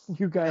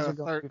you guys are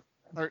Got a going.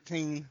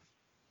 13.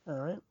 All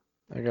right.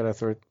 I got a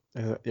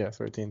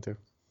 13 too.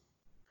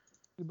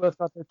 You both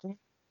got 13.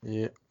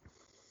 Yeah.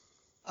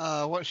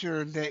 What's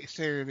your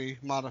dexterity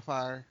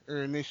modifier or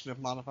initiative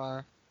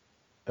modifier?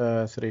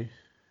 3.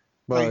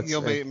 Well, Well, it's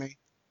you'll beat me.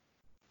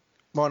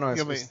 well, no,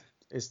 You'll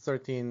it's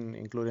 13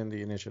 including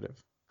the initiative.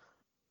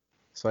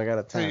 So I got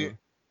a 10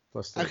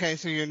 plus 3. Okay,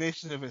 so your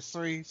initiative is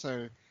 3,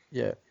 so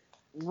Yeah.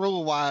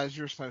 rule wise,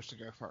 you're supposed to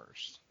go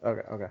first.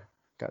 Okay.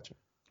 Gotcha.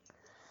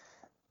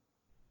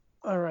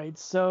 All right.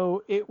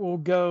 So it will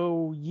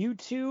go you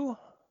two.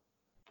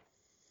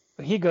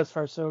 He goes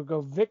first. So it'll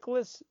go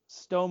Vickless,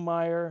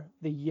 Stonemeyer,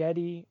 the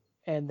Yeti,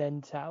 and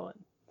then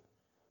Talon.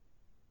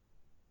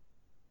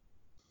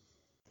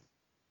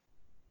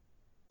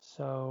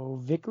 So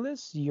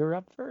Vickless, you're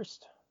up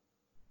first.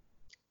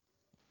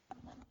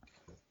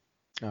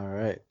 All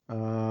right.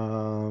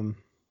 Let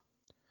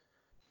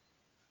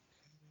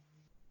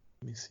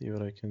me see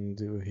what I can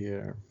do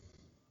here.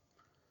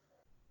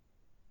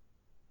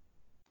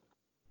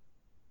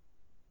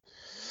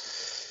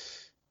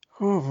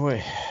 Oh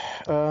boy.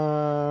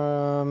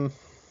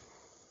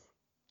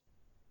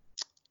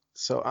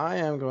 So I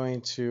am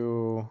going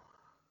to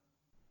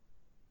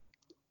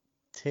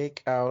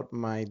take out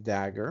my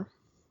dagger,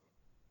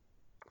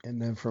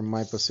 and then from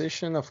my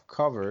position of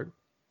cover,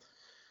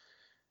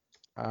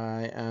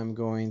 I am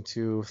going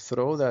to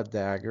throw that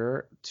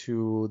dagger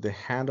to the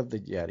hand of the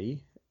Yeti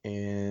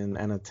in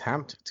an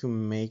attempt to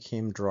make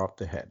him drop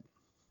the head.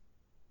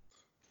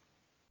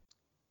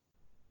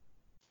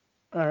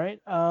 All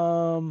right.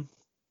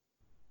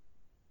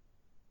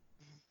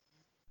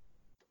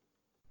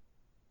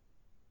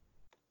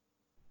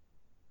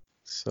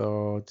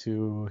 So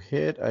to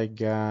hit, I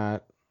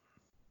got...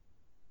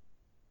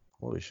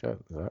 Holy shit,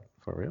 is that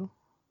for real?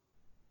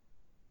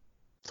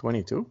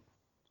 22?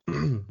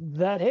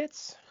 That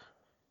hits.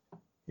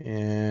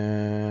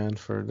 And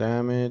for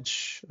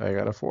damage, I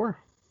got a 4.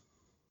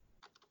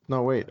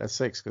 No, wait, that's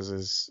 6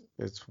 because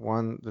it's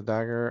one, the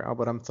dagger. Oh,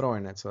 but I'm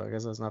throwing it, so I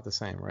guess that's not the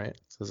same, right?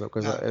 So,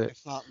 No,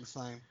 it's not the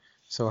same.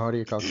 So how do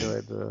you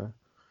calculate the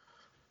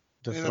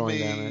throwing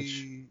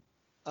damage?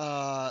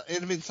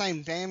 It'll be the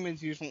same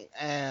damage. You just won't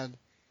add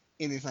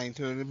anything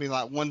to it. It'll be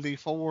like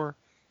 1d4.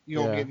 You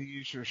don't Yeah. get to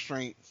use your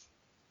strength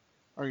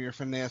or your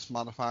finesse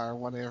modifier or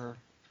whatever.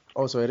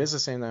 Oh, so it is the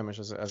same damage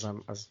as let's say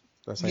I'm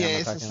It's the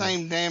attacking.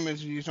 same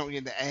damage. You just don't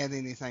get to add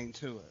anything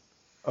to it.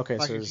 Okay,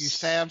 Like so if you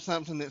stab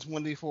something that's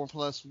 1d4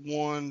 plus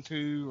 1,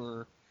 2,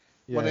 or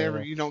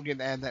whatever, you don't get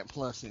to add that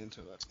plus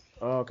into it.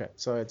 Oh, okay,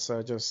 so it's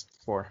just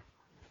 4.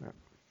 Yeah.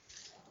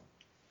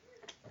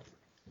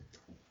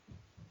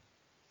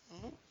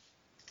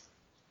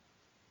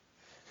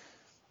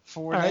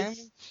 Four All right. damage?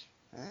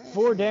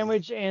 4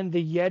 damage, and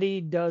the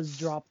Yeti does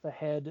drop the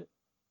head.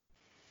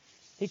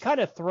 He kind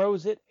of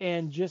throws it,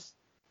 and just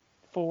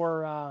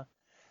for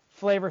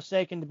flavor's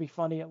sake and to be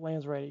funny, it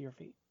lands right at your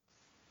feet.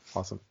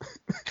 Awesome.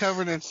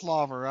 Covered in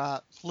slobber,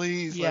 right?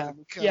 Please let Yeah. it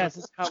be covered. Yes,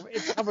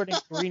 it's covered in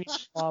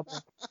greenish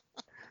slobber.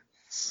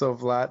 So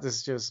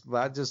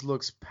Vlad just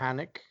looks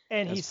panic.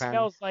 And he as panic.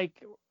 smells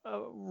like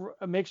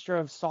a mixture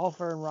of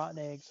sulfur and rotten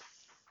eggs.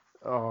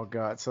 Oh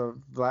god! So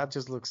Vlad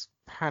just looks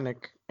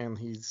panic, and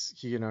he's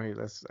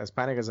as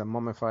panic as a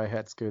mummified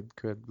head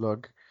could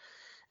look,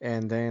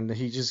 and then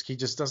he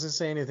just doesn't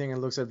say anything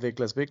and looks at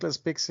Vickless.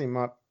 Vickless picks him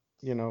up,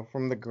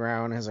 from the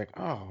ground, and is like,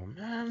 "Oh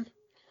man,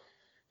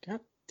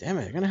 god damn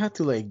it! I'm gonna have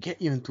to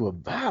get you into a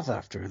bath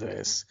after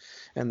this."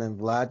 And then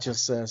Vlad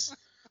just says,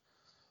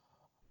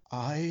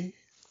 "I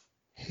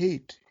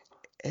hate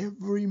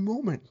every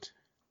moment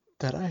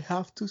that I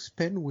have to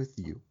spend with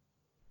you.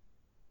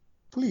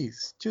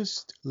 Please,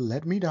 just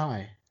let me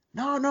die."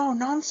 No,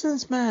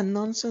 nonsense, man,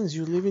 nonsense.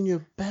 You're living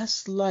your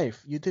best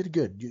life. You did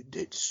good. You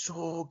did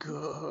so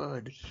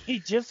good. He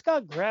just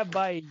got grabbed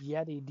by a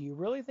Yeti. Do you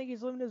really think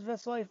he's living his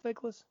best life,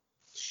 Vickless?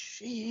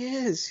 He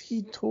is.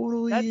 He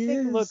totally That is.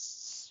 thing looks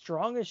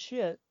strong as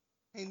shit.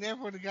 He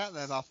never would have got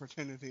that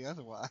opportunity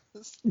otherwise.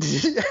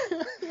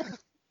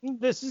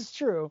 This is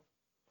true.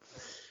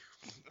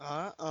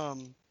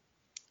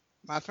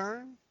 My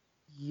turn?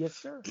 Yes,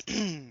 sir.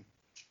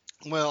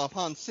 Well,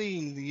 upon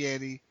seeing the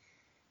Yeti,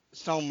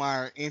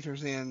 Stonemeyer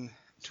enters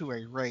into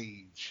a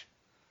rage,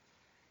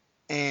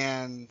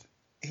 and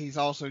he's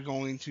also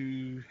going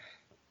to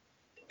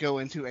go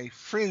into a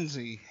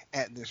frenzy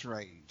at this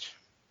rage.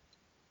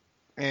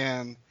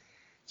 And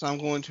so I'm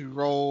going to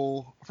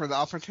roll for the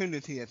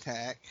opportunity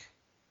attack,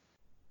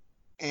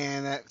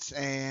 and that's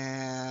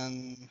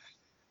an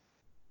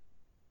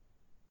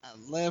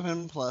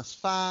 11 plus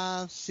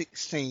 5,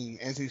 16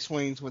 as he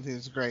swings with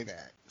his great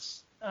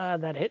axe.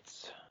 That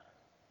hits.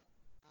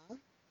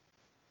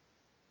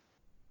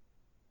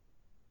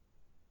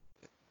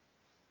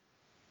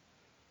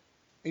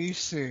 Are you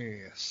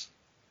serious?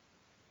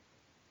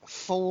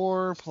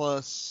 4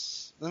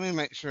 plus. Let me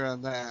make sure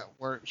that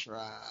works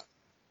right.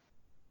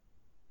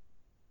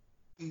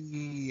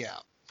 Yeah.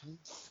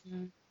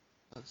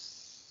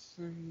 Plus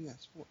 3,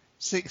 that's 4.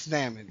 6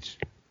 damage.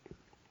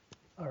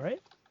 All right.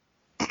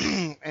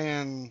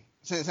 And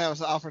since that was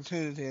the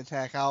opportunity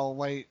attack, I'll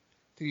wait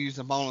to use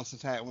the bonus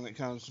attack when it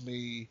comes to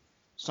be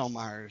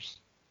Stonemeyer's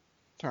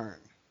turn.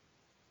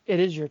 It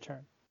is your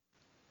turn.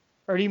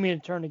 Or do you mean a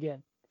turn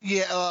again?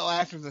 Yeah,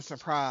 after the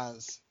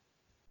surprise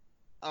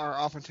or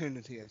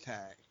opportunity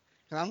attack.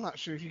 Because I'm not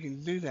sure if you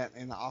can do that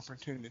in the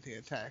opportunity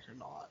attack or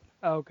not.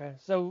 Okay.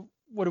 So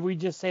what do we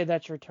just say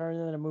that's your turn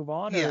and then move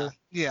on? Yeah, Or?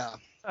 yeah.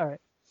 All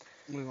right.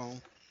 Move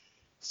on.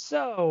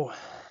 So,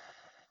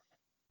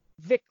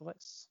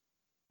 Vickless,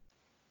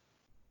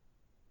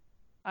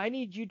 I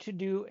need you to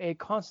do a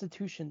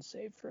Constitution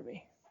save for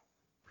me.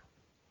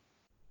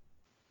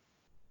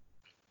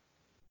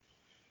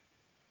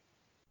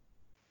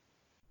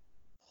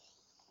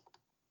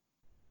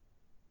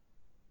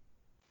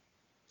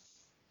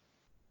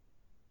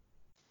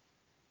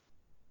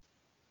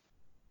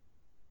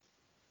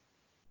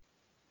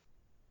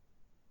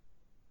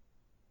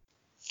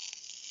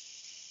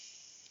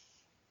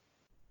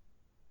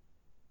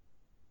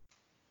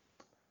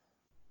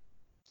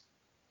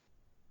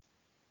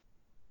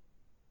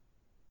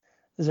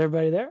 Is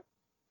everybody there?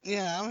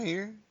 Yeah, I'm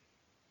here.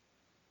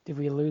 Did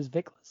we lose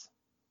Vickless?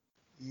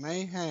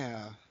 May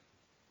have.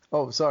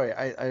 Oh, sorry.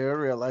 I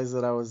realized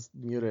that I was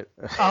muted.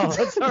 Oh,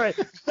 that's all right.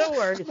 Don't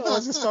worry. I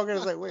was just talking. I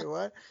was like, wait,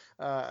 what?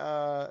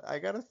 I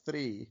got a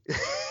 3.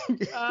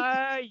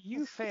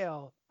 You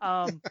fail.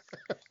 The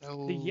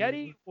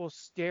Yeti will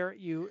stare at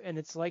you, and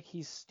it's like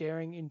he's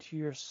staring into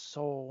your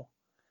soul,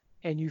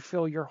 and you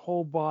feel your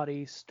whole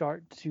body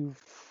start to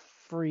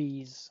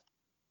freeze.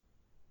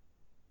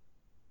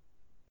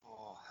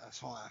 Oh,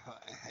 that's why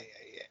I hate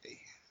Yeti.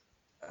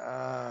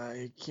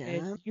 I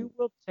can't. And you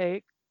will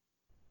take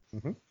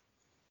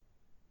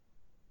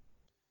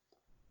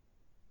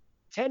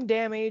 10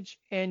 damage,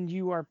 and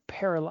you are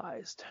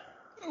paralyzed.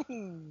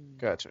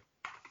 Gotcha.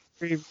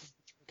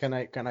 Can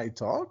I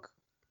talk?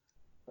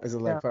 Is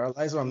it like Yeah.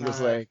 paralyzed, or I'm just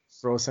Nah. like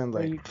frozen,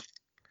 Well,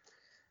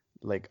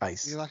 like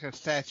ice? You're like a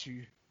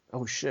statue.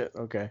 Oh shit.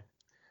 Okay.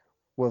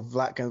 Well,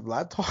 can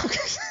Vlad talk?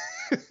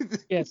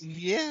 Yes.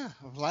 Yeah,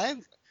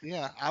 Vlad.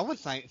 Yeah, I would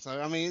think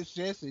so. I mean, it's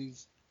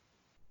Jesse's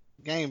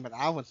game, but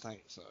I would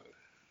think so.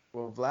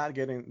 Well,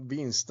 Vlad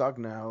being stuck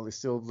now, is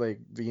still like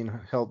being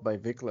held by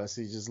Vickless.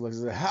 He just looks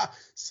like, ha,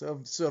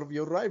 serve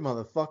you right,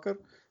 motherfucker.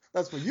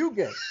 That's what you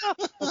get.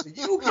 That's what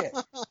you get.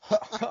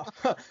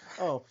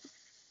 Oh,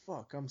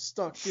 fuck, I'm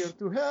stuck here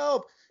to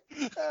help.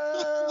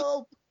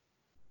 Help.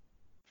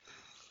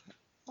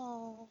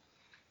 Oh.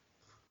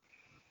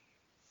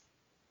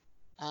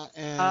 At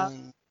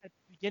the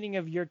beginning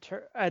of your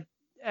turn, at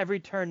every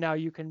turn now,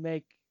 you can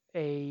make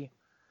a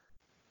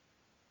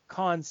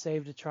con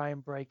save to try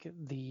and break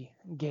the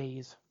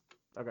gaze.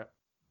 Okay.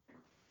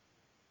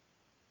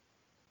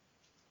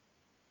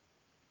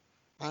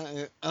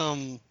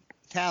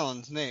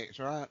 Talon's next,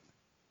 right?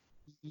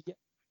 Yep.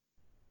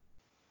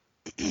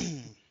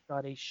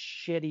 Got a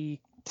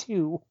shitty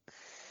 2.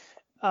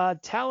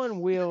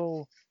 Talon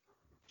will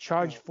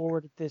charge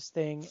forward at this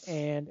thing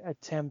and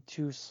attempt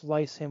to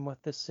slice him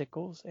with the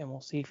sickles, and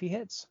we'll see if he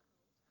hits.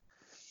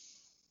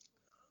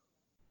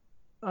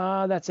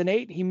 That's an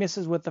 8. He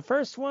misses with the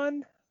first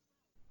one,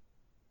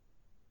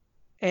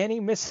 and he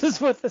misses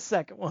with the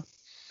second one.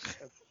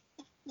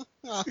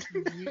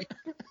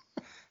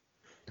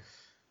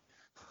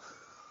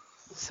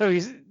 So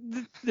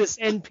this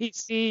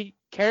NPC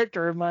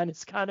character of mine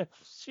is kind of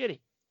shitty.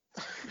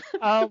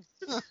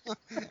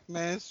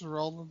 Man, it's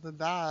rolling the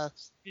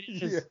dice.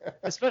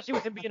 Especially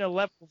with him being a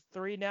level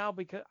 3 now,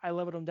 because I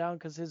leveled him down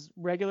because his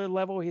regular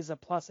level he's a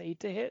 +8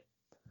 to hit.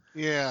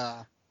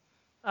 Yeah.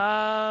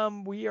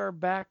 We are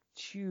back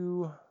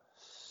to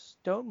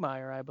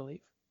Stonemeyer, I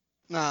believe.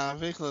 Nah,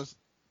 Vickless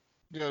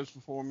goes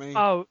before me.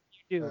 Oh,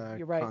 you do.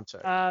 You're right.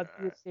 Contact.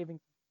 You're saving.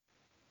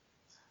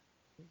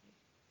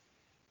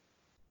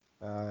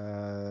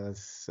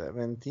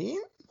 17.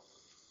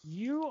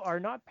 You are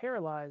not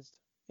paralyzed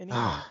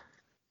anymore.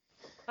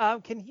 Ah.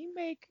 Can he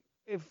make,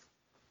 if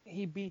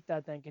he beat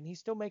that thing, can he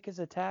still make his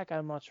attack?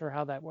 I'm not sure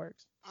how that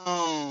works.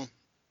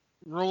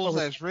 Rules Oh,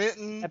 as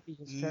written, that'd be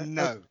his turn.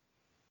 no.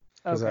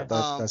 Okay.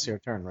 That's your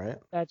turn, right?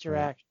 That's your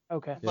Yeah. action.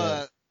 Okay.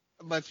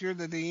 But you're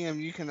the DM.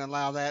 You can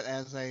allow that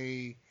as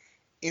a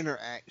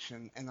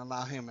interaction and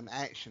allow him an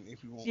action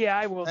if you want. Yeah,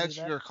 I will do That's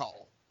that. your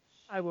call.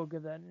 I will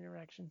give that an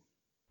interaction.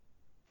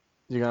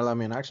 You gonna let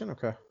me in action?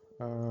 Okay.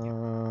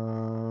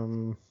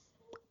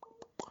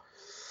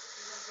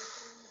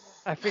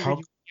 I figured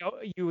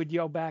you would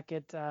yell back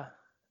at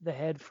the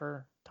head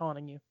for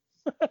taunting you.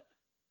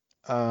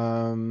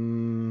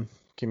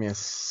 Give me a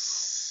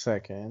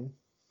second.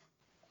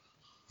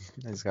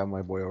 I just got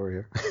my boy over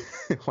here.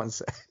 One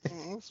sec.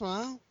 That's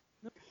fine.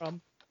 No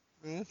problem.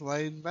 It's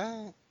laid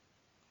back.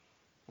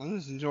 I'm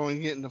just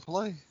enjoying getting to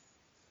play.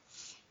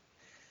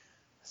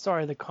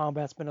 Sorry, the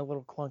combat's been a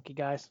little clunky,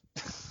 guys.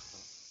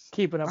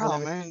 Keeping up with Oh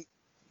everything.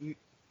 man,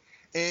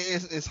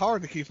 it's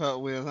hard to keep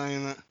up with,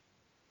 ain't it?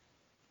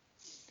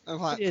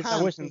 It's like It is. I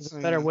time wish there was a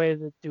better consuming. way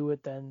to do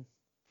it than.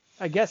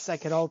 I guess I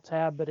could alt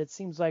tab, but it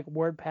seems like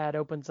WordPad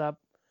opens up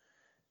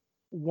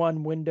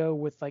one window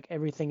with like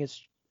everything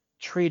is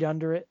treed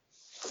under it.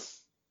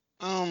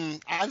 I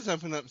just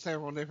opened up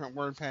several different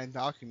WordPad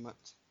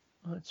documents.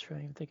 Oh, that's right.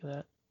 I didn't even think of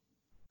that.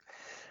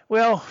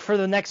 Well, for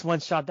the next one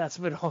shot, that's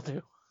what I'll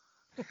do.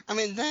 I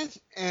mean that's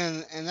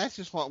and that's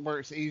just what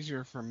works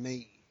easier for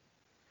me.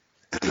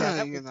 Yeah,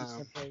 that You would be know.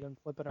 simpler than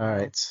flipping All around.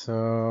 right.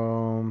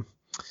 So,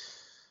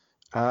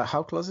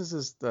 how close is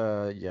this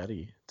the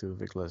Yeti to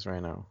Viclas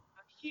right now?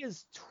 He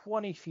is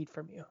 20 feet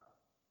from you.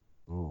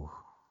 Ooh,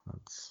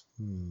 that's.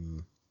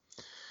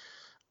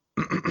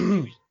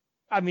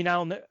 I mean, I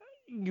don't know.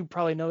 You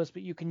probably know this,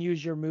 but you can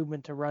use your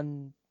movement to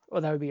run.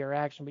 Well, that would be your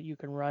action, but you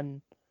can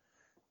run.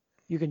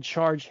 You can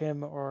charge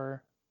him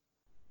or.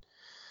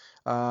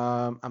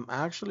 I'm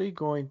actually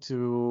going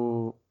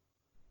to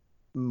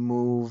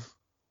move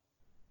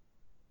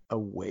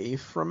away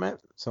from it.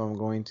 So I'm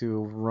going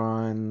to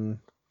run.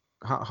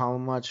 How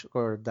much,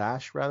 or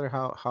dash rather?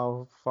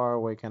 How far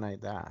away can I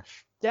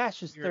dash?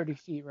 Dash is You're- 30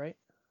 feet, right?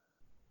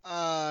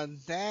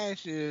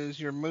 Dash is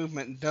your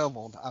movement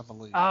doubled, I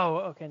believe. Oh,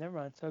 okay, never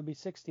mind. So it'd be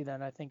 60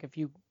 then, I think, if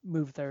you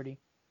move 30.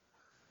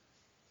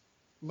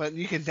 But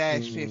you could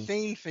dash Hmm.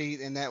 15 feet,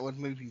 and that would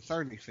move you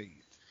 30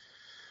 feet.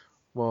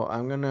 Well,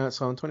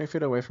 so I'm 20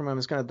 feet away from him. I'm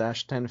just gonna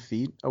dash 10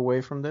 feet away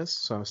from this.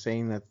 So I'm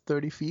staying at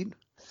 30 feet.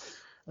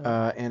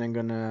 And I'm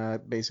gonna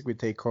basically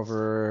take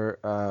cover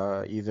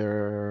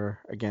either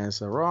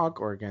against a rock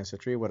or against a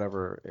tree,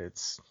 whatever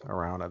it's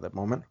around at that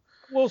moment.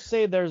 We'll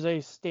say there's a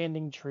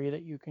standing tree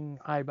that you can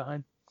hide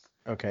behind.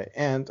 Okay,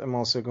 and I'm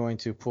also going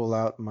to pull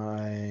out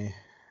my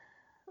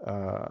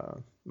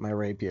my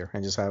rapier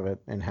and just have it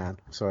in hand.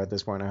 So at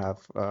this point, I have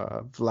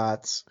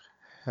Vlad's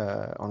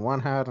on one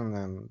hand and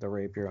then the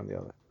rapier on the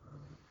other.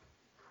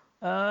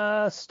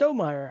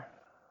 Stonemeyer.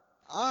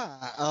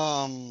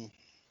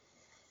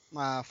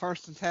 My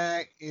first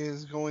attack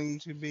is going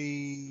to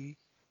be.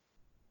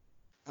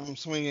 I'm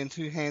swinging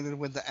two-handed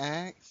with the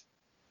axe.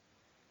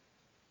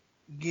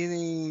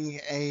 Getting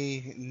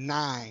a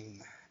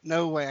 9.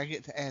 No way, I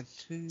get to add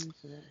 2 to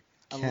that.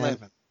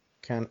 11.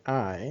 Can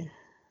I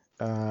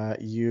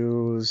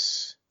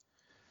use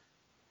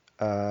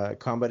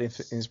combat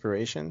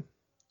inspiration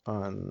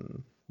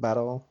on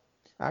battle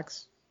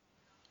axe?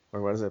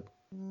 Or what is it?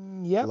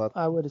 Yep, Blood-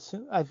 I would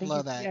assume. I think.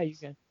 Blood Yeah, you axe.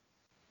 can.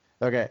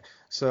 Okay,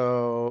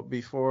 so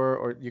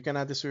or you can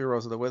add this to your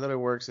roll. So the way that it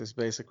works is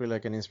basically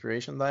like an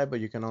inspiration die,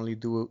 but you can only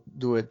do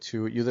it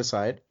to, you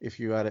decide if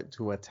you add it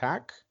to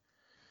attack,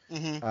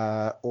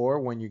 or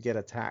when you get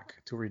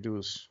attack to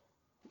reduce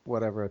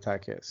whatever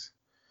attack is.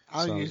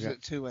 I'll So, use yeah.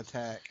 it to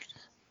attack.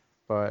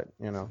 But,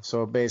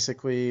 so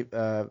basically,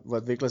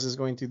 what Viklas is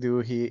going to do,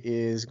 he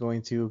is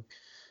going to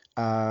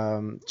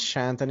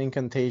chant an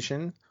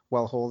incantation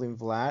while holding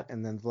Vlad,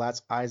 and then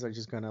Vlad's eyes are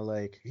just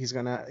gonna he's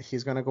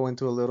gonna go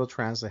into a little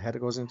trance. The head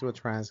goes into a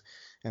trance,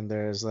 and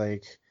there's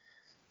like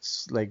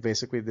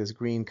basically this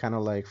green kind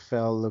of like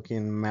fell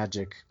looking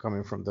magic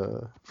coming from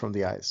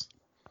the eyes.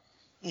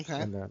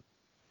 Okay.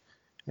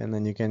 And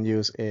then you can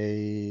use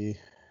a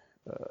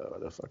what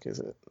the fuck is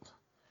it? I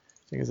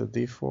think it's a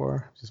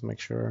D4. Just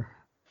make sure.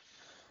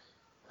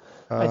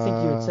 I think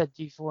you had said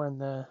D4 in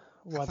the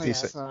I what? think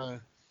D6. so.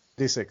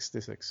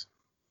 D6.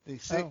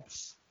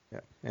 D6. Yeah,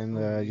 and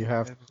Oh, you yeah.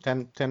 have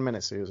 10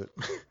 minutes to use it.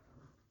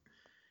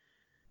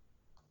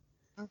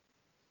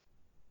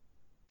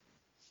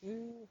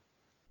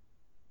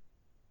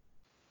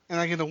 And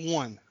I get a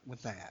 1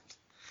 with that.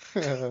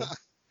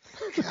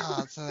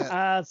 God,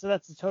 so So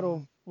that's the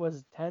total. Was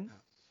it 10?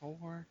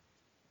 4,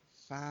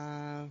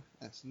 5,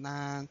 that's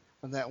 9.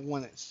 With that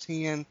 1, it's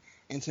 10.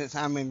 And since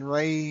I'm in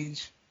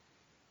rage,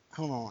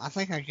 hold on, I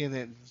think I get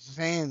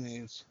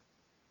advantage.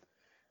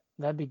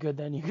 That'd be good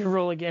then. You can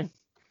roll again.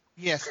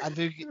 Yes, I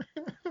do get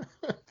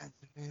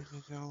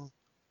advantage on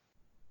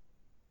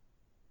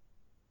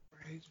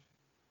rage.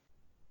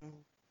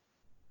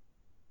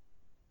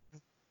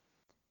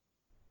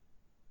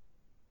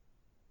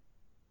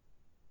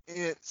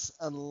 It's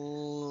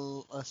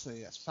let's see,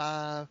 it's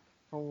 5,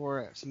 4,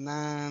 it's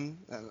 9,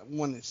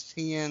 1 is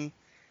 10,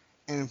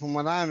 and from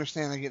what I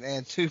understand, I get to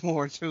add 2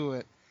 more to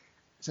it,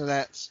 so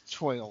that's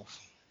 12.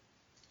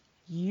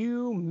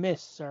 You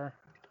miss, sir.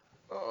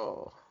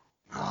 Oh.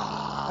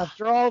 Ah,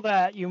 After all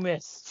that, you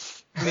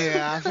miss.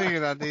 Yeah, I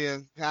figured I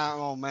did.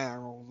 Oh man, I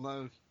rolled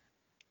low.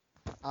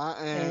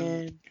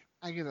 And And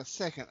I get a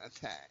second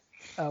attack.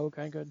 oh,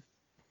 okay, good.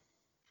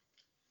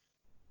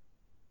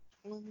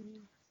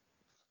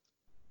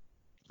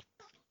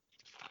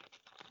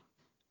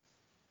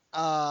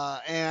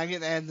 And I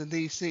get to add the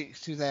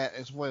D6 to that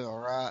as well,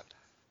 right?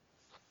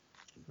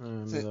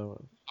 Is it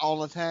So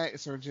all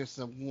attacks or just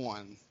the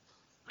one?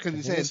 Because I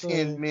you think said it's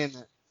 10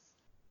 minutes.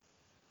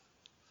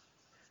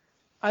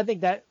 I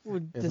think that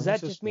would. I Does think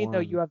it's that just just mean though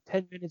you one. have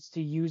 10 minutes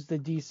to use the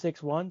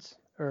D6 once,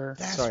 or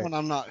That's Sorry. what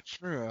I'm not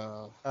sure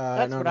of.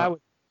 that's No, what I no.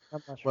 would.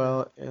 I'm not sure.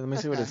 Well, let me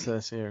see what it Okay.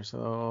 says here.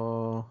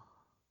 So,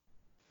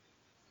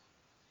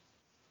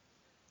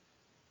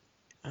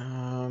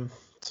 um,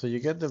 so you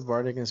get the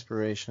Bardic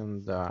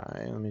Inspiration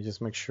die. Let me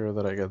just make sure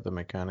that I get the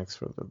mechanics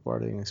for the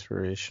Bardic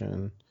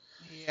Inspiration.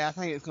 Yeah, I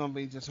think it's going to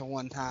be just a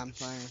one-time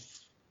thing.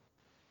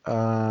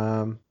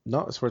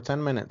 No, it's for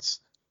 10 minutes.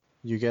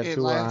 You get It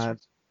to lasts. add.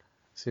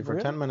 See, for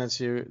Really? 10 minutes,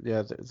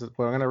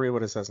 well, I'm gonna read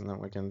what it says and then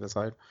we can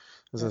decide.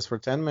 It says for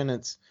 10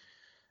 minutes.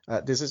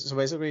 This is so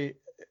basically,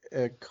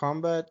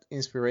 Combat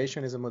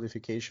Inspiration is a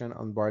modification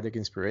on Bardic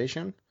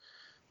Inspiration,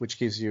 which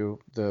gives you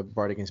the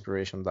Bardic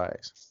Inspiration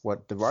dice.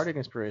 What the Bardic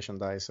Inspiration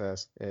dice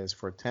says is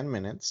for 10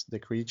 minutes, the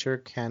creature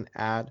can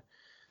add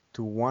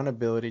to one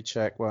ability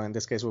check. Well, in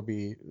this case, will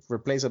be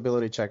replace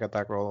ability check,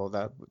 attack roll, or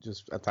that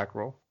just attack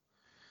roll.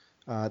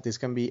 This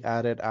can be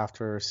added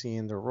after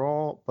seeing the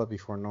roll, but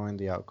before knowing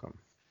the outcome.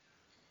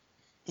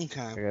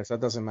 Okay. I guess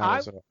that doesn't matter.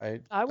 I So I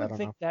I would don't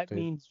think know. that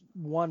means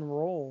one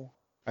roll.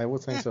 I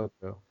would think Yeah, so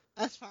too.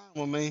 that's fine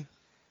with me.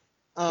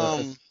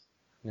 But Um,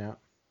 yeah.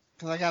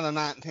 because I got a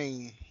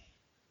 19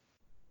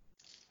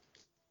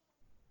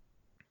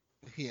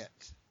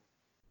 hit.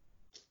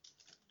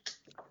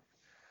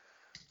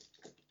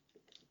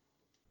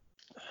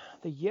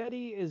 The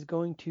Yeti is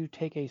going to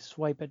take a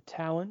swipe at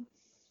Talon.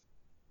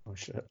 Oh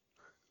shit.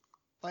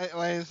 Wait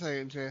a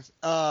second, Jess.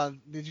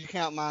 Did you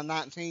count my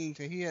 19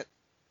 to hit?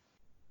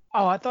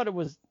 Oh, I thought it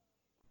was.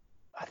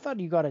 I thought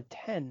you got a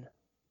 10.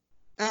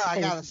 No, I Oh,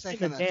 got a in the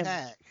second damage.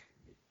 attack.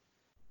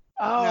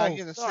 Oh, No, I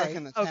get a sorry.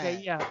 second attack.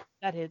 Okay, yeah,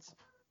 that hits.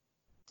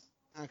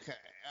 Okay.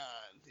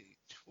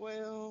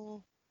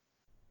 D12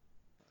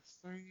 plus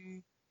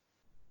 3,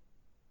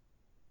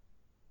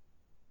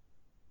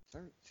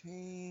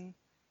 13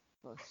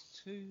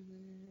 plus 2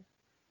 there.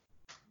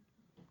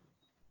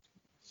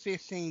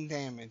 15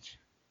 damage.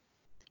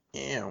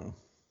 Ew.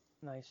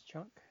 Nice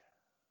chunk.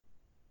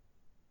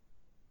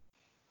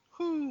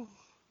 Whew.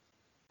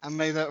 I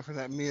made up for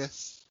that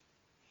miss.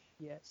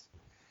 Yes.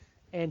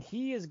 And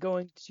he is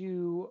going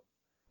to.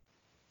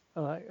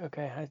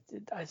 Okay,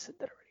 I said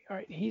that already. All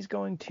right, he's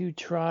going to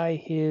try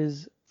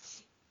his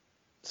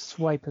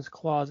swipe his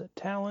claws at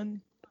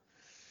Talon.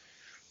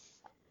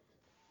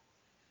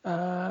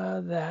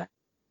 That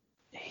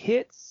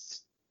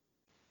hits.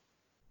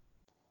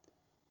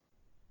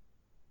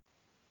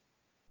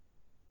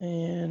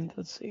 And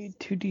let's see,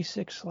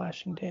 2d6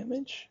 slashing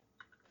damage.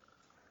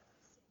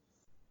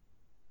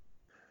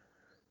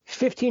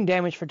 15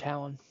 damage for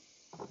Talon.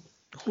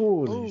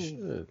 Holy Ooh.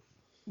 shit.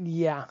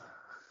 Yeah.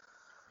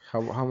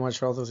 How much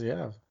health does he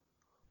have?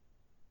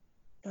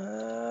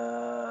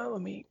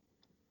 Let me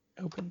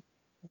open.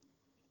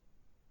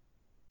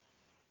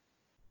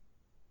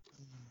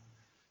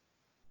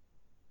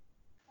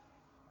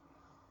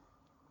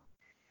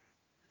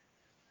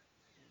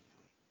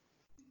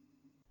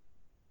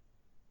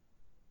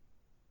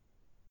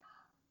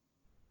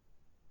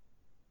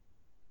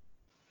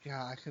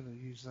 Yeah, I could have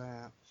used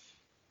that.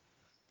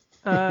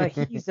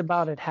 He's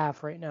about at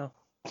half right now.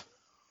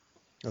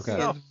 Okay.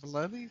 He is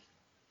bloody?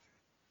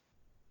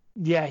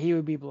 Yeah, he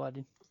would be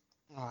blooded.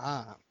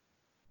 Alright.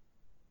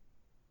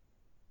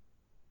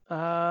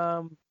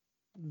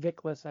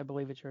 Vickless, I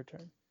believe it's your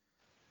turn.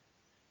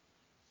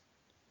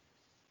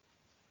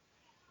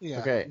 Yeah.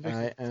 Okay,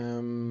 I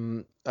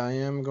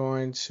am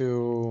going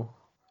to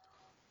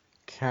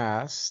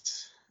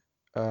cast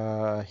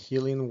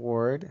Healing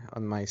Word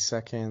on my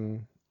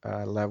second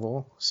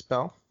level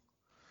spell,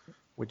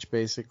 which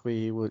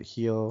basically would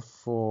heal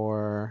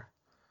for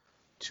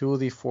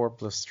 2d4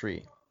 plus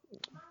 3.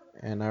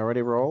 And I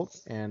already rolled,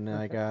 and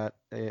I Okay. got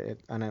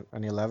an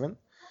 11.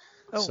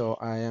 Oh. So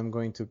I am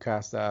going to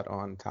cast that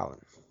on Talon.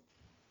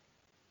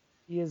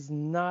 He is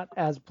not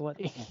as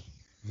bloody.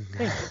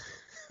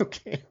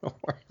 Okay, no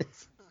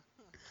worries.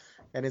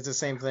 And it's the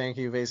same thing.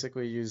 He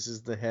basically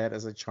uses the head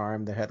as a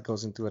charm. The head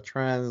goes into a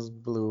trance,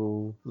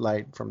 blue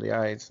light from the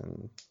eyes,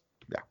 and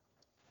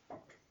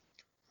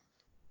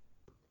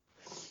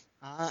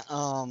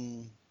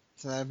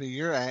So that'd be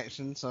your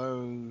action,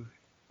 so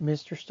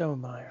Mr.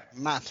 Stonemeyer.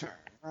 my turn,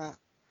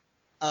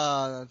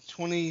 right?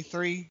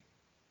 23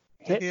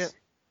 to Hits. hit.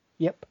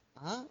 Yep.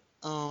 Alright.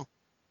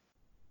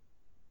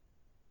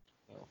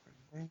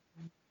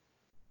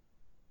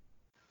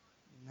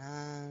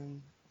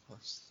 9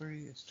 plus 3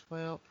 is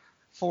 12.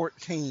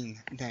 14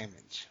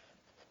 damage.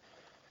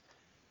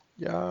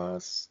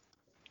 yes.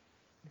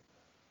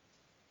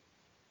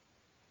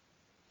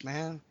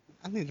 Man,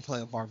 I need to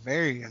play a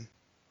barbarian.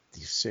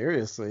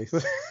 Seriously?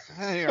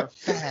 They are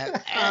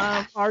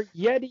fat. Our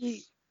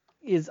Yeti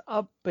is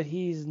up, but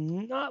he's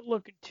not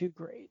looking too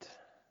great.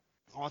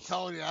 I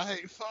told you I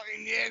hate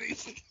fucking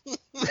Yetis.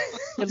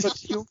 It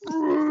looks you.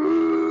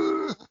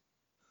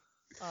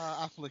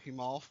 I flick him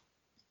off.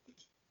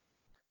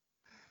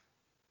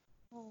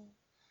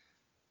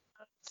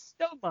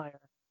 Stonemeyer,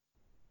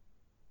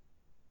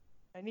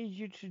 I need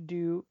you to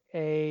do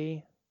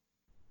a.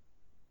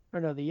 Or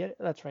no, the Yeti.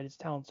 That's right. It's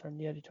Talon's turn.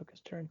 The Yeti took his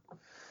turn.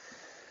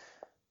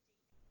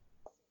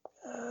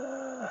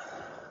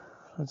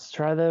 Let's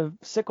try the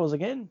sickles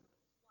again.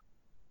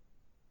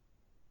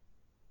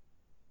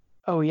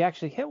 Oh, he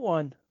actually hit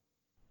one.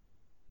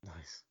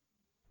 Nice.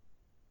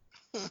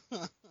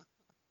 Oh,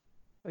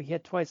 he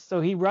hit twice. So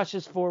he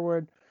rushes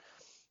forward.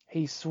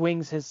 He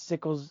swings his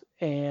sickles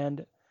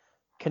and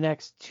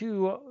connects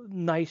two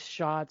nice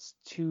shots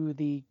to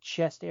the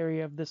chest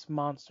area of this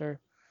monster,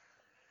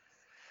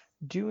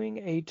 doing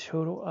a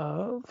total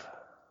of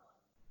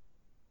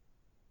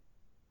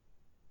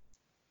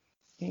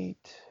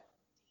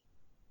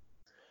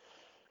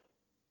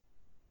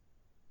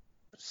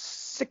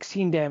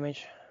 16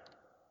 damage.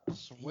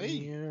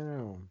 Sweet.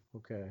 Yeah.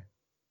 Okay.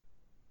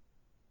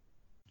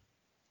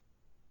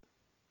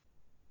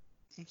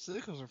 Them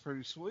sickles are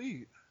pretty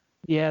sweet.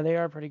 Yeah, they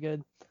are pretty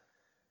good.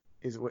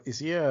 Is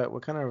he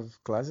what kind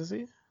of class is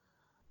he?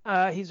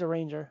 He's a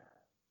ranger.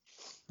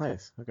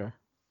 Nice. Okay.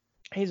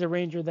 He's a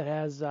ranger that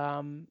has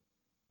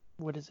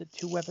what is it?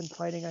 2-weapon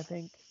fighting, I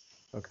think.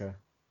 Okay.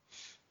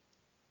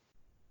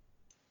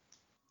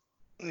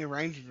 The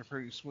rangers are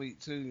pretty sweet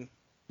too.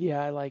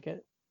 Yeah, I like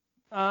it.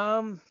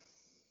 I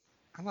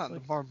like the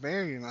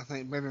barbarian. I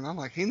think better than I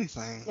like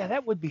anything. Yeah,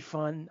 that would be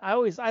fun. I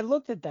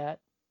looked at that.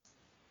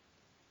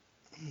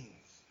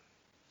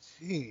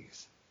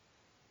 Jeez.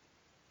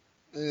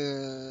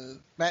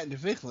 Back to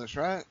Vickless,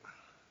 right?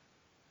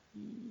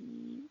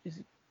 Is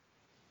it?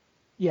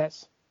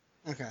 Yes,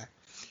 Okay.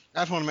 I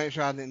just want to make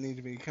sure I didn't need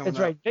to be coming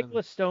that's right. up.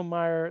 Nicholas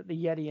Stonemeyer, the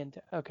Yeti, and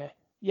okay.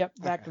 Yep,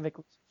 back Okay. to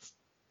Nicholas.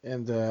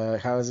 And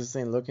how is this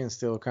thing looking?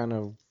 Still kind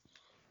of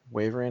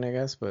wavering, I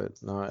guess,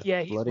 but not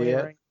Yeah, he's bloody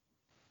wavering.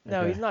 yet. No,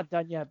 Okay. he's not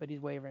done yet, but he's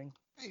wavering.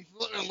 He's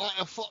looking like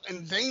a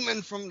fucking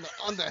demon from the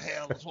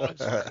underhell. Is what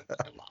it's like.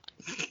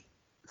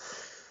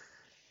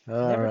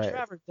 All Never right.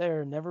 traveled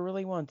there. Never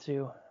really want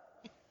to.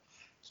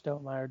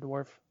 Stonemeyer,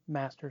 dwarf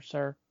master,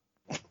 sir.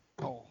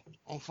 Oh,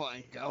 I'm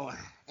fucking going.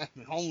 That's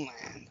my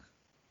homeland.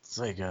 It's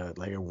like a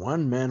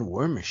one-man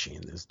war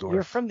machine. This dwarf.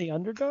 You're from the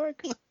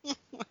Underdark?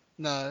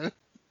 No.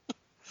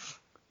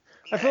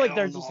 I feel like Hell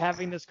they're no. just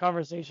having this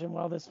conversation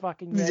while this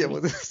fucking Yeah. Yeti.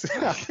 Well, this...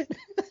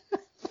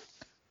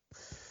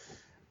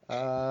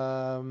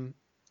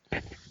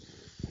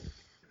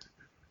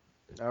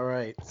 All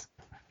right.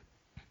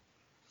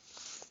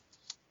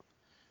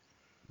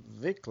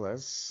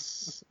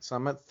 Vickless. So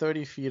I'm at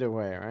 30 feet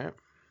away, right?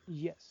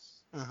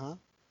 Yes. Uh-huh.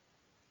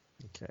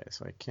 Okay,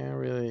 so I can't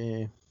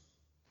really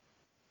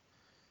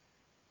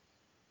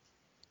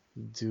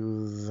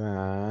do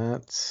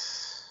that.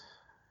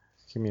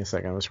 Give me a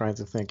second. I was trying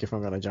to think if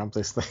I'm gonna jump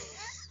this thing.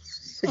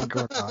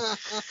 Or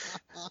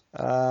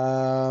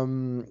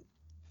not.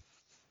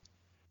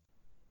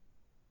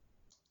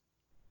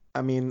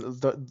 I mean,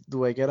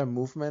 do I get a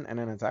movement and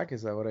an attack?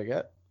 Is that what I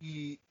get?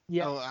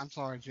 Yeah. Oh, I'm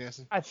sorry,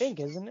 Jesse. I think,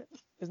 isn't it?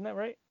 Isn't that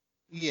right?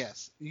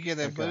 Yes, you get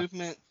a Okay.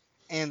 movement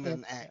and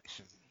an Yeah.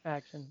 action.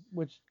 Action,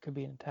 which could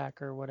be an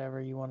attack or whatever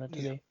you want it to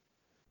Yeah. be.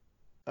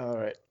 All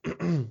right.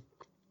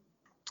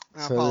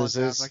 I So apologize.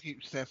 this is- I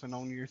keep stepping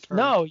on your turn.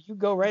 No, you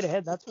go right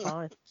ahead. That's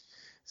fine.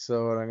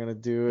 So what I'm gonna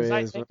do 'Cause I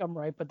is, think I'm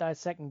right, but I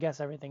second guess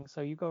everything. So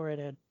you go right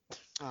ahead.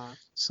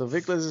 so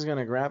Vickless is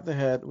gonna grab the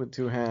head with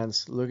two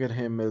hands, look at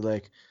him and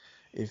like,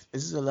 if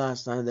this is the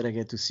last time that I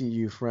get to see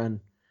you, friend,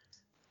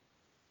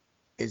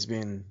 it's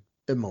been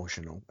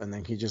emotional. And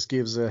then he just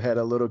gives the head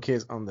a little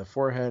kiss on the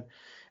forehead,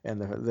 and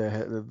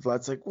the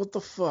Vlad's like, what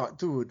the fuck,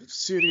 dude?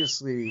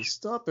 Seriously,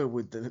 stop it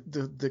with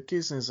the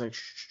kiss. And it's like,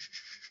 shh.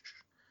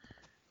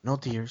 No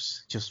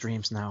tears, just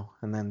dreams now.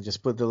 And then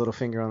just put the little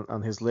finger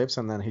on his lips,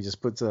 and then he just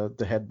puts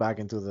the head back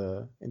into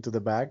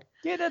the bag.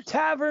 Get a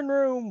tavern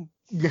room.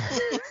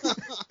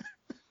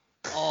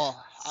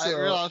 Oh, I So-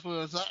 didn't realize we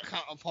was that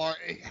kind of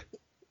party.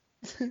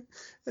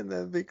 And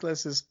then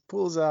Vickless just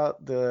pulls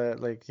out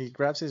he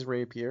grabs his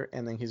rapier,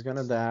 and then he's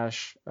gonna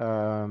dash,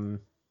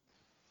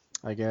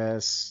 I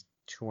guess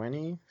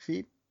 20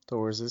 feet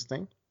towards this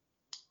thing,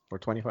 or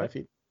 25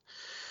 feet.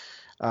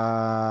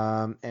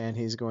 And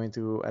he's going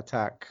to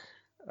attack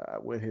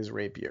with his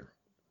rapier.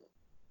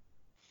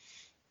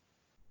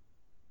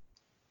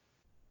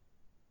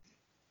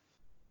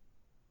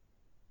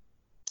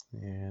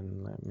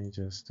 And let me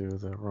just do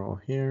the roll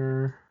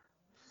here.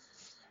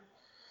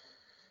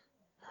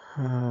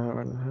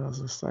 Where the hell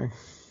is this thing?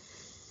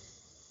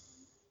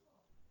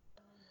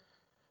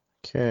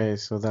 Okay,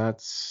 so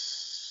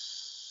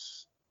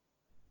that's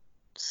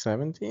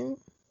 17,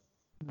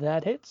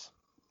 That hits.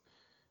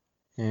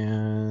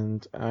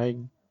 and I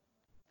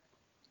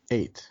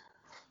 8.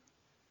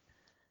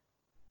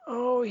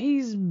 Oh,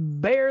 he's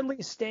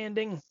barely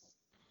standing.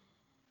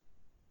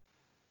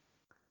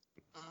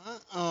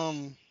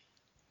 I'm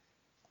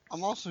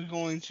also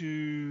going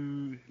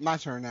to my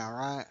turn now,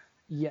 right?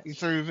 Yes. You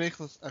threw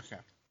Reckless. Okay.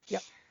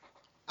 Yep.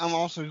 I'm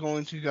also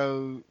going to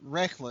go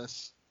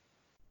Reckless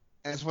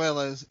as well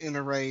as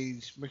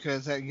Enrage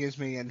because that gives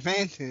me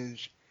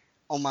advantage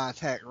on my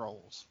attack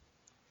rolls.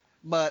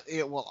 But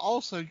it will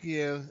also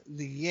give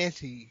the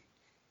Yeti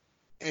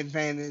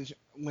advantage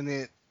when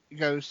it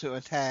goes to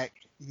attack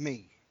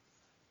me.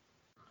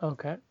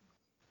 Okay.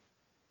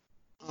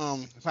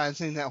 If I had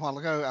seen that a while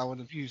ago, I would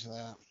have used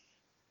that.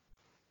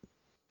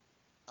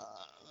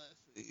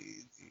 Let's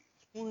see,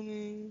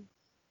 20.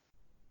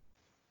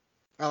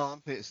 Oh,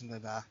 I'm fixing to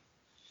die.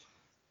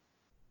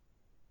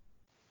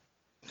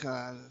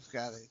 God, it's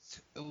got it.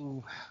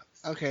 Ooh.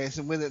 Okay,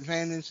 so with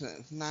advantage,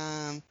 that's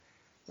 9.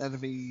 That'll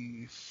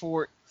be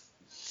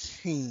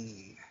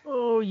 14.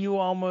 Oh, you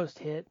almost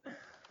hit.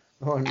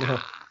 Oh no.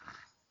 Ah,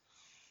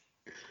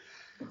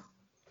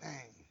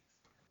 dang.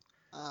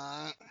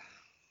 Uh,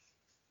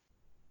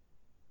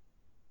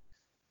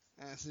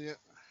 that's it.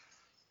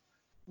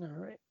 All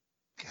right.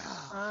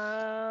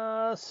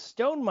 God.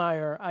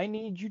 Stonemeyer, I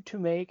need you to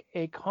make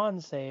a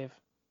con save.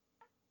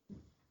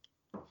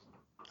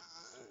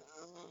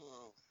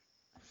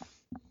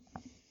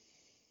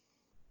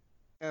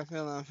 I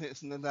feel I'm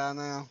fixing to die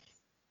now.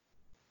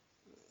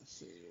 Let's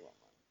see.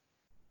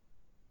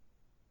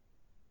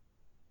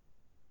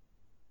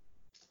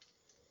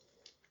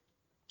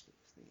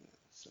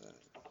 So,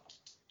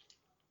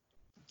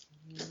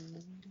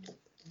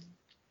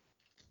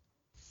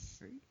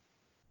 3.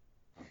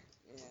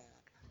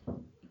 Yeah.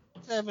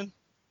 7.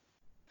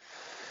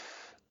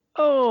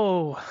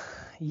 Oh,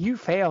 you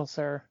fail,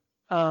 sir.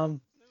 Who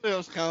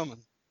else coming?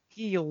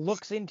 He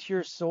looks into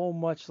your soul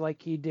much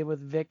like he did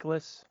with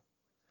Vickless.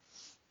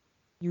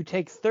 You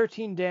take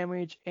 13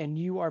 damage and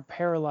you are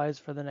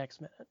paralyzed for the next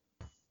minute.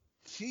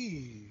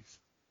 Jeez.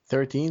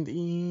 13.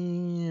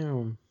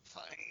 Damn.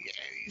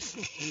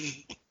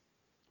 Fucking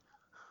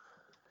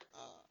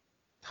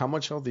How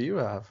much health do you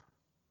have?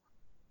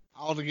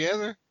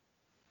 Altogether?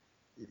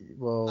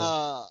 Well,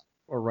 Uh,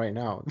 or right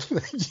now.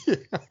 Yeah.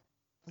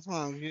 that's what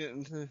I'm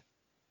getting to.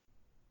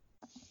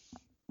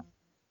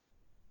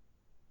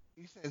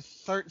 You said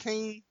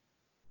 13?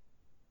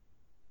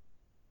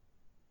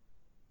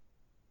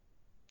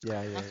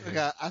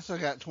 Yeah, I still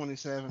got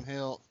 27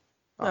 health.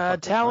 Oh, fuck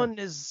it. Talon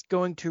is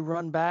going to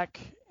run back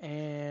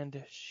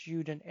and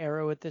shoot an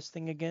arrow at this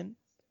thing again,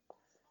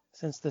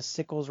 since the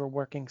sickles were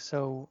working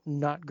so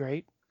not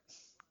great.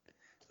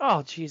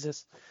 Oh,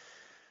 Jesus.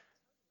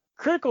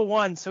 Critical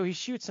 1, so he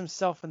shoots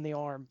himself in the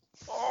arm.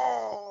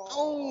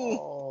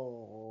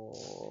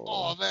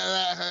 Oh, man,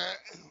 that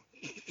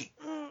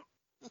hurt.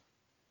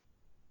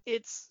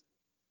 It's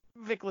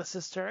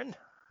Vickless's turn.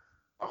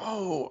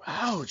 Oh,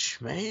 ouch,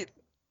 mate.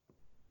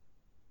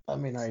 I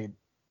mean,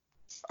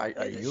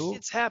 you?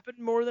 It's happened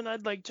more than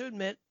I'd like to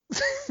admit.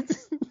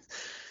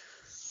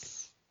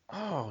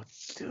 Oh,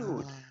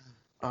 dude.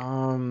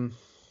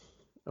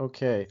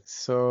 Okay,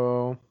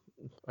 so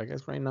I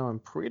guess right now I'm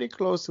pretty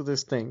close to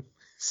this thing.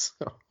 So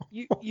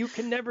You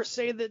can never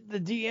say that the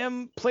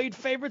DM played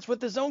favorites with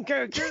his own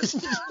characters.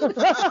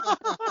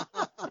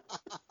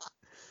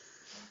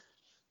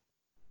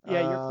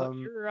 Yeah,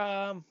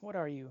 you're what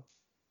are you?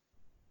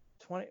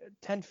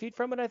 10 feet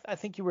from it? I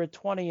think you were at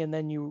 20 and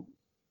then you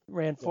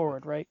ran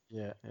forward, right?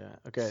 yeah.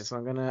 Okay, so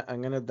I'm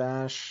gonna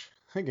dash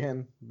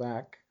again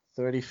back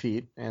 30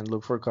 feet and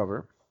look for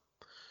cover.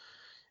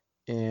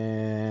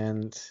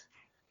 And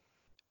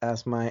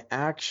as my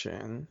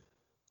action,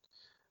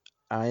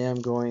 I am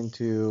going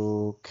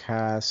to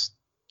cast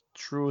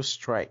True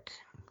Strike,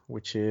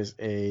 which is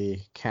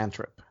a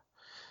cantrip.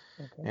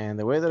 Okay. And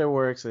the way that it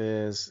works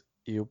is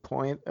you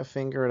point a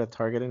finger at a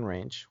target in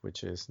range,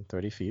 which is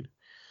 30 feet,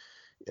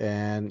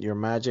 and your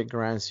magic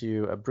grants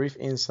you a brief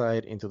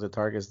insight into the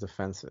target's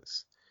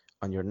defenses.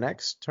 On your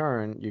next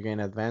turn, you gain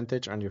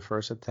advantage on your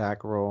first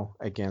attack roll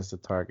against the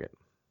target,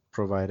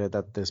 provided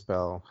that this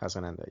spell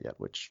hasn't ended yet,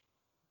 which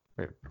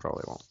it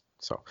probably won't.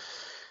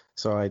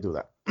 So I do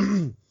that.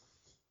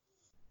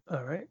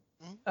 All right.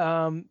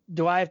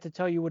 Do I have to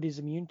tell you what he's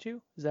immune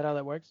to? Is that how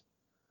that works?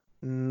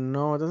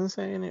 No, it doesn't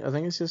say any. I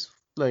think it's just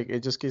like it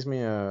just gives me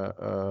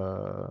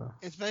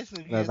It's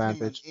basically an gives him an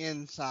advantage.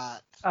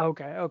 insight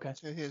Okay.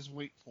 to his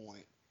weak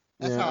point.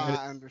 That's Yeah, how I mean,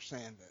 I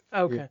understand it.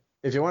 Okay.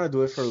 if you want to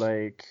do it for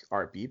like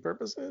RP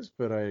purposes,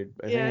 but I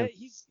Yeah, think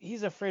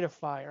he's afraid of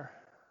fire.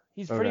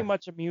 He's okay. pretty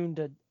much immune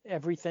to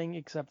everything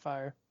except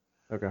fire.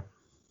 Okay.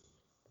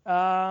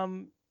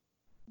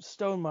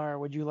 Stonemeyer,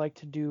 would you like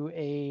to do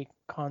a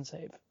con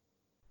save?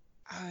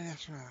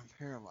 That's right, I'm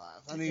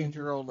paralyzed. I need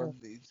to roll a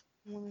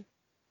d20.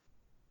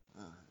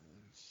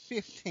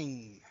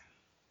 15.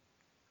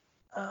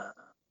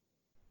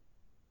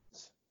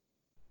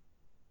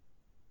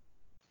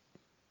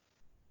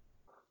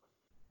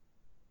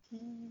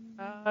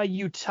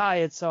 You tie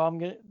it, so I'm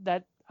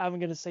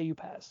gonna say you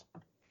pass.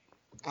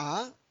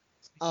 Uh-huh.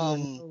 You're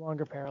no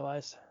longer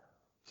paralyzed.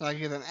 So I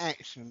get an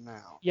action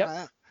now. Yep.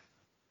 Right?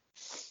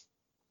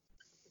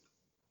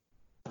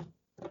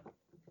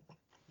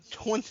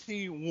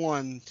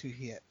 21 to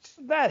hit.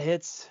 That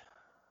hits.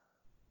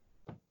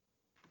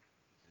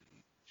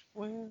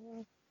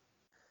 Well,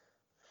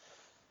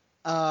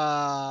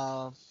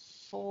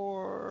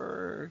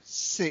 for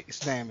 6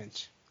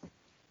 damage.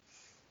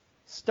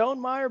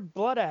 Stonemeyer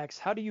Blood Axe,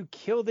 how do you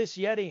kill this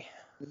Yeti?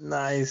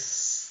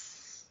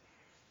 Nice.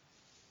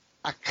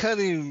 I cut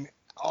him.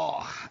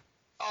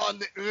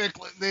 Rick,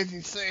 did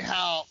you see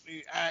how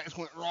the axe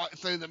went right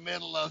through the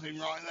middle of him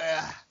right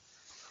there?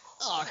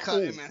 I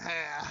cut him in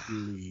half.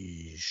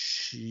 Holy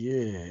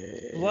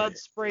shit. Blood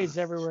sprays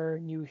everywhere,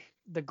 and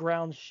the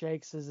ground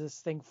shakes as this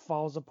thing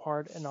falls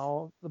apart, and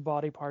all the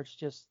body parts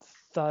just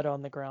thud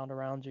on the ground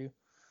around you.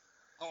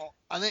 Oh,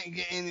 I didn't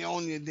get any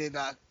on you, did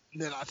I,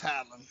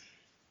 Talon?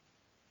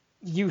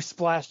 You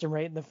splashed him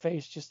right in the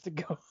face just to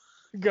go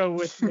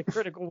with the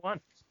critical one.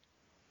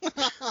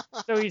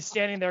 So he's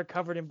standing there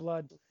covered in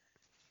blood.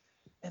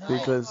 And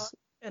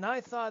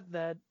I thought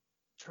that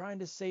trying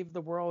to save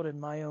the world in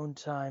my own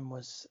time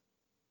was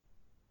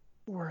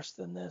worse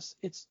than this.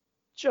 It's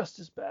just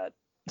as bad.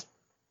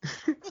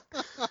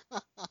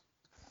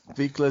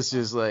 Viklas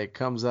just like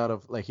comes out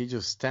of he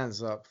just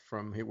stands up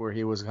from where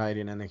he was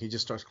hiding and then he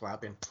just starts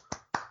clapping.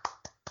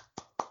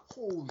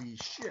 Holy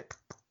shit!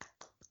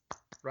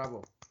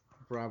 Bravo.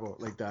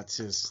 Like that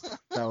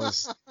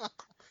was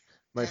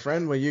my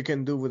friend. What you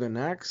can do with an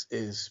axe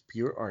is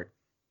pure art.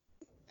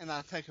 And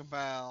I take a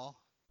bow.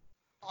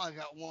 I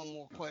got one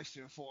more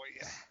question for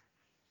you.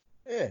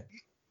 Yeah.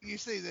 You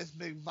see this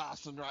big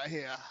bastard right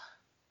here?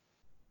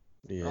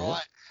 Yeah.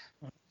 Right?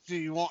 Do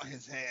you want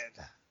his head?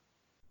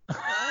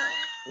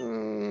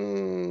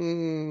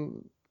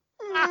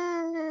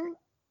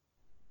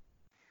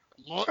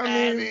 Look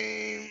at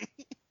him.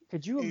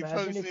 Could you He imagine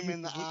pokes if him you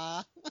in the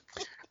eye.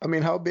 I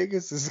mean, how big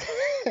is this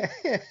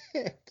head?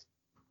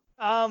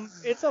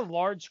 It's a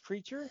large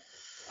creature.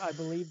 I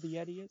believe the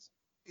Yeti is.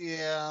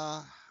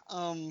 Yeah.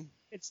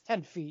 It's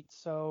 10 feet,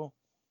 so.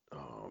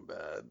 Oh,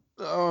 bad.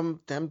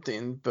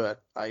 Tempting,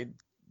 but I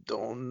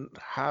don't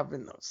have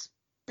enough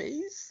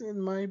space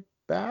in my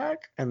bag.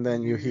 And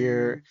then you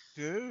hear.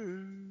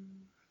 Do.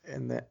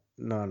 And then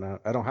no,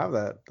 I don't have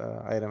that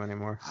item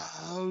anymore.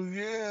 Oh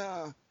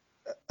yeah.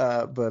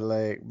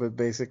 But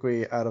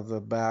basically, out of the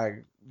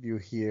bag, you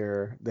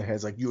hear the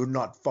head's like, "You're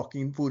not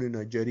fucking putting a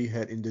Yeti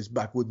head in this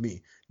bag with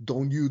me.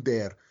 Don't you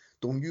dare!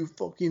 Don't you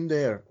fucking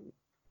dare!"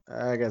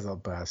 I guess I'll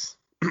pass.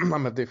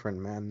 I'm a different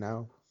man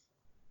now.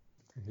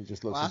 And he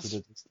just looks into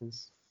the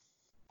distance.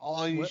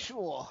 Are you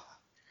sure?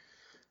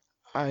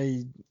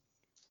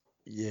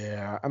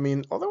 Yeah. I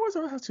mean, otherwise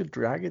I would have to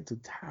drag it to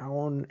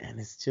town, and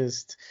it's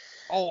just.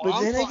 Oh, But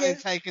I'm then fucking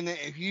again, taking it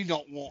if you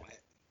don't want it.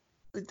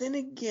 But then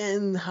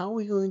again, how are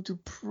we going to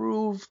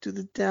prove to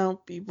the town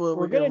people that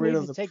We're we got going to rid need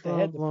of to the take problem?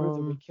 the head to prove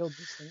that we killed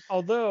this thing.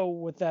 Although,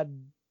 with that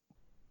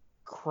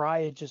cry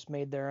it just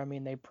made there, I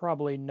mean, they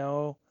probably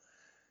know.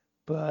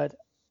 But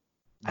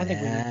I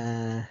think we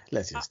need.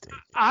 Let's just take it.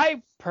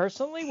 I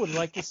personally would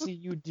like to see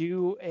you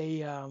do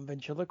a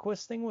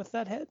ventriloquist thing with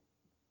that head.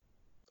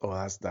 Oh,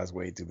 that's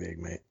way too big,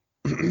 mate.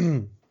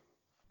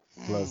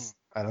 Plus,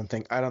 I don't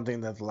think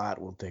that Vlad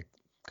will take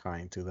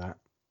kind to that.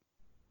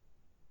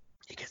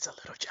 He gets a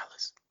little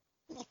jealous.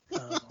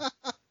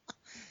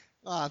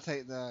 I'll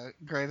take the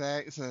great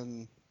axe,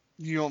 and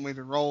you want me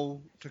to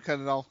roll to cut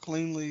it off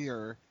cleanly,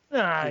 or?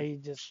 Nah, you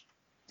just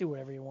do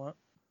whatever you want.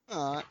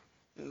 Alright.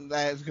 The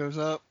axe goes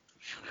up,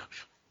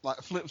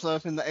 like flips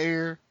up in the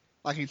air,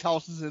 like he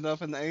tosses it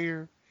up in the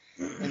air,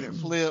 and it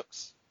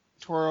flips,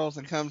 twirls,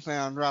 and comes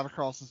down right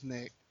across his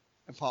neck,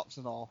 and pops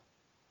it off.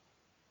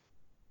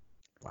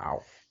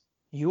 Wow.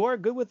 You are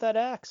good with that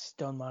axe,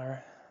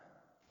 Stonemeyer.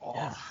 Oh,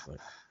 Yeah.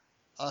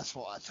 that's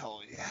what I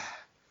told you.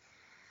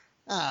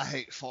 I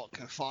hate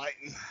fucking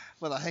fighting,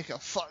 but I hate a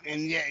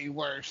fucking Yeti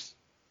worse.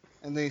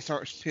 And then he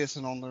starts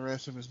pissing on the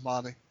rest of his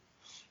body.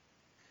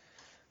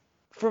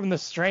 From the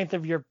strength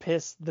of your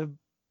piss, the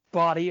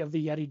body of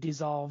the Yeti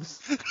dissolves.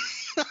 That's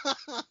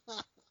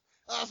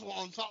what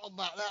I'm talking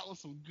about. That was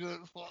some good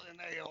fucking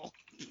ale.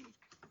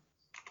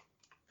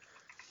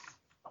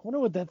 I wonder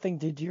what that thing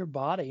did to your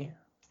body.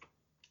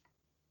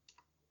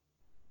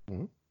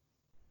 Do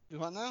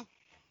what now?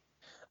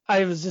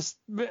 I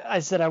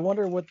said, I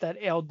wonder what that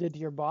ale did to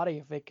your body,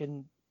 if it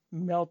can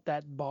melt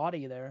that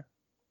body there.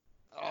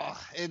 Oh,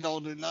 it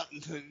don't do nothing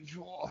to the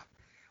drawer.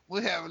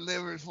 We have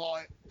livers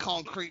like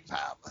concrete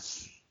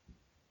pallets.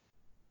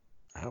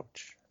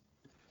 Ouch.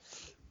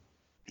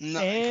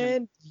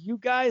 And you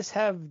guys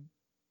have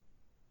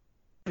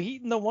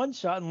beaten the one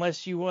shot,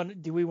 unless you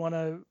want. Do we want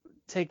to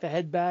take the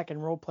head back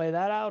and role play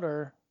that out,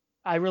 or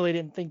I really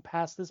didn't think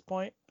past this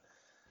point?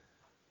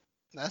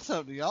 That's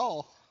up to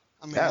y'all.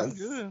 I mean, Yeah, I'm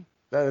good.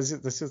 Let's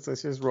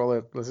just roll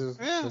it.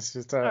 Let's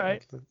just All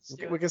right.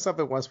 we can stop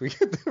it once we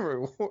get the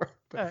reward.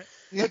 But, All right.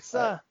 Let's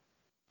I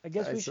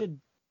guess we should.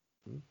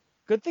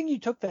 Good thing you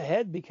took the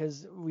head,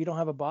 because we don't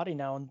have a body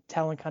now, and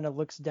Talon kind of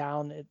looks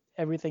down at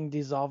everything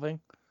dissolving.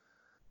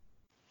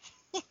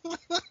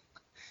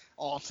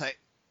 I'll take.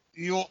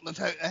 You want to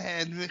take the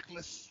head,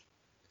 Viklas?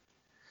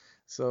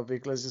 So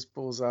Viklas just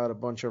pulls out a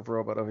bunch of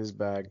rope out of his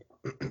bag.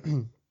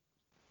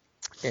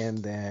 and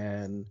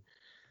then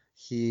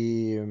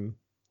he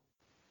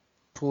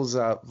pulls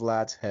out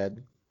Vlad's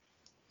head,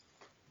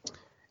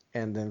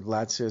 and then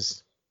Vlad's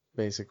just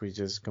basically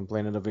just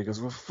complaining to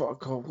Vickers, well,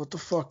 fuck, oh, what the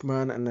fuck,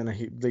 man? And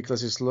then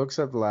Vickers just looks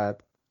at Vlad,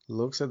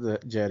 looks at the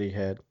Jetty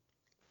head,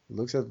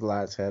 looks at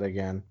Vlad's head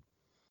again.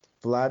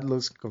 Vlad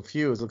looks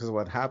confused, looks at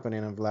what's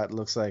happening, and Vlad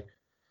looks like,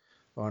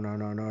 oh, no,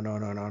 no, no, no,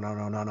 no, no, no,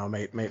 no, no, no,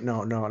 mate,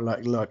 no, no,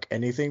 like, look,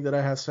 anything that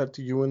I have said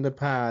to you in the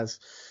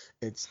past,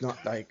 it's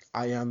not like,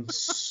 I am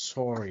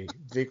sorry,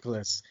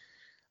 Vickers,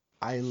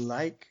 I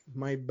like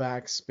my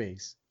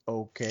backspace,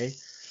 okay?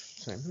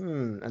 So,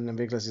 and then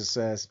Vickers just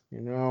says,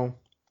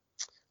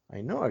 I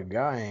know a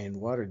guy in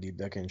Waterdeep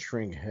that can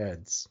shrink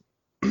heads.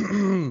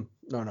 No,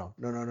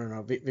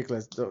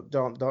 Vickers,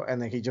 don't,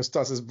 and then he just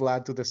tosses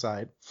Vlad to the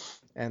side,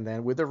 and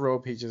then with the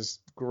rope he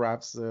just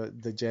grabs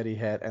the Jetty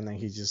head, and then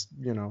he just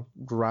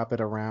wrap it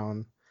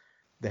around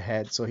the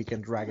head so he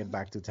can drag it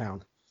back to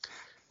town.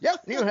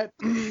 Yep, new head.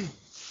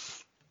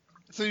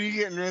 So you're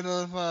getting rid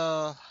of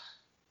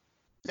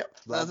Yep,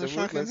 Vlad the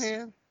shrunken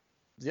head?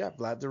 Yeah,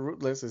 Vlad the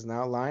Rootless is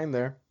now lying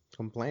there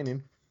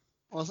complaining.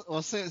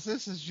 Well, since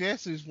this is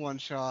Jesse's one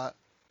shot,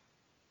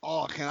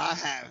 can I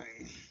have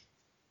him?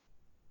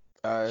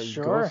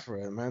 Sure. Go for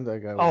it, man. That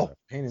guy was a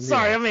pain in the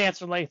sorry, ass. I'm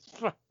answering late.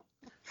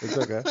 It's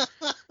okay.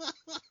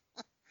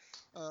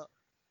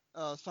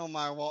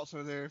 Somebody walks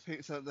over there and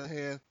picks up the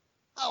head.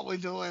 How we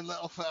doing,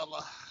 little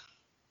fella?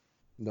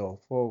 No.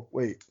 Oh,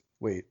 wait.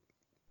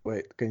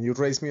 Can you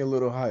raise me a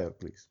little higher,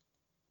 please?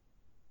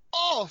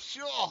 Oh,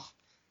 sure.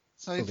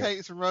 So he Okay.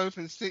 takes a rope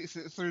and sticks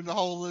it through the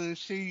hole in his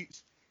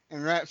sheets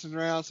and wraps it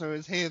around so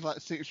his head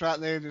sticks right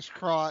there in his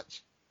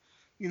crotch,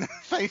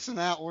 facing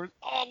outward.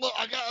 Oh, look,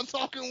 I got a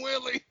talking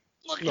Willie.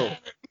 Look No. at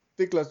it.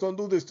 Vickers, don't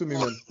do this to me,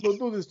 man. Don't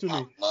do this to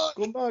me. Look.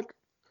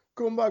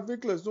 Come back,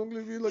 Vickers. Don't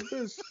leave me like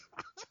this.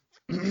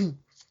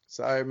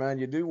 Sorry, man.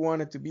 You do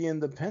want it to be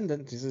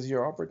independent. This is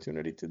your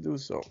opportunity to do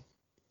so.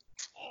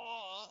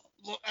 Oh,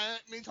 look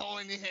at me,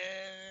 tiny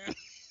head.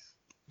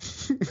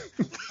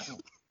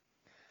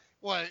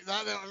 Wait,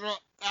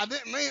 I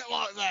didn't mean it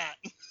like that.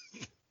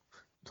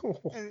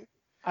 And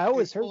I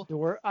always Well-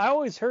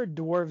 heard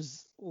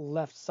dwarves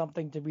left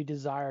something to be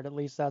desired. At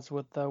least that's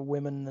what the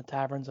women in the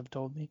taverns have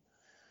told me.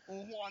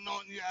 well, why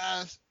don't you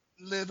ask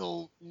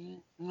little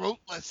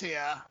Rootless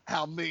here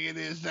how big it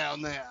is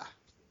down there?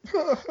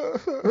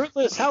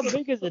 Rootless, how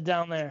big is it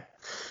down there?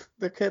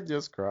 The kid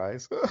just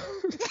cries.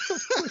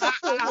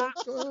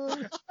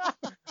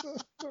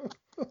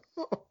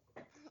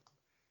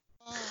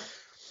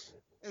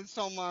 And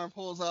Stonemeyer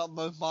pulls out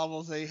both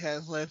bottles that he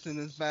has left in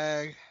his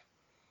bag.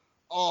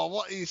 Oh,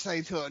 what do you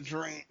say to a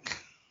drink?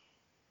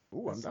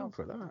 Ooh, I'm down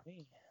for that.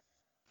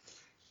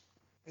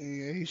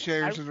 He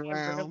shares it I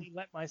around. rarely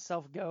let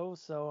myself go,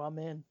 so I'm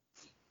in.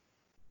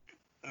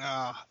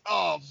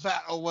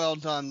 Battle well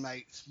done,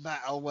 mates.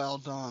 Battle well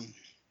done.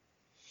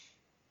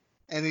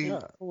 And he Yeah.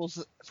 pulls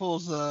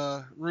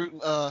Vlad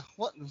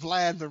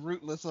the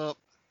Rootless up.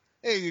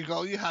 Here you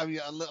go. You have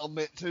a little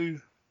bit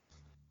too.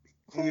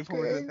 And he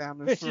pours Okay. it down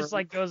his It throat.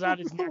 just goes out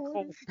his neck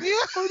hole. Yeah.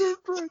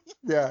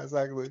 Yeah,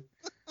 exactly.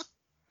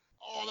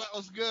 Oh, that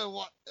was good.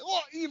 What?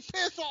 You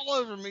pissed all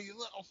over me, you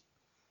little.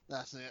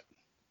 That's it.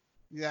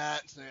 Yeah,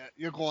 that's it.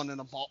 You're going in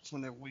a box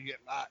whenever we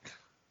get back.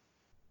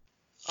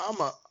 I'm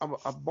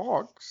a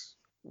box.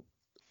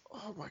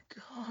 Oh my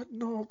God,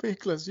 no,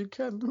 Vickers, you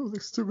can't do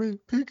this to me,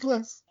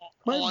 Vickers.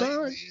 My I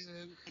bad.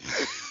 did.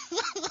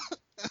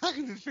 I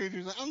can just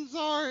picture that. I'm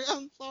sorry.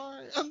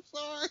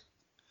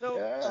 So,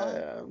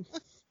 Yeah.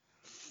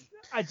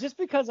 just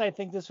because I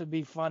think this would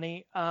be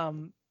funny,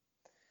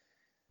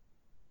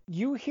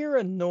 you hear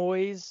a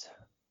noise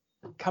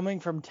coming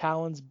from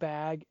Talon's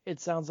bag. It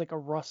sounds like a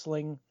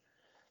rustling.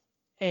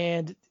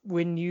 And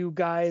when you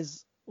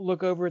guys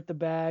look over at the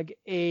bag,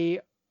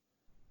 a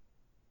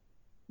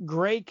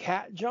gray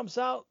cat jumps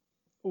out,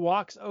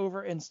 walks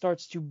over, and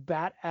starts to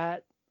bat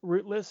at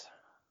Rootless.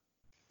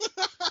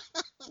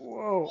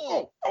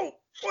 Whoa. Oh,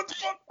 what the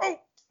fuck?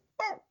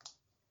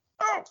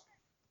 Oh.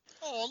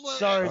 Look.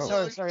 Sorry.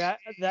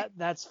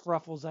 That's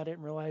Fruffles. I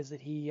didn't realize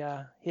that he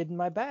hid in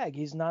my bag.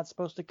 He's not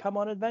supposed to come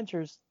on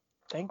adventures.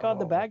 Thank God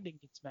the Oh. bag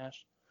didn't get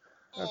smashed.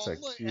 That's a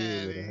look cute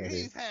at little him. headache.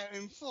 He's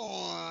having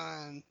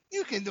fun.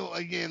 You can do it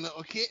again,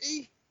 little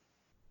kitty.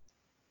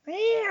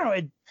 Meow,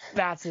 it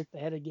bats at the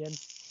head again.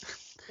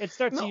 It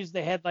starts to No. use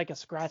the head like a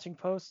scratching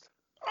post.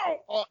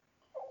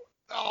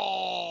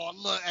 Oh,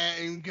 look at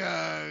him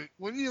go.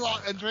 Would you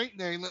like a drink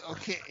there, little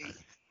kitty?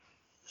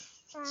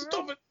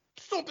 Stop it.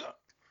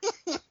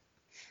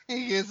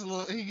 He gives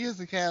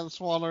the cat a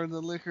swallow of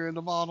the liquor in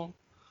the bottle.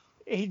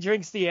 He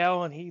drinks the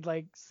ale and he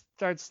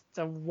starts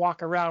to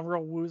walk around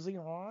real woozy.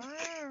 Oh,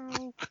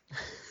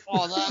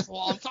 that's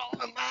what I'm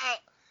talking about.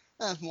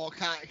 That's my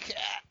kind of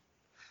cat.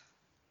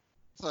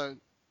 So,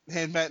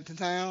 head back to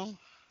town.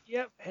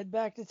 Yep, head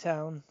back to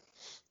town.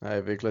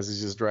 Alright, Vickers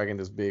is just dragging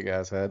this big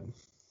ass head.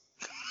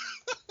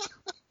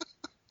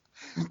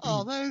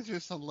 Oh, that is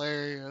just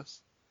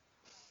hilarious.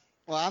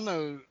 Well, I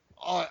know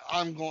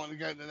I'm going to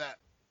go to that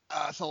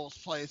asshole's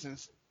place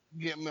and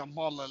get me a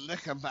bottle of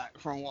liquor back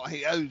from what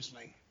he owes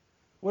me.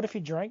 What if he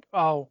drank?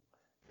 Oh,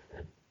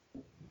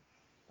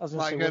 I was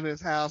gonna Like say. go to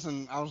his house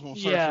and I was gonna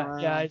search Yeah,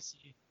 around. yeah, I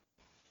see.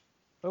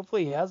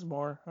 Hopefully he has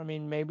more. I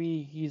mean,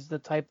 maybe he's the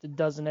type that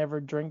doesn't ever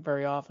drink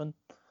very often.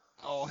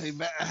 Oh, he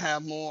better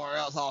have more, or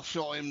else I'll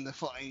show him the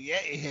fucking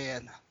Yeti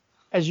head.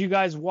 As you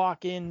guys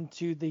walk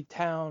into the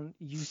town,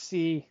 you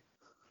see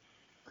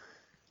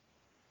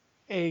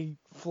a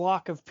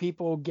flock of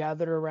people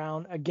gathered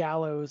around a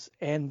gallows,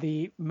 and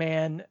the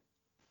man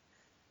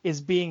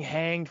is being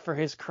hanged for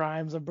his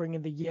crimes of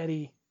bringing the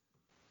Yeti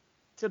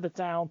to the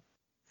town.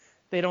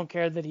 They don't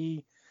care that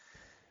he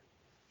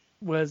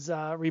was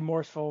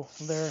remorseful.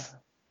 They're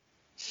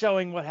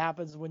showing what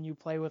happens when you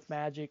play with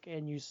magic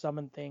and you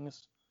summon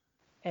things,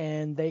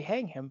 and they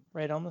hang him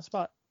right on the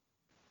spot.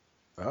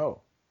 Oh,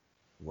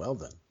 well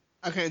then.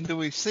 Okay, do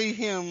we see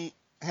him?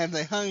 Have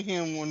they hung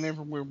him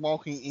whenever we're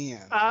walking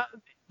in?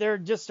 They're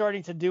just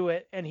starting to do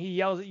it, and he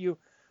yells at you,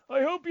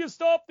 "I hope you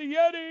stop the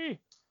Yeti!"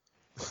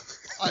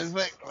 I'm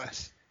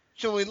reckless.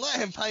 Should we let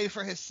him pay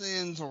for his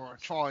sins or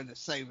try to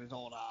save his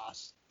old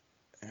ass?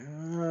 All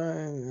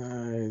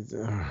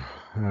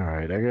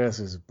right, I guess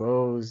we're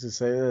supposed to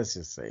say, let's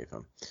just save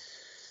him.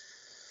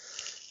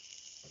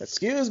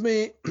 Excuse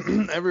me,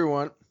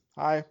 everyone.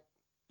 Hi.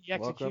 The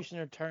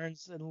executioner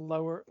turns and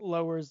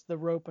lowers the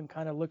rope and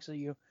kind of looks at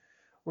you.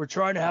 "We're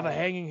trying to have a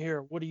hanging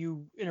here. What are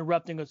you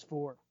interrupting us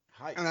for?"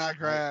 Hi. And I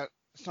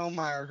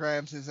Stonemeyer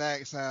grabs his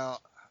axe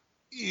out.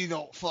 You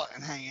don't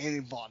fucking hang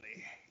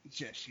anybody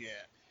just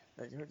yet.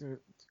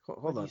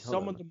 Hold on. You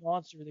summoned the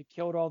monster that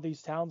killed all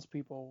these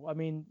townspeople. I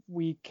mean,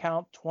 we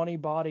count 20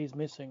 bodies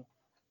missing.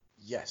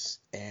 Yes,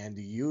 and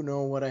you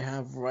know what I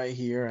have right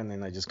here, and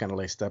then I just kind of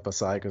like step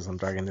aside because I'm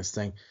dragging this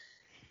thing,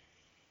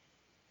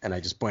 and I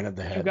just point at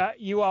the head.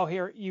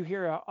 You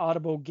hear an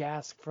audible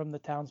gasp from the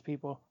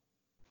townspeople.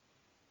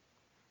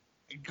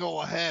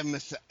 Go ahead,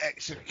 Mr.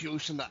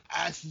 Executioner.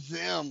 Ask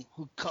them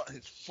who cut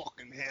his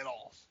fucking head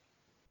off.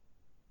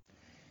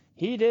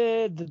 He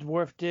did. The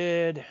dwarf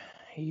did.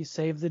 He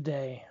saved the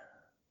day.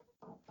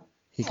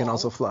 He can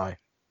also fly.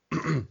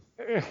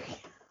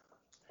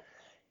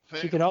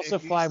 He can also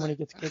fly when he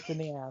gets kicked in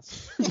the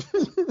ass.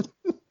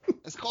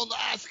 It's called the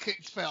ass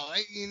kick spell.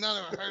 Ain't you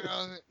never heard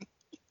of it?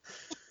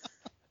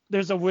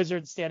 There's a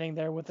wizard standing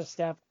there with a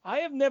staff. "I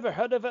have never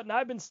heard of it, and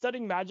I've been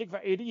studying magic for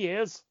 80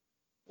 years.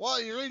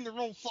 Well, you're reading the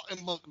wrong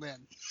fucking book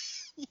then.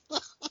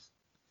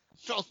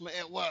 Trust me,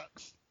 it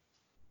works.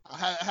 I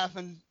had it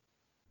happen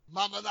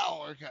about an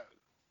hour ago.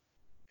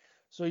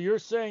 So you're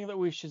saying that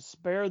we should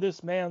spare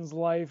this man's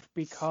life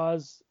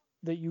because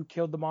that you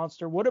killed the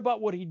monster? What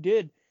about what he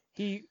did?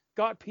 He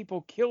got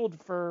people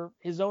killed for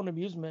his own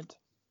amusement."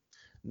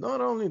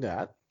 Not only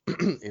that,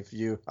 if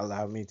you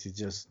allow me to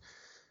just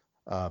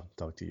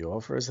talk to you all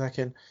for a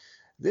second,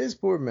 this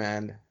poor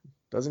man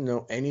doesn't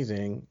know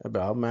anything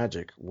about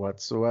magic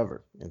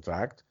whatsoever. In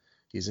fact,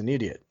 he's an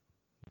idiot.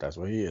 That's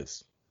what he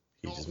is.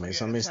 He just made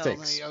some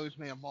mistakes. He owes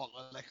me a bottle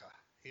of liquor.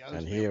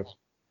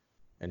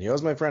 And he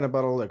owes my friend a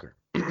bottle of liquor.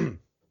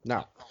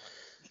 Now,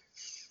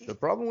 the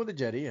problem with the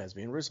jetty has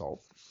been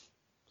resolved.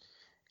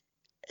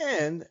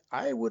 And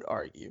I would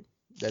argue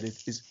that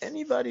it is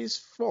anybody's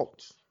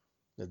fault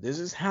that this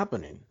is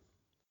happening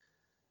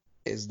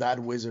is that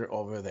wizard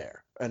over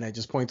there. And I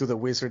just point to the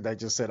wizard that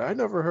just said, "I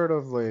never heard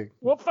of like..."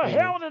 What the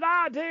hell did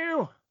I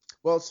do?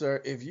 Well,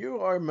 sir, if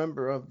you are a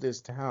member of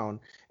this town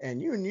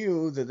and you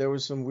knew that there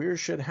was some weird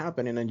shit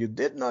happening and you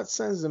did not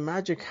sense the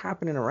magic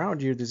happening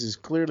around you, this is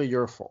clearly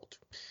your fault.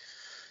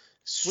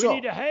 So, We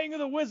need to hang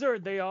the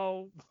wizard. They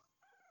all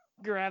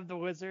grab the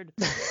wizard.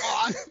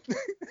 I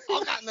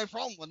got no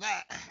problem with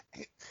that.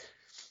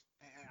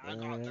 I got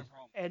no problem.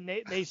 And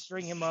they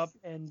string him up,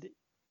 and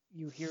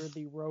you hear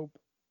the rope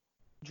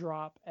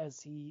drop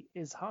as he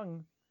is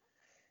hung.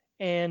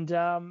 And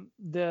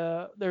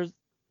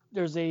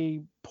there's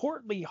a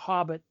portly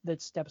hobbit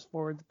that steps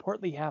forward, the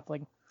portly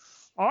halfling.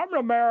 "I'm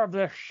the mayor of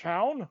this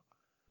town,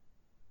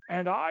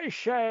 and I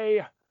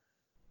say,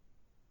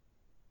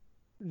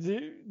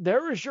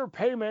 there is your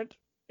payment."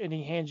 And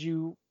he hands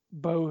you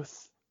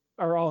both,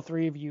 or all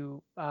three of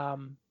you,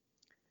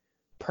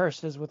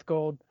 purses with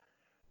gold.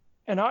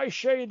 "And I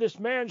say this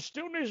man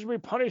still needs to be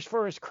punished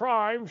for his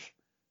crimes,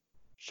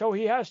 so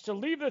he has to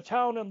leave the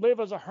town and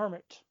live as a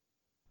hermit.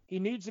 He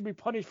needs to be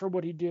punished for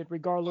what he did,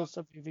 regardless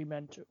of if he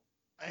meant to."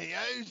 He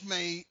owes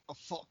me a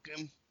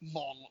fucking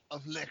bottle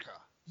of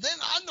liquor. Then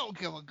I don't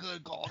give a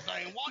good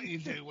goddamn what you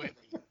do with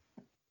it.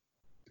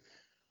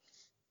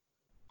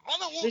 I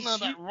don't want none of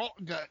that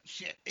rot gut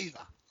shit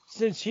either.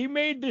 Since he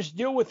made this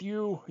deal with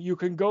you, you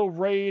can go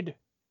raid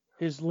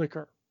his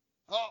liquor.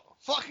 Oh,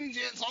 fucking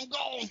gents, I'm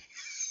gone.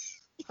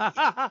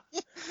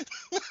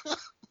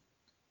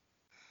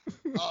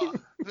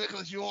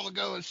 Nicholas, you want to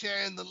go and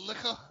share in the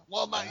liquor?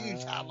 What about you,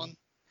 Talon?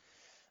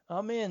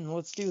 I'm in.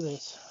 Let's do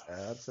this.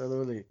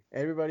 Absolutely.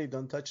 Everybody,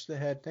 don't touch the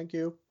head. Thank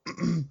you.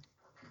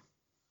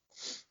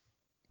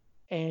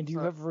 And you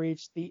have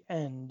reached the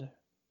end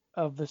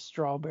of the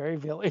Strawberry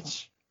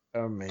Village.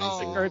 Amazing.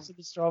 The Curse of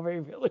the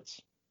Strawberry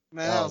Village.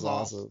 Man, that was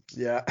awesome.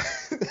 Yeah.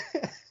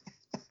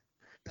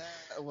 That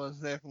that was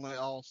definitely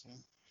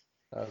awesome.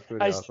 That was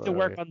pretty I awesome. still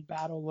work on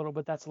battle a little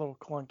bit. That's a little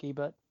clunky,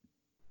 but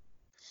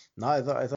No, I thought